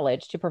and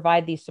knowledge to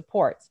provide these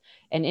supports.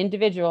 An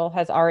individual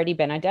has already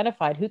been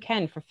identified who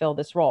can fulfill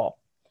this role.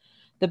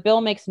 The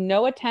bill makes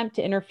no attempt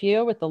to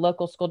interfere with the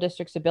local school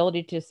district's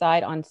ability to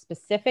decide on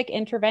specific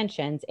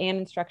interventions and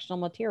instructional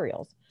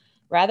materials.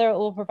 Rather, it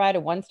will provide a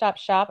one-stop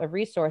shop of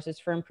resources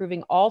for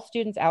improving all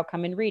students'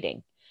 outcome in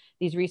reading.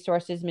 These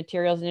resources,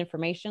 materials, and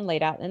information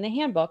laid out in the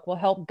handbook will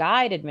help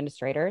guide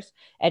administrators,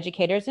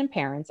 educators, and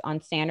parents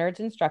on standards,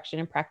 instruction,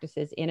 and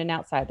practices in and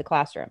outside the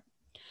classroom.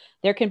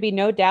 There can be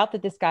no doubt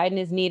that this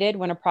guidance is needed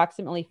when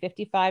approximately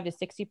 55 to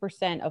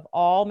 60% of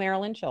all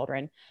Maryland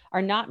children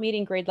are not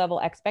meeting grade level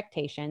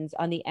expectations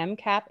on the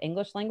MCAP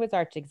English Language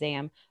Arts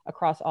exam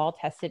across all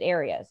tested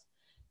areas.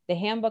 The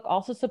handbook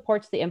also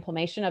supports the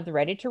implementation of the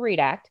Ready to Read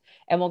Act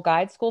and will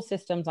guide school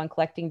systems on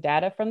collecting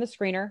data from the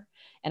screener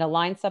and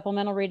align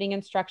supplemental reading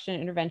instruction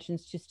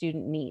interventions to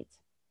student needs.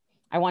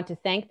 I want to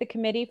thank the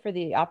committee for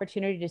the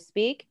opportunity to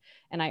speak,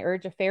 and I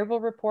urge a favorable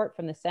report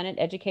from the Senate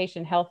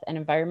Education, Health, and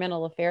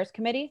Environmental Affairs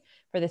Committee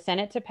for the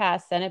Senate to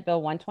pass Senate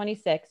Bill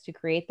 126 to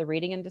create the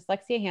Reading and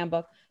Dyslexia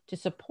Handbook to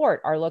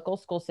support our local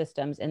school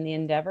systems in the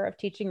endeavor of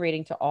teaching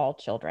reading to all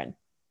children.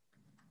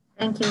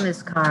 Thank you,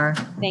 Ms. Carr.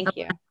 Thank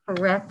you.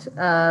 Correct.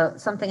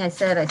 Something I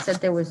said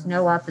there was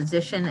no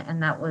opposition,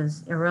 and that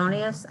was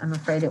erroneous. I'm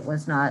afraid it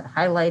was not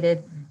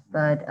highlighted,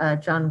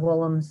 but John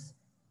Woolhams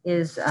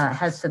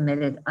has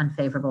submitted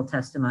unfavorable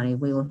testimony.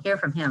 We will hear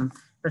from him.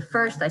 But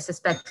first, I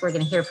suspect we're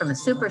going to hear from a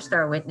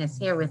superstar witness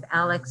here with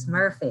Alex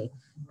Murphy.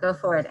 Go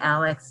for it,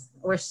 Alex.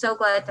 We're so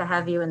glad to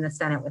have you in the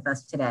Senate with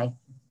us today.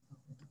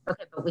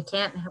 Okay, but we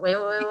can't, wait.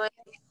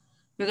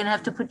 You're going to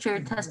have to put your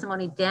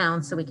testimony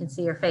down so we can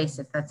see your face,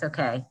 if that's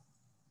okay.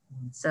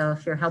 So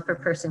if your helper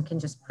person can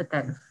just put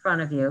that in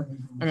front of you.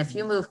 And if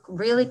you move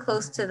really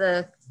close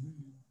to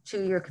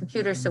your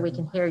computer so we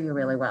can hear you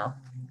really well.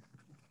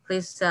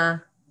 Please,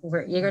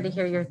 we're eager to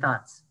hear your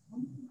thoughts.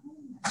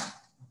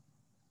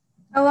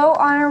 Hello,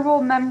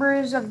 honorable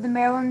members of the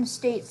Maryland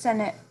State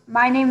Senate.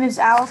 My name is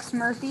Alex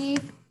Murphy,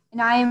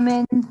 and I am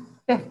in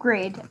 5th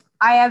grade.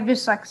 I have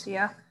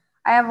dyslexia.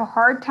 I have a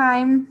hard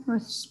time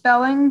with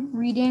spelling,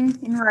 reading,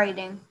 and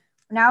writing.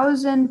 When I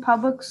was in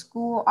public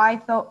school, I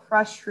felt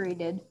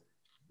frustrated.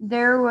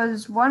 There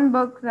was one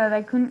book that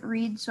I couldn't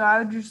read, so I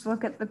would just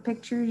look at the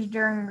pictures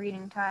during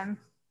reading time.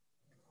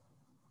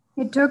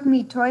 It took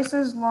me twice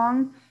as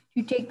long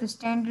to take the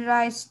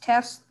standardized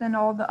test than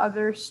all the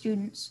other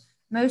students.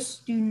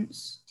 Most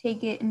students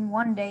take it in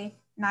 1 day,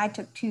 and I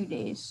took 2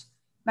 days.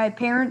 My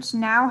parents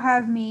now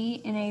have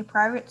me in a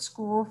private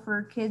school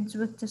for kids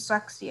with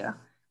dyslexia.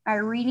 My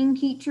reading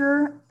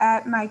teacher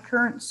at my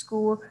current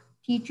school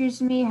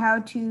teaches me how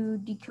to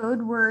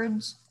decode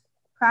words,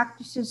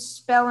 practices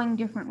spelling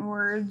different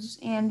words,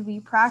 and we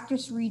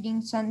practice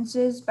reading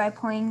sentences by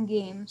playing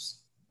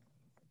games.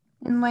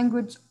 In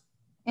language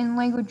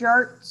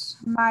arts,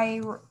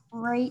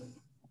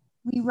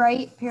 we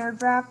write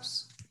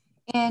paragraphs,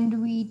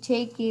 and we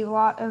take a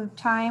lot of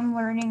time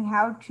learning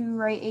how to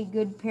write a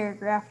good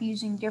paragraph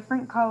using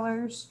different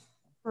colors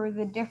for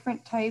the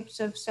different types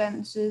of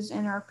sentences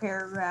in our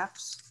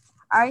paragraphs.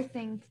 I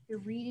think the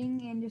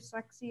Reading and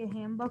Dyslexia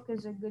Handbook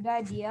is a good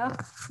idea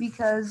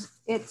because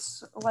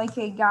it's like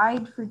a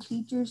guide for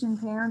teachers and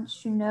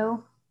parents to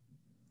know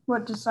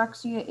what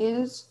dyslexia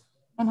is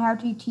and how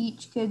to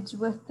teach kids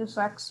with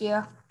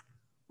dyslexia.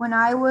 When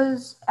I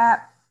was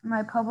at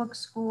my public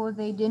school,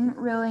 they didn't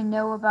really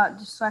know about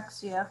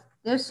dyslexia.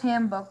 This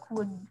handbook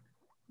would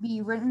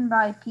be written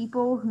by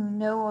people who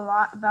know a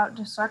lot about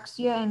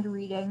dyslexia and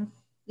reading.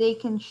 They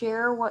can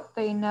share what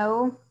they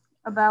know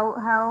about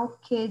how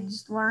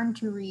kids learn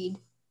to read.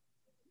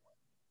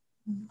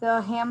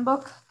 The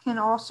handbook can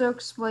also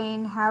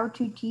explain how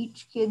to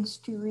teach kids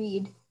to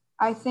read.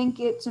 I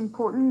think it's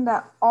important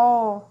that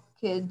all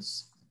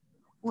kids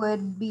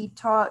would be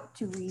taught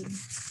to read.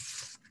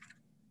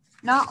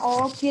 Not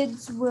all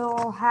kids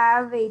will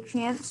have a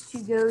chance to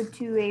go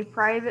to a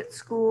private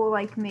school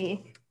like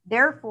me.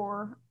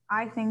 Therefore,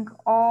 I think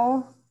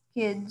all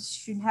kids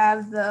should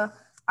have the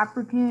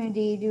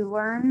opportunity to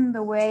learn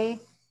the way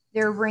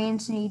their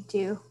brains need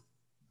to.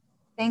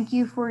 Thank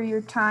you for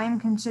your time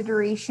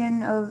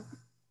consideration of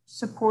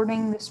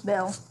supporting this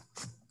bill.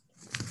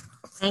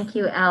 Thank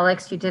you,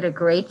 Alex. You did a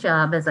great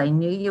job, as I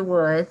knew you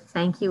would.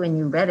 Thank you, and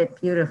you read it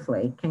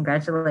beautifully.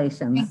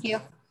 Congratulations. Thank you.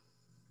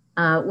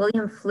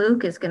 William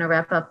Fluke is going to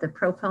wrap up the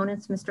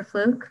proponents. Mr.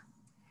 Fluke.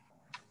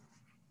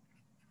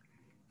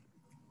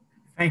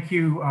 Thank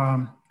you.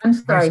 I'm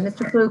sorry,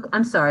 Mr. Fluke.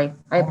 I'm sorry.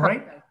 I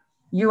apologize. Right.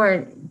 You are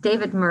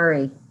David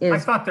Murray. I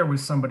thought there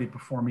was somebody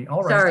before me.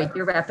 All right. Sorry,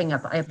 you're wrapping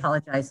up. I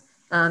apologize.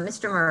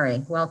 Mr.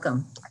 Murray,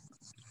 welcome.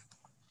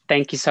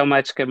 Thank you so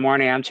much. Good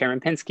morning. I'm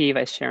Chairman Pinsky,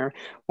 Vice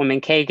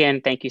Chairwoman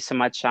Kagan. Thank you so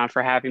much, Sean,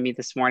 for having me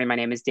this morning. My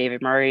name is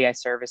David Murray. I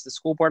serve as the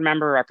school board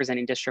member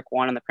representing District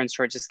 1 on the Prince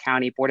George's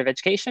County Board of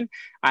Education.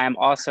 I am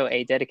also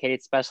a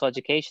dedicated special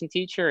education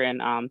teacher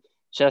and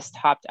just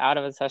hopped out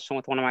of a session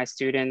with one of my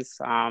students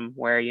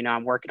where,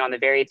 I'm working on the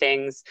very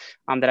things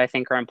that I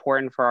think are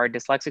important for our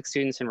dyslexic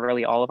students and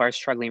really all of our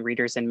struggling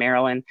readers in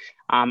Maryland.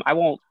 I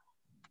won't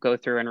go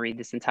through and read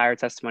this entire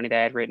testimony that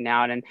I had written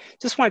out, and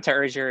just wanted to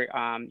urge your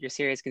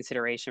serious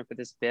consideration for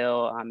this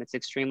bill. It's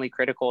extremely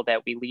critical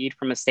that we lead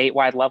from a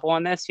statewide level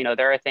on this.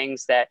 There are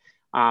things that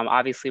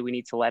obviously we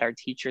need to let our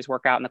teachers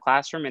work out in the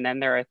classroom, and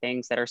then there are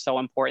things that are so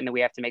important that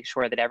we have to make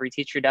sure that every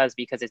teacher does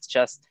because it's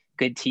just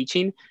good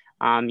teaching.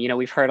 You know,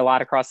 we've heard a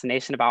lot across the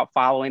nation about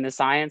following the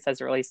science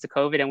as it relates to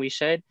COVID, and we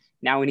should.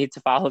 Now we need to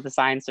follow the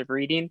science of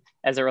reading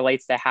as it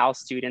relates to how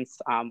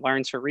students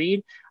learn to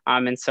read.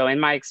 And so in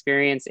my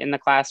experience in the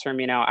classroom,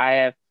 you know,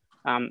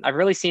 I've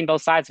really seen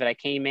both sides of it. I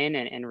came in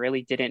and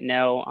really didn't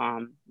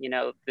know, you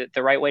know,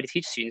 the right way to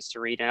teach students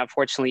to read. And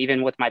unfortunately,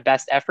 even with my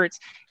best efforts,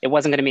 it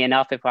wasn't going to be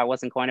enough if I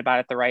wasn't going about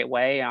it the right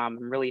way.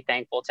 I'm really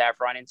thankful to have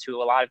run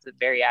into a lot of the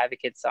very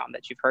advocates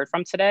that you've heard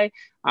from today.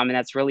 And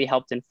that's really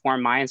helped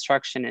inform my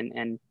instruction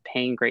and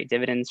paying great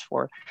dividends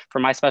for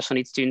my special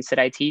needs students that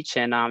I teach.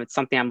 And it's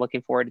something I'm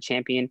looking forward to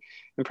champion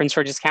in Prince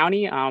George's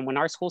County in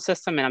our school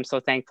system. And I'm so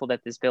thankful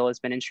that this bill has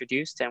been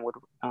introduced and would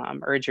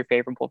urge your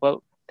favorable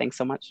vote. Thanks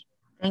so much.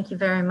 Thank you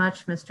very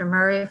much, Mr.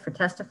 Murray, for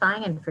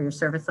testifying and for your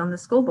service on the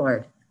school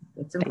board.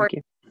 It's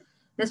important.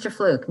 Mr.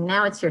 Fluke,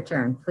 now it's your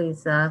turn.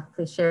 Please,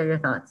 please share your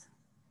thoughts.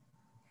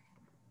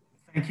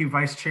 Thank you,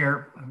 Vice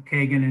Chair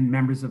Kagan and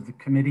members of the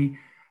committee.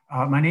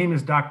 My name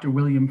is Dr.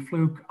 William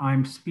Fluke.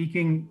 I'm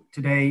speaking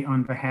today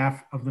on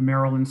behalf of the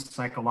Maryland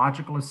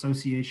Psychological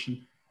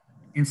Association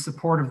in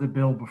support of the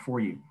bill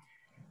before you.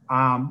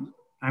 I'm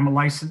a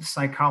licensed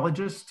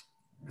psychologist,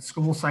 a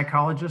school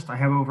psychologist. I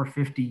have over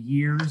 50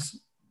 years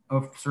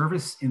of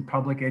service in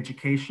public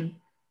education,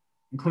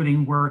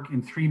 including work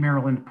in 3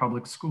 Maryland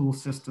public school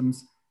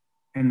systems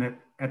and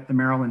at the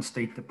Maryland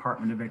State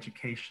Department of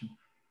Education.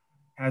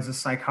 As a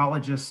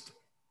psychologist,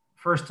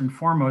 first and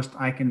foremost,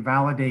 I can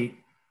validate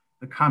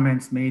the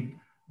comments made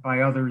by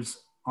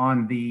others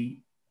on the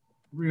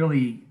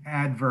really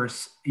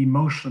adverse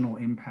emotional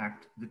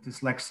impact that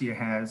dyslexia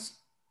has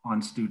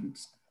on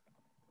students.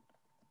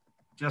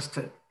 Just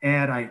to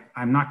add,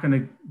 I'm not going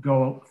to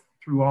go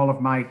through all of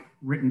my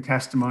written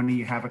testimony.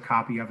 You have a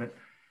copy of it.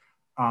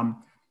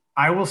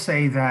 I will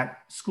say that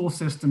school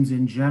systems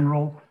in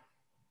general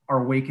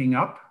are waking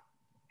up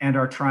and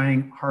are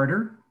trying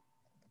harder.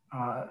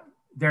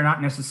 They're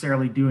not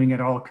necessarily doing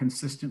it all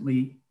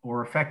consistently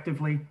or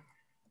effectively.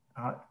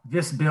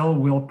 This bill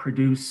will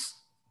produce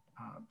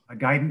a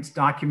guidance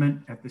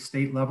document at the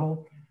state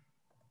level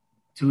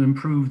to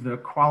improve the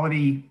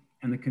quality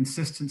and the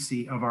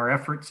consistency of our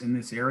efforts in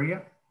this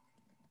area.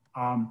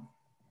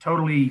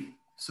 Totally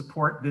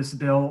support this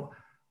bill.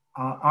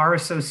 Our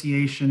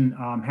association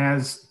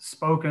has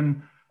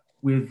spoken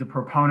with the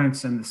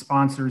proponents and the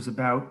sponsors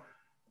about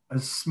a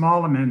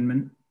small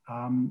amendment.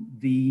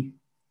 The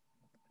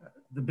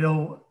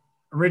bill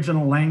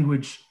original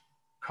language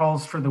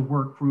calls for the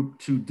work group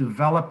to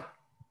develop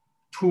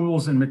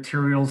tools and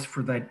materials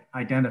for the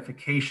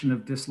identification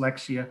of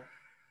dyslexia.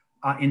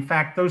 In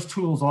fact, those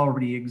tools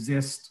already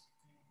exist,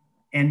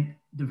 and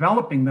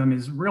developing them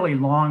is really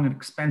long and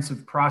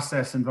expensive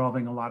process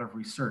involving a lot of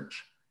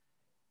research.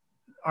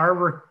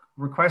 Our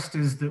request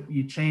is that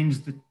you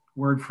change the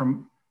word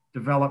from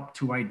develop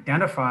to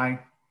identify.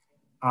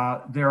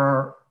 There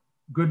are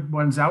good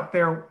ones out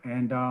there,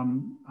 and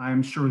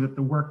I'm sure that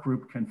the work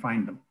group can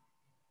find them.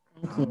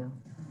 Thank you.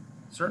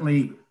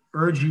 Certainly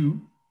urge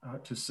you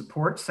to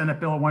support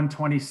Senate Bill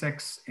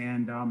 126,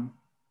 and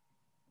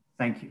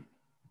thank you.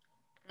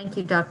 Thank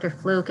you, Dr.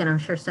 Fluke, and I'm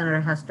sure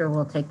Senator Hester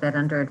will take that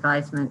under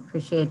advisement.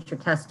 Appreciate your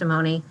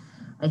testimony.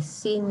 I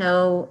see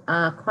no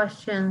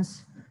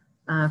questions.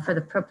 For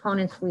the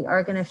proponents, we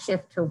are going to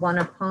shift to one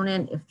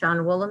opponent if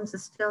John Willems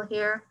is still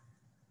here.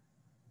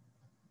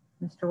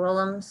 Mr.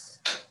 Willems,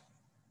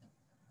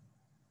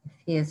 if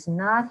he is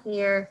not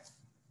here,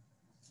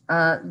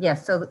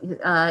 yes, so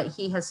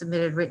he has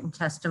submitted written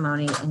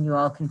testimony and you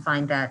all can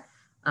find that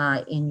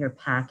in your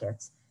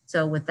packets.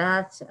 So with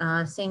that,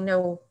 seeing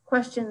no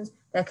questions,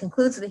 that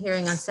concludes the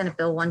hearing on Senate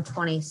Bill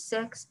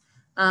 126.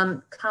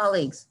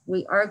 Colleagues,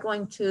 we are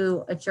going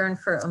to adjourn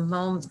for a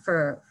moment,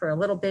 for a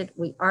little bit.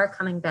 We are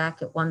coming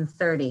back at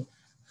 1:30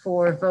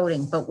 for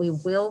voting, but we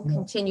will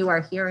continue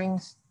our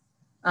hearings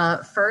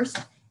first.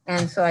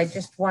 And so I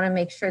just want to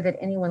make sure that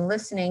anyone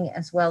listening,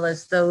 as well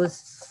as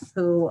those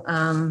who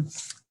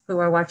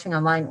are watching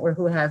online or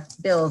who have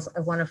bills, I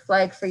want to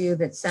flag for you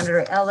that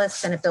Senator Ellis,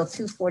 Senate Bill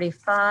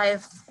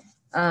 245,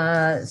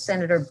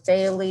 Senator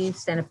Bailey,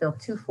 Senate Bill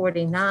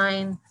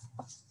 249,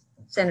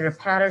 Senator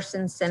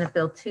Patterson, Senate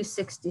Bill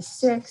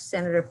 266,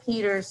 Senator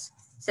Peters,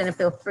 Senate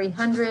Bill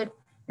 300,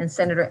 and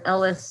Senator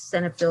Ellis,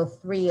 Senate Bill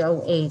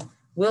 308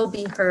 will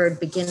be heard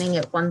beginning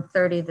at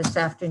 1:30 this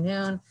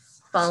afternoon,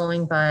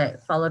 followed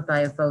by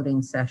a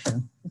voting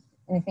session.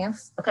 Anything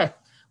else? Okay.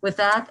 With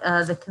that,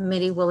 the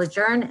committee will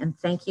adjourn, and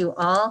thank you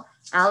all.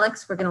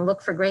 Alex, we're going to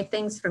look for great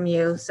things from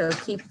you, so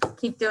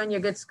keep doing your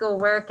good school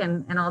work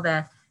and all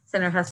that. Senator Hester.